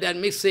can say they are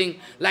mixing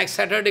like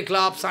Saturday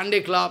club,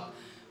 Sunday club.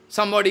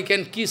 Somebody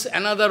can kiss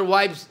another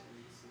wife.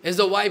 Is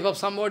the wife of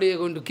somebody, you are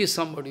going to kiss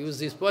somebody. Is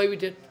this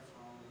prohibited?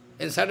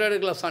 In Saturday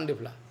club, Sunday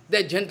club.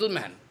 They are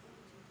gentlemen.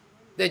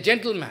 They are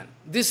gentlemen.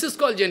 This is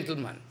called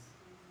gentleman.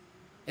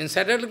 In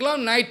Saturday club,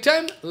 night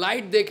time,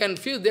 light they can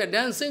feel, they are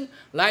dancing,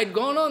 light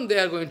gone on, they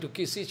are going to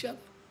kiss each other.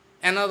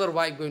 Another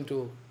wife going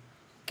to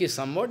kiss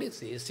somebody,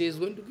 she is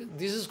going to kiss.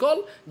 This is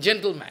called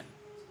gentleman.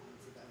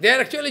 They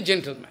are actually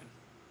gentlemen.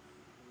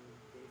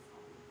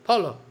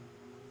 Follow.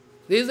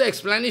 This is the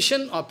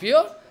explanation of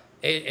your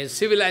a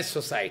civilized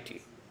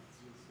society.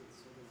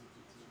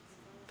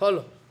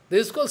 Follow.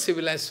 This is called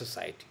civilized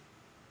society.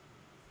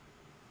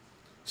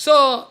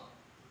 So,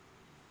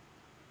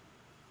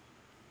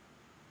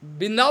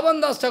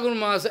 Vrindavan Das Thakur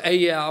Maharaj,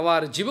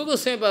 our Jiva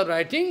Goswami was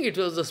writing, it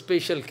was a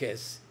special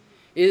case.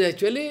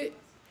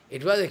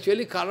 It was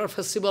actually color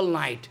festival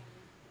night.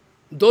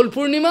 Dol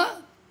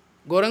Purnima,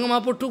 Gauranga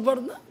Mahaprabhu took part.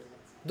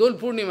 Dol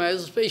Purnima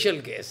is a special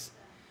case.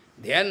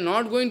 They are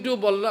not going to,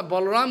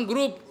 Balaram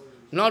group,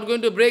 not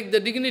going to break the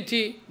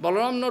dignity,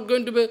 Balaram not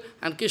going to be,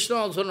 and Krishna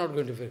also not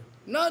going to fail.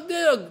 No,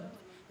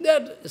 they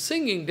are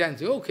singing,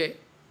 dancing, okay.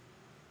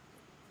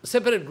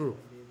 Separate group.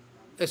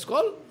 It's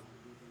called,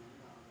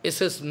 it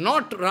says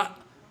not,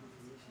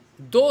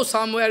 though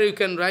somewhere you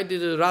can write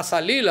it as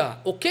Rasa Lila,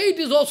 okay, it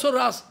is also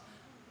Rasa.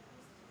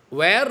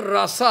 Where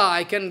Rasa,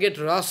 I can get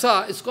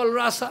Rasa, it's called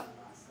Rasa.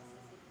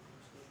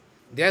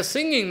 They are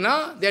singing,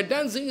 na? They are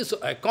dancing, it's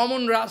a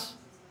common Rasa.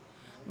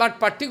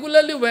 But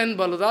particularly when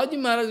Baladaji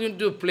Maharaj is going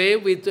to play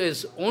with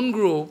his own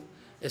group,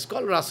 it's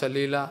called Rasa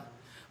Lila.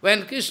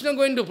 When Krishna is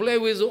going to play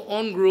with his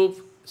own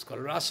group, it's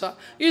called Rasa.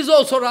 It is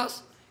also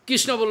Rasa.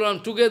 Krishna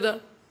Balaram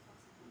together,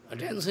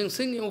 dancing,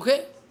 singing,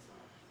 okay?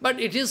 But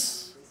it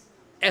is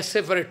a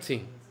separate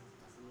thing.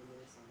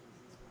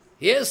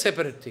 Yes,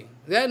 separate thing.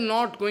 They are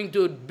not going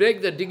to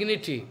break the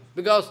dignity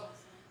because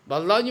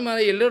Baladaji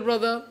Maharaj, elder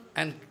brother,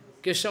 and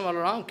Krishna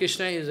Balaram,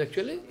 Krishna is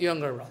actually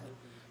younger brother.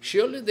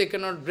 Surely they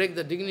cannot break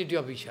the dignity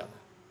of each other.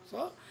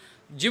 So,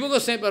 Jiva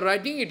Goswami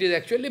writing, it is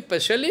actually,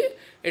 specially,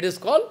 it is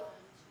called,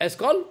 it's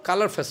called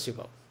color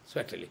festival,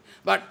 certainly.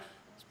 But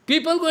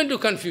people go into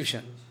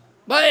confusion.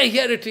 Why I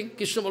hear it,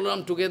 Krishna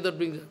Balaram together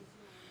brings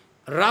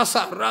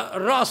Rasa,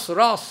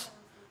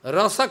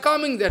 Rasa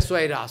coming, that's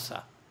why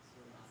Rasa.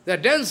 They are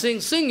dancing,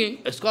 singing,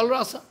 it's called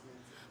Rasa.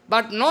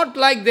 But not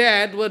like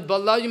that, with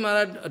Baladaji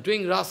Maharaj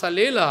doing Rasa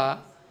Leela,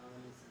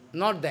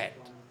 not that.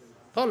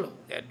 Follow,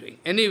 they are doing.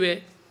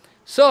 Anyway,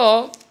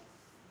 so,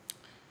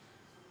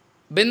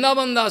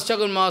 Vrindavan Das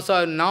Thakur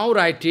Mahasaya now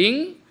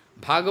writing,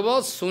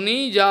 Bhagavat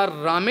suni jar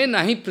rame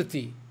nahi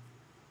priti.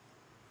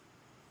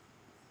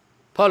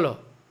 Follow.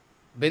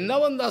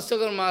 Vrindavan Das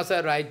Thakur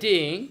Mahasaya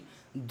writing,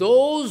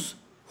 those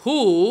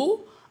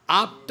who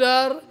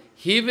after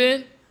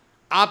hearing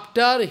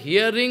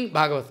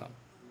Bhagavatam,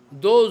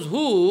 those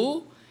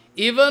who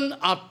even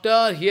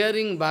after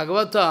hearing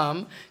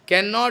Bhagavatam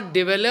cannot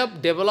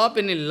develop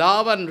any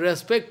love and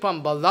respect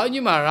from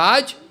Balaji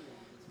Maharaj,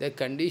 their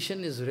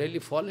condition is really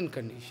fallen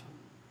condition.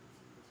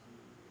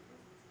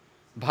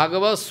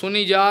 Bhagavat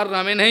suni jar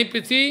rame nahi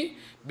priti,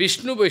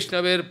 Vishnu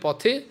Vaishnaver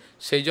pathe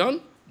sejan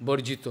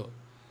borjito.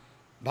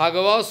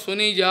 Bhagavat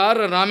suni jar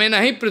rame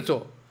nahi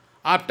prito.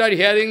 After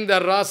hearing the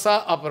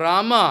rasa of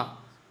Rama,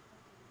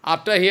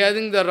 after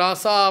hearing the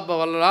rasa of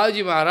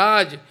Balaji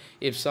Maharaj,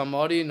 if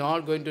somebody is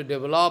not going to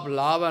develop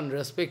love and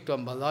respect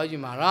from Balaji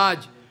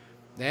Maharaj,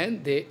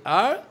 then they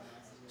are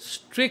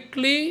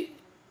strictly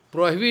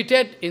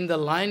prohibited in the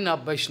line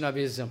of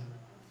Vaishnavism.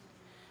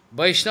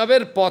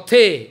 Vaishnavar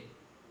pathe,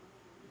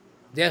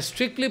 they are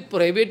strictly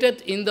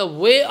prohibited in the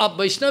way of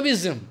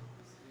Vaishnavism.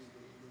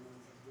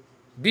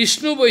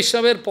 Vishnu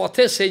Vaishnavar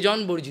pathe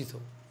sejan borjito.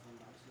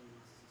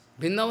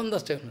 Vrindavan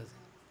Das Thakur.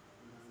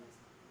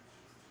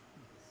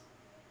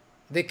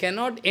 They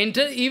cannot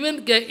enter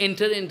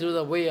into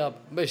the way of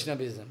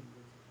Vaishnavism.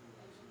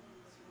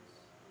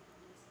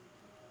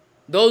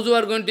 Those who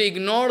are going to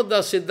ignore the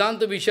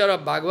Siddhanta Vichara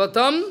of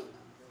Bhagavatam,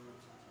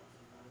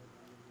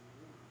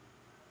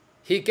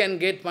 he can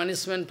get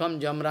punishment from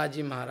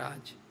Jamraji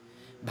Maharaj.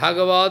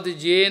 Bhagavad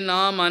je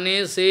na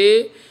mane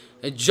se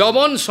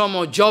javan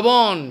samo,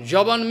 javan.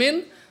 Javan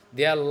means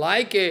they are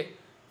like a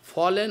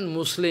fallen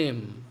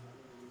Muslim.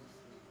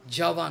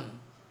 Javan,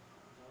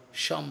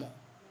 Shamo.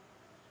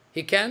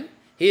 He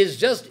is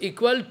just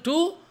equal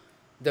to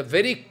the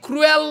very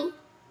cruel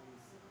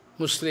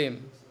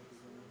Muslim,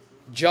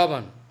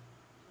 Javan.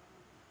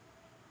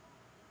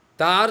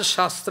 Tar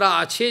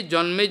Shastra ache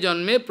janme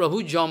janme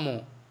Prabhu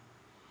Jamo.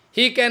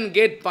 He can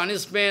get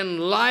punishment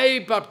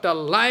life after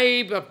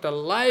life after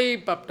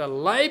life after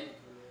life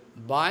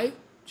by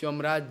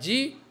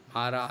Jamraji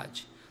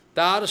Maharaj.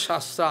 Tar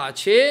Shastra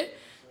ache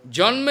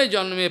janme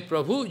janme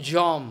Prabhu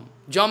Jam.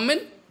 Jam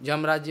means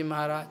Jamraji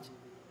Maharaj.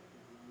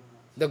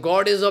 The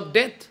god is of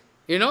death,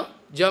 you know,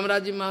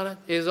 Jamraji Maharaj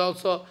is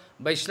also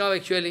Vaishnava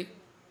actually.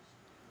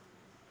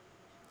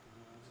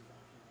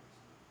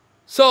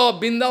 So,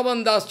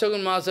 Vrindavan Das Thakur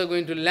Mahasaya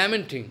going to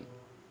lamenting,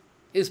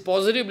 is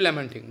positive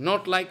lamenting,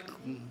 not like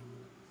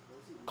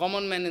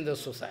common man in the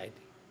society.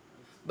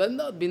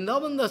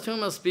 Vrindavan Das Thakur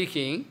Mahasaya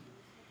speaking,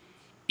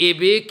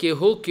 Ebe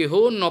keho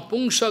keho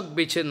napungsak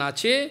beche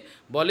nache,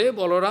 bole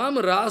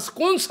Balaram ras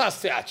kon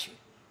sastre ache.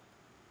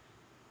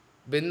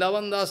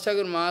 Vrindavan Das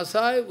Thakur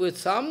Mahasaya with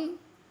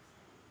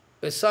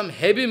some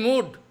heavy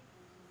mood,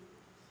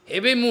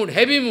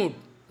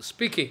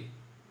 speaking.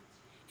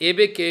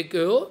 Ebe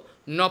keho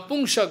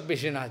napungsak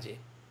beche nache.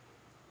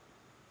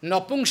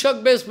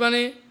 Napungsak beche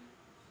means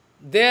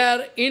they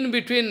are in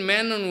between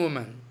man and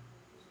woman.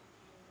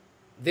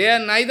 They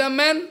are neither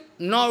man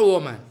nor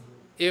woman.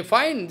 You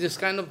find this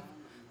kind of,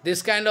 you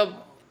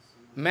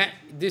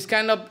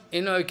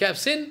have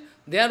seen,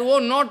 they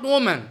are not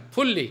woman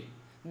fully.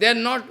 They are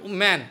not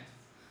man.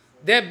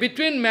 They are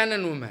between man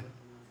and woman.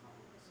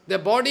 Their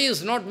body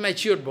is not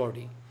matured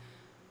body.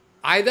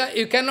 Either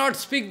you cannot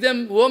speak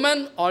them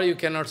woman or you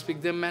cannot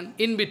speak them man,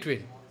 in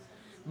between.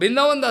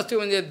 Vrindavan Das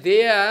Thakur,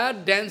 they are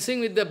dancing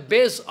with the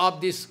base of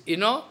this,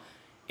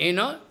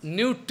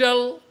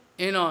 neutral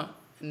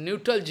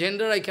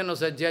gender, I cannot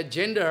say,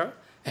 gender,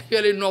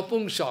 actually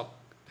napungsak,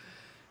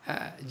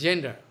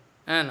 gender,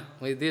 and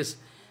with this.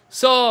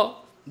 So,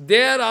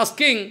 they are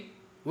asking,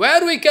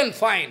 where we can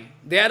find,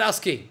 they are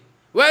asking,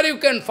 where you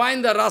can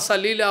find the Rasa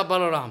Lila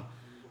Balaram.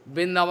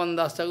 Vrindavan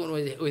Das Thakur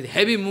with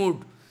heavy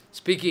mood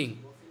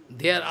speaking.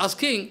 They are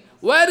asking,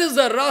 where is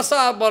the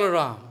Rasa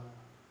Balaram?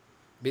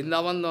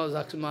 Vrindavan Das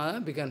Thakur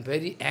became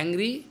very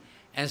angry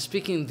and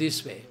speaking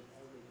this way.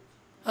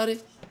 Are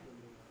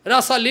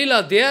Rasa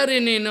Lila, there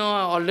in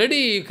already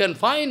you can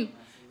find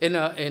in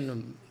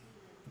Bhagavaji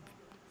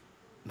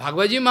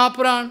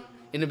Mahapuran,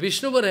 in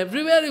Vishnu,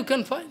 everywhere you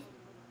can find.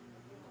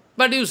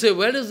 But you say,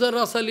 where is the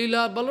Rasa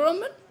Lila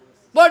Balaram?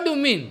 What do you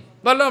mean?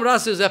 Balaram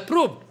Rasa is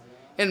approved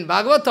in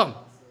Bhagavatam.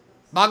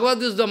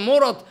 Bhagavad is the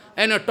more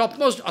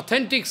topmost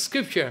authentic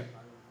scripture.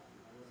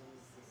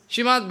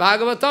 Srimad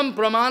Bhagavatam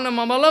Pramanam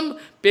Amalam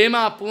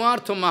Pema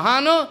Pumartha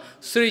Mahana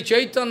Sri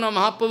Chaitanya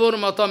Mahaprabhur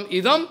Matam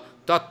Idam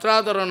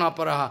Tatradarana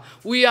Paraha.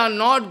 We are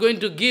not going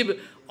to give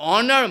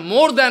honor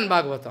more than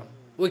Bhagavatam.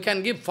 We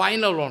can give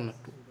final honor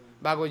to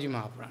Bhagavaji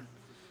Mahapuran.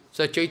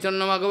 So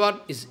Chaitanya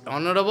Bhagavat is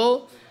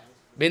honorable.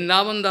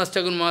 Vrindavan Das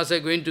Thakur Mahasaya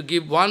is going to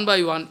give one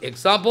by one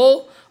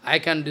example. I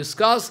can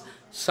discuss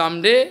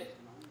someday,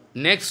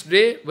 next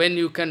day, when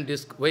you can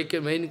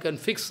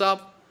fix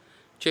up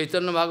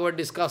Chaitanya Bhagavat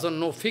discussion,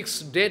 no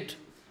fixed date,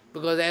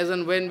 because as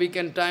and when we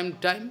can time,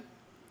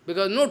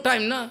 because no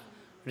time, na,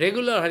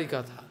 regular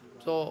Harikatha.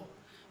 So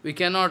we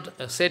cannot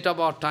set up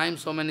our time,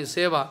 so many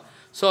seva.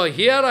 So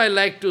here I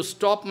like to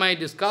stop my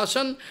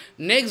discussion.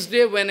 Next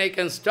day when I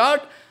can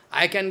start,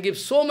 I can give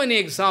so many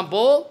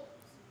examples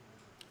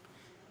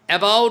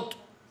about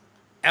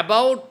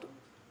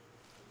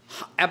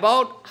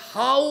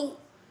how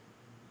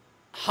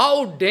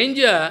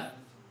danger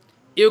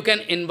you can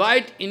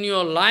invite in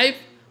your life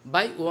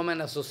by woman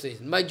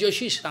association, by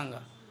Joshi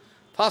Sangha.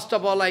 First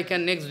of all,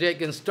 next day I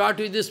can start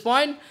with this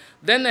point,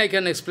 then I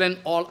can explain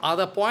all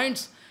other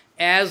points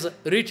as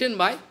written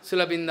by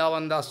Srila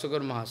Vrindavan Das Thakur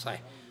Mahasaya.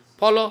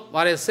 Follow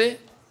what I say.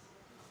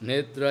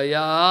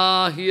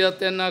 Nidraya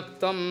hiyate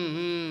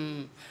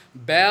naktam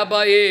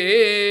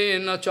bhavaye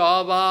na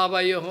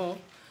chavavayo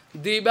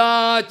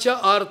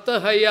divacha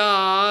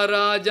arthaya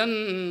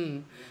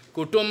rajan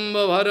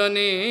kutumba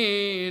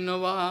bharane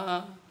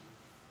nava.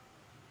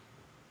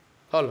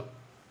 Follow.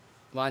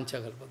 Vancha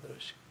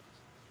kalpatarasya.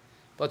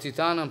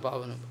 Patitanam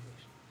pavanam.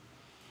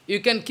 You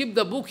can keep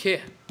the book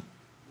here.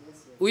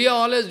 We are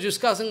always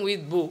discussing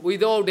with book,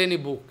 without any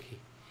book.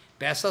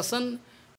 Passion